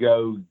you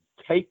go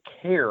take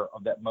care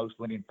of that most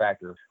limiting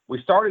factor.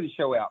 We started the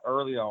show out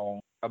early on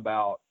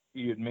about,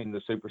 you had mentioned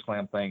the Super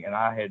Slam thing, and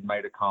I had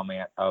made a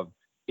comment of,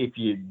 if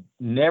you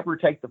never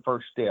take the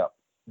first step,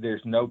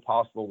 there's no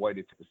possible way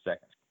to take the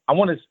second. I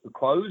want to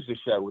close the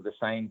show with the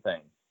same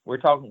thing. We're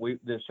talking,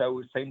 the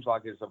show seems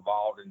like it's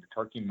evolved into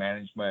turkey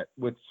management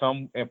with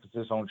some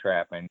emphasis on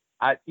trapping.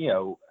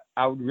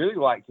 I would really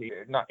like to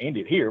not end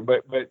it here,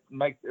 but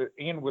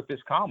end with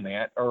this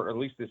comment, or at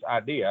least this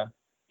idea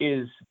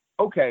is,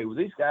 okay, well,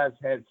 these guys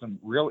had some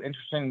real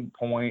interesting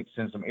points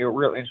and some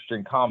real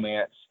interesting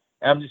comments.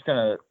 And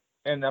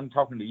I'm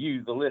talking to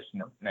you, the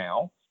listener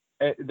now.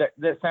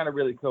 That sounded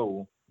really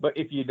cool. But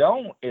if you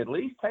don't at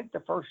least take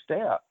the first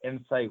step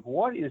and say,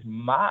 what is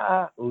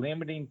my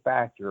limiting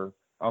factor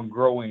on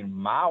growing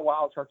my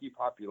wild turkey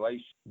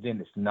population,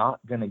 then it's not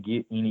going to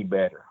get any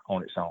better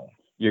on its own.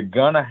 You're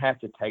going to have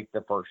to take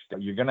the first step.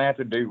 You're going to have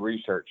to do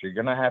research. You're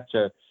going to have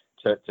to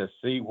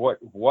see what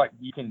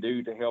you can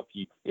do to help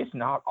you. It's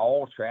not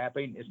all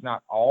trapping. It's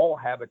not all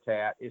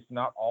habitat. It's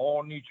not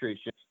all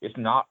nutrition. It's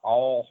not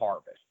all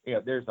harvest.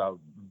 There's a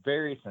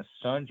various and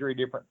sundry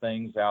different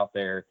things out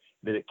there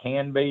that it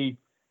can be.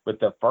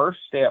 But the first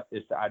step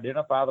is to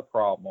identify the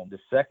problem. The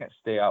second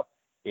step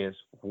is,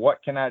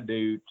 what can I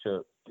do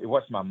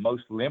what's my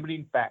most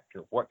limiting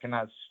factor? What can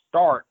I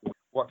start with?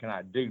 What can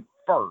I do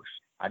first?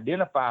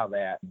 Identify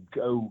that,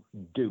 go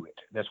do it.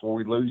 That's where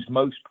we lose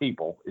most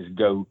people, is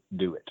go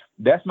do it.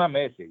 That's my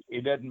message.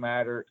 It doesn't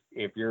matter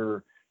if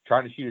you're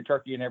trying to shoot a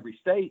turkey in every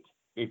state,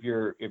 if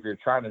you're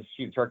trying to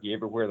shoot a turkey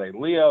everywhere they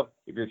live,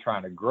 if you're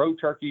trying to grow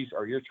turkeys,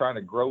 or you're trying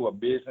to grow a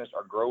business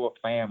or grow a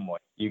family.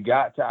 You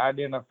got to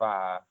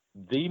identify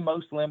the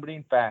most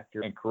limiting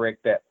factor and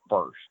correct that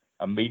first.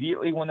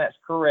 Immediately when that's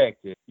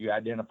corrected, you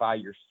identify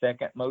your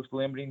second most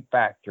limiting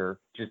factor,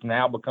 just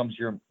now becomes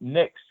your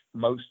next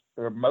most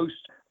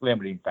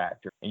limiting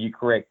factor, and you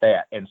correct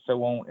that, and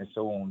so on and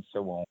so on and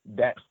so on.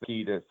 That's the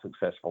key to a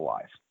successful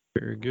life.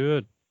 Very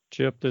good.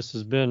 Chip, this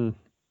has been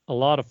a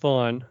lot of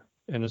fun,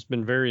 and it's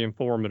been very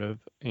informative,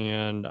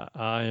 and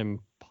I am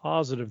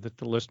positive that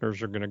the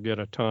listeners are going to get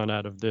a ton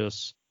out of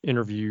this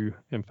interview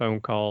and phone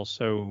call.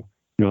 So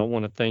I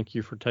want to thank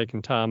you for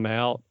taking time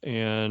out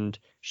and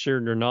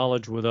sharing your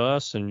knowledge with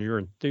us and your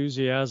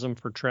enthusiasm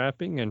for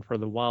trapping and for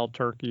the wild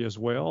turkey as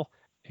well.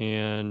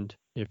 And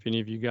if any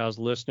of you guys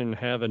listening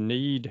have a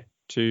need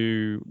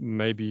to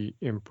maybe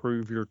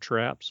improve your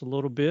traps a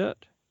little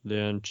bit,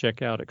 then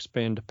check out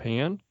Expand to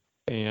Pan,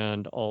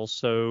 and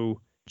also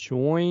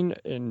join,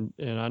 and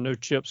I know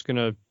Chip's going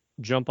to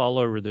jump all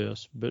over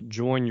this, but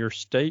join your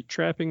state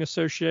trapping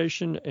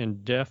association,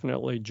 and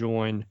definitely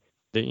join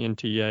the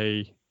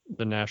NTA,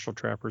 the National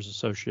Trappers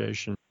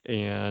Association,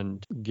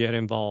 and get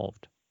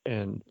involved.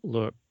 And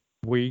look,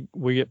 we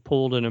get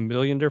pulled in a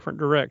million different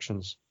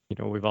directions.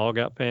 We've all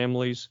got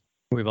families,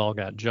 we've all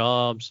got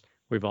jobs,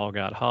 we've all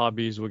got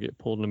hobbies. We get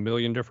pulled in a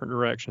million different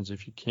directions.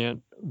 If you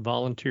can't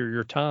volunteer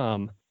your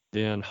time,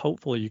 then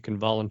hopefully you can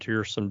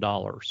volunteer some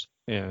dollars.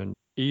 And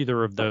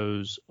either of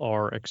those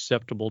are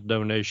acceptable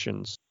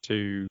donations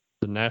to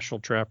the National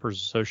Trappers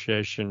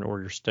Association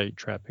or your state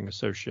trapping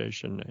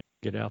association.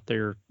 Get out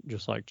there,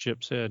 just like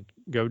Chip said,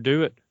 go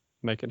do it,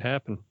 make it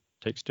happen.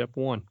 Take step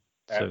one.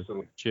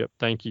 Absolutely. So, Chip,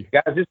 thank you.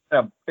 Guys,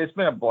 it's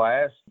been a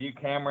blast. You,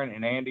 Cameron,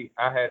 and Andy,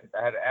 I had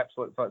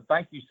absolute fun.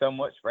 Thank you so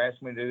much for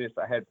asking me to do this.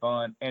 I had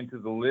fun. And to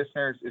the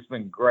listeners, it's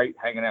been great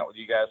hanging out with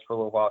you guys for a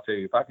little while,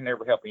 too. If I can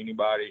ever help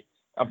anybody,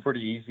 I'm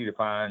pretty easy to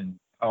find.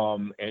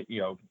 And,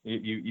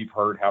 you've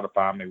heard how to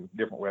find me with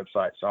different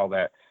websites, all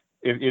that.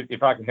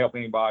 If I can help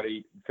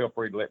anybody, feel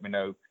free to let me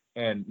know.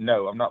 And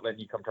no, I'm not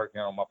letting you come turkey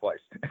on my place.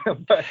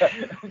 but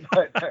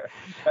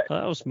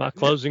that was my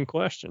closing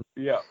question.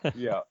 Yeah.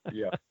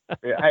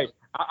 Hey,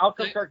 I'll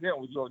come turkey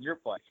hunt with you on your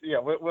place. Yeah,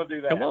 we'll do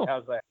that. Come on.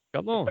 How's that?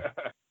 Come on.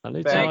 I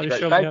need somebody to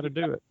show me how to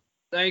do it.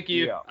 Thank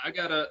you. Yeah. I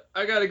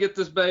gotta get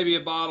this baby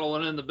a bottle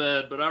and in the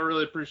bed, but I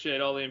really appreciate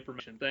all the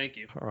information. Thank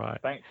you. All right.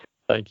 Thanks.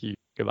 Thank you.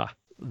 Goodbye.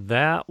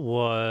 That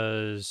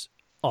was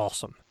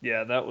awesome.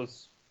 Yeah, that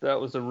was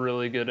a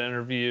really good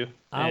interview.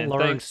 I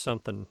learned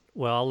something.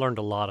 Well, I learned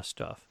a lot of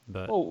stuff,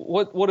 but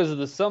what is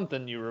the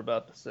something you were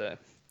about to say?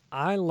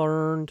 I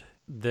learned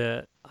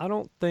that I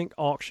don't think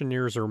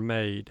auctioneers are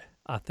made.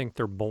 I think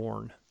they're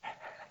born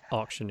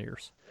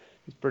auctioneers.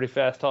 He's a pretty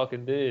fast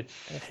talking dude.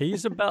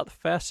 He's about the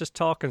fastest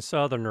talking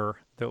Southerner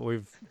that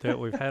we've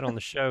had on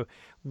the show,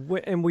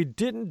 and we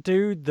didn't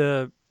do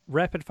the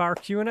rapid fire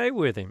Q&A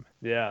with him.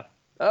 Yeah.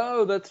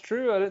 Oh, that's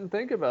true. I didn't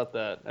think about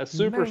that. A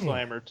super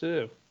slammer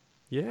too.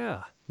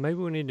 Yeah, maybe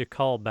we need to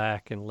call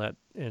back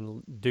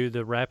and do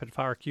the rapid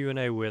fire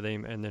Q&A with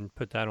him, and then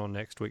put that on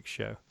next week's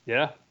show.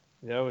 Yeah,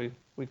 we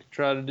could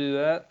try to do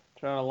that.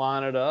 Try to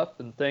line it up.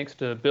 And thanks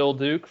to Bill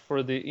Duke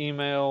for the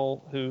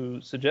email who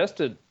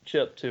suggested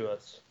Chip to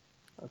us.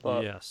 I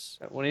thought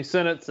when he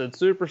sent it, said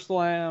Super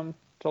Slam,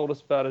 told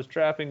us about his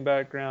trapping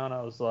background.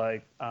 I was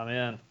like, I'm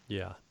in.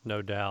 Yeah,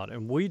 no doubt.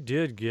 And we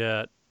did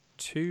get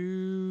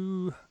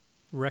 2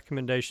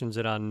 recommendations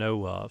that I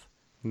know of.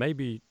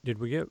 Maybe did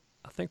we get?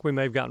 I think we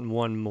may have gotten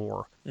one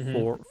more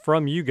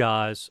from you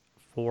guys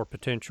for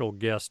potential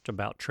guests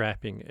about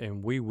trapping,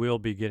 and we will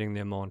be getting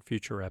them on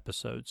future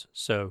episodes.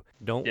 So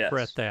don't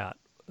fret that.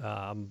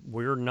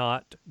 We're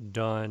not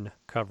done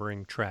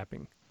covering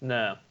trapping.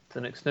 No, it's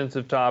an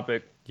extensive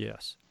topic.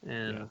 Yes.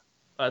 And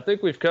I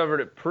think we've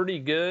covered it pretty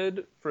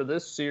good for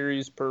this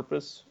series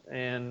purpose.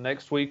 And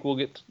next week we'll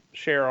get to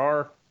share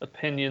our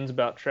opinions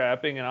about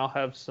trapping, and I'll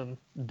have some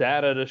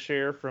data to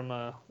share from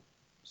a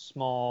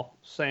small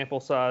sample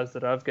size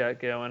that I've got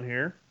going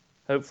here.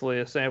 Hopefully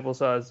a sample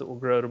size that will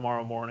grow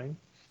tomorrow morning.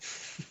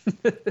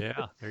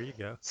 Yeah, there you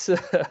go. So,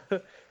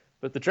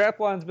 but the trap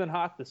line's been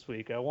hot this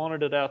week. I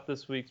wanted it out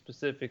this week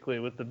specifically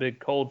with the big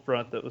cold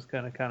front that was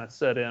kind of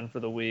set in for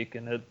the week,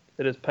 and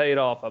it has paid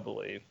off, I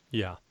believe.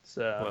 Yeah.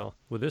 So well,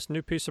 with this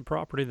new piece of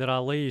property that I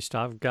leased,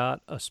 I've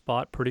got a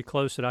spot pretty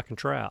close that I can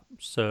trap.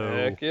 So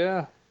heck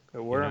yeah,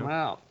 go wear them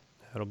out.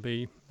 That'll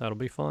be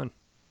fun.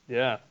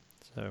 Yeah.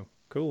 So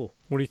cool.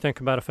 What do you think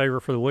about a favor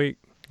for the week?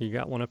 You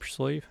got one up your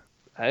sleeve?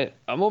 Hey,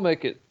 I'm going to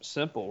make it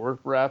simple. We're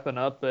wrapping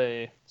up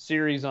a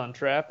series on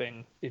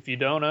trapping. If you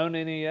don't own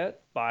any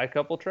yet, buy a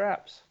couple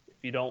traps. If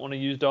you don't want to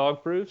use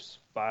dog proofs,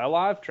 buy a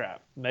live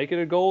trap. Make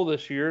it a goal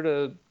this year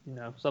to,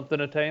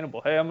 something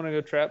attainable. Hey, I'm going to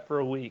go trap for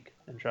a week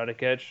and try to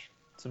catch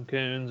some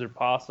coons or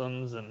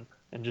possums and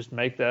just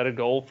make that a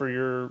goal for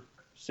your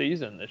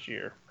season this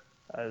year.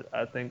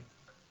 I think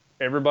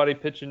everybody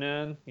pitching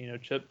in.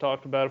 Chip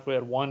talked about if we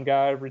had one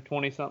guy every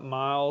 20-something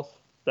miles,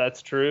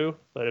 that's true.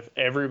 But if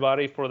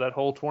everybody for that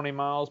whole 20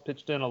 miles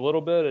pitched in a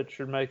little bit, it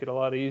should make it a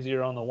lot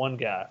easier on the one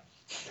guy.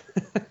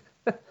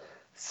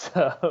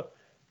 So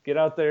get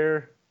out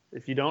there.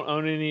 If you don't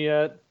own any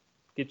yet,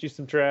 get you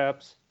some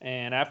traps.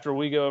 And after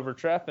we go over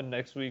trapping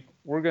next week,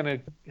 we're going to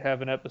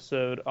have an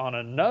episode on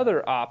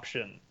another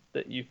option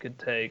that you could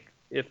take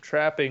if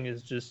trapping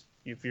is just,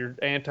 if you're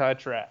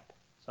anti-trap.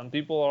 Some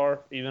people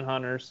are, even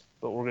hunters,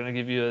 but we're going to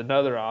give you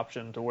another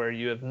option to where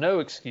you have no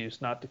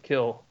excuse not to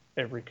kill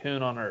every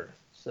coon on earth.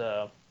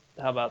 So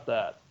how about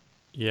that?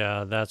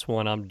 Yeah, that's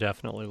one I'm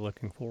definitely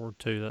looking forward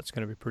to. That's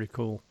going to be pretty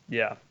cool.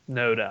 Yeah,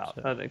 no doubt.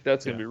 So, I think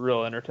that's going to be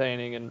real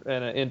entertaining and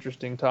an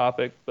interesting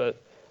topic.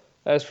 But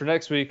as for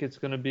next week, it's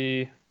going to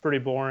be pretty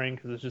boring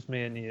because it's just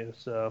me and you.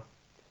 So,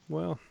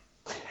 well,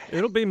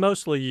 it'll be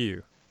mostly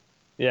you.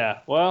 Yeah.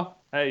 Well,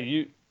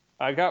 hey,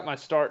 I got my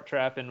start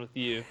trapping with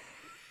you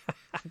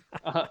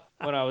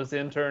when I was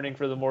interning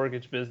for the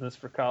mortgage business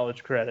for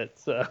college credit.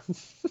 So.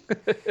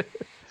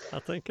 I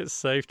think it's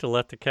safe to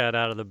let the cat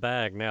out of the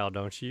bag now,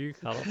 don't you?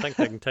 I don't think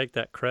they can take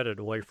that credit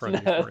away from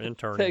you for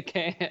interning. They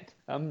can't.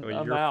 I'm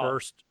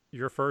out.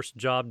 Your first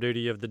job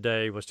duty of the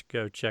day was to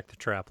go check the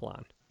trap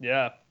line.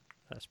 Yeah.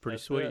 That's pretty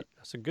sweet. It.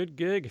 That's a good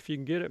gig if you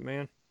can get it,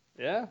 man.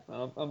 Yeah,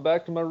 I'm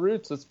back to my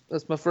roots.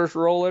 That's my first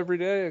role every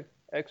day.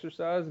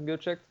 Exercise and go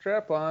check the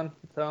trap line.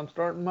 That's how I'm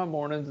starting my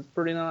mornings. It's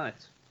pretty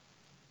nice.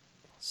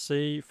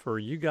 See, for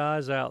you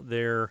guys out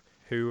there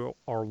who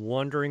are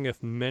wondering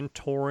if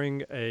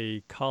mentoring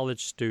a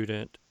college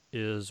student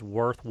is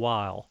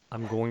worthwhile,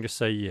 I'm going to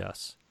say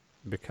yes,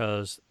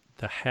 because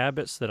the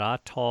habits that I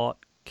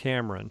taught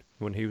Cameron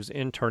when he was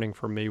interning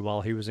for me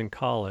while he was in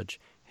college,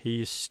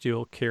 he's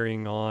still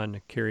carrying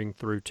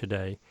through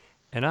today.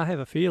 And I have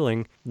a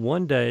feeling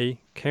one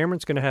day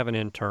Cameron's going to have an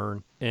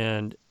intern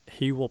and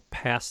he will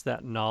pass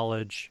that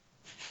knowledge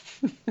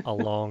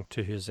along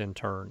to his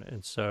intern.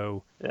 And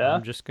so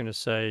I'm just going to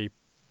say,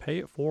 pay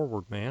it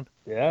forward, man.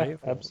 Yeah,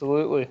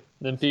 absolutely.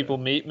 Then people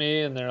meet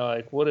me and they're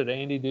like, what did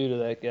Andy do to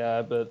that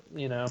guy? But,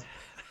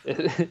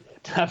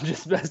 I'm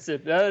just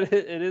messing.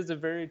 It is a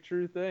very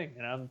true thing.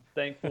 And I'm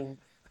thankful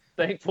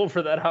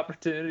for that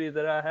opportunity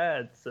that I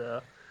had.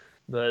 So,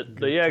 but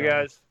yeah,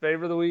 guys,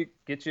 favor of the week,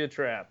 get you a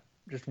trap.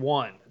 Just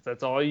one. If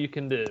that's all you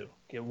can do.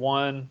 Get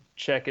one,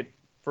 check it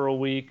for a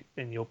week,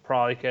 and you'll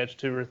probably catch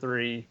 2 or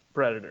 3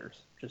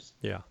 predators. Just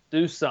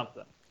do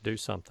something. Do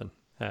something.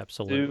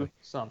 Absolutely. Do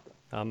something.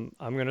 I'm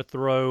going to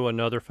throw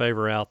another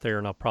favor out there,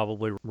 and I'll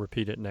probably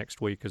repeat it next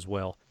week as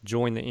well.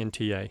 Join the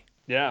NTA.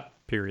 Yeah.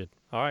 Period.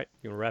 All right.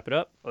 You want to wrap it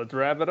up? Let's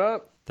wrap it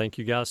up. Thank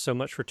you guys so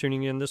much for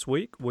tuning in this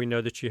week. We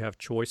know that you have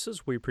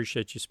choices. We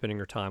appreciate you spending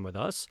your time with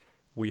us.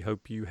 We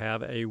hope you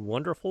have a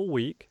wonderful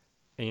week,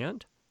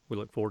 and we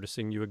look forward to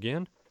seeing you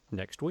again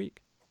next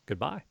week.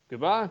 Goodbye.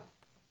 Goodbye.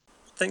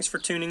 Thanks for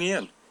tuning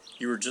in.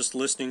 You were just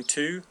listening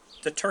to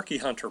the Turkey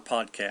Hunter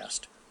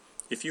Podcast.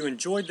 If you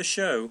enjoyed the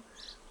show,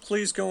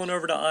 please go on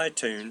over to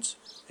iTunes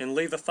and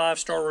leave a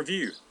 5-star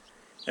review.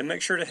 And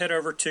make sure to head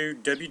over to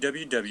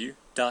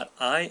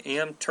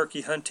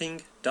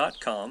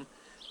www.iamturkeyhunting.com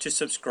to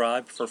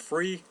subscribe for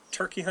free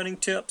turkey hunting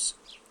tips,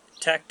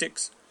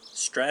 tactics,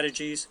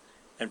 strategies,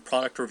 and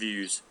product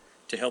reviews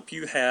to help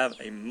you have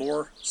a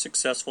more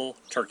successful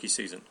turkey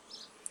season.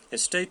 And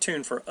stay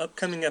tuned for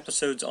upcoming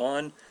episodes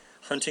on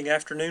hunting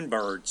afternoon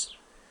birds,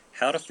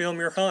 how to film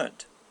your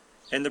hunt,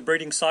 and the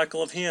breeding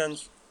cycle of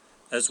hens,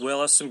 as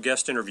well as some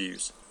guest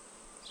interviews.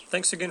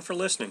 Thanks again for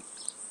listening.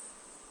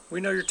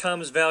 We know your time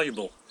is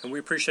valuable, and we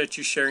appreciate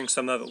you sharing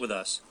some of it with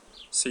us.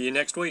 See you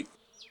next week.